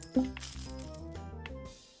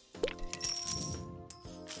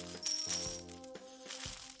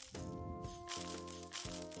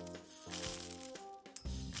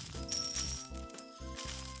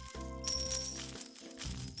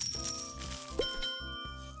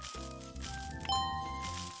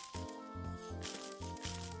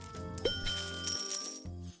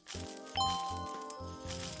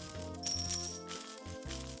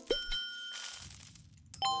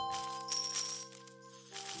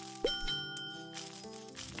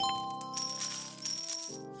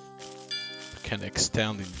 Can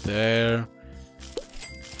extend in there.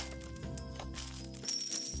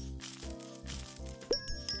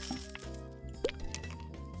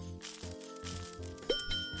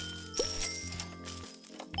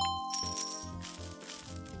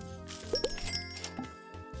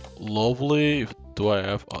 Lovely. Do I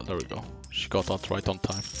have? Oh, there we go. She got out right on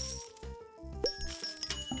time.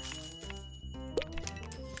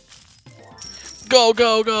 Go,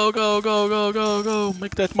 go, go, go, go, go, go, go.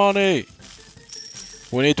 Make that money.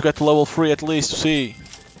 We need to get to level 3 at least to see.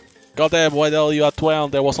 Goddamn, why the hell you at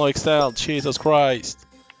 12? There was no extend. Jesus Christ.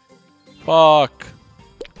 Fuck.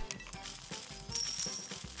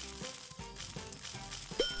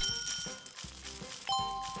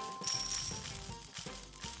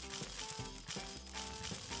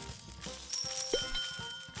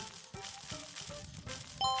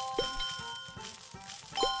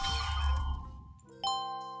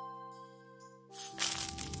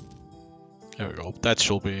 There we go. That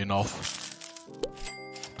should be enough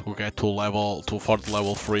to get to level for the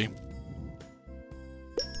level 3.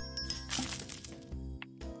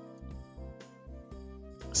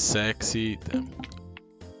 Sexy. Damn.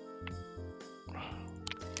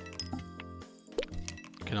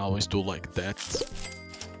 Can always do like that.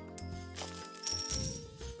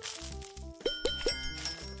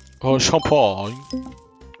 Oh, champagne.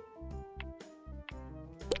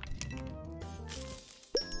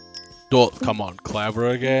 Come on, clever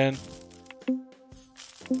again.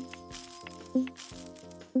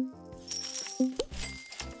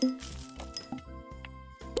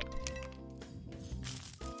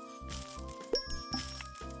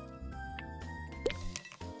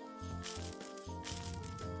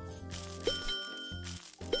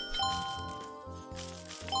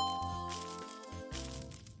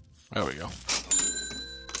 There we go.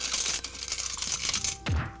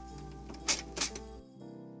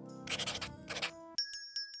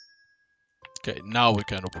 Okay, now we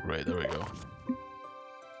can upgrade. There we go.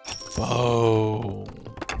 Boom.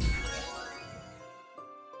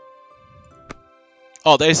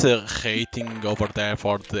 Oh, there's a rating over there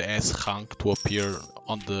for the S rank to appear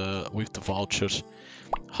on the with the vouchers.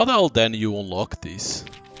 How the hell then you unlock this?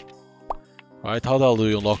 Right? How the hell do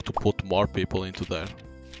you unlock to put more people into there?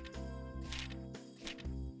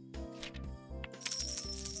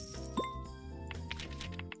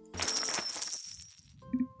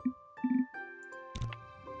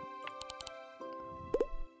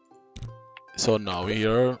 So now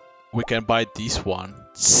here we can buy this one.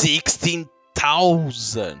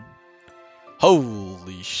 16,000!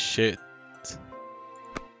 Holy shit.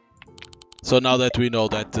 So now that we know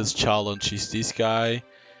that this challenge is this guy.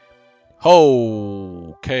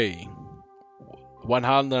 Okay.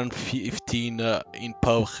 115 in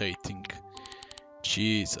power rating.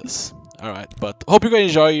 Jesus. Alright, but hope you can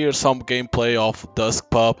enjoy some gameplay of Dusk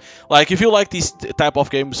Pub. Like, if you like this type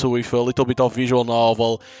of games with a little bit of visual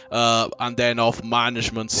novel, and then of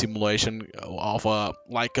management simulation of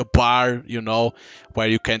like a bar, where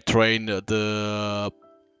you can train the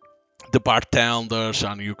bartenders,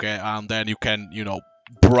 and then you can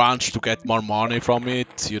branch to get more money from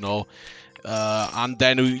it, and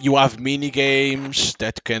then you have mini games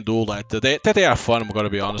that you can do, like they are fun. I'm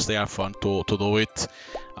gonna be honest, they are fun to do it,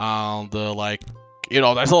 and like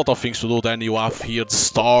there's a lot of things to do. Then you have here the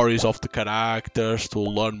stories of the characters to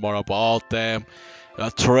learn more about them,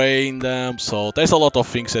 train them. So there's a lot of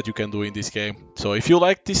things that you can do in this game. So if you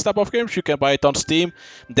like this type of games, you can buy it on Steam.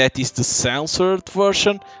 That is the censored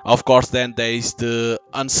version. Of course, then there is the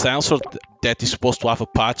uncensored that is supposed to have a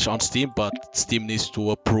patch on Steam, but Steam needs to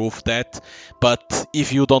approve that. But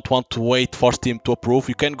if you don't want to wait for Steam to approve,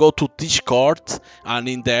 you can go to Discord, and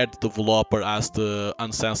in there the developer has the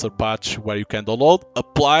uncensored patch where you can download,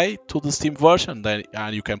 apply to the Steam version,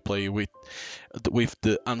 and you can play with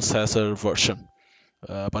the uncensored version.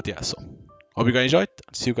 But yeah, so hope you guys enjoyed.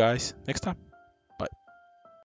 See you guys next time.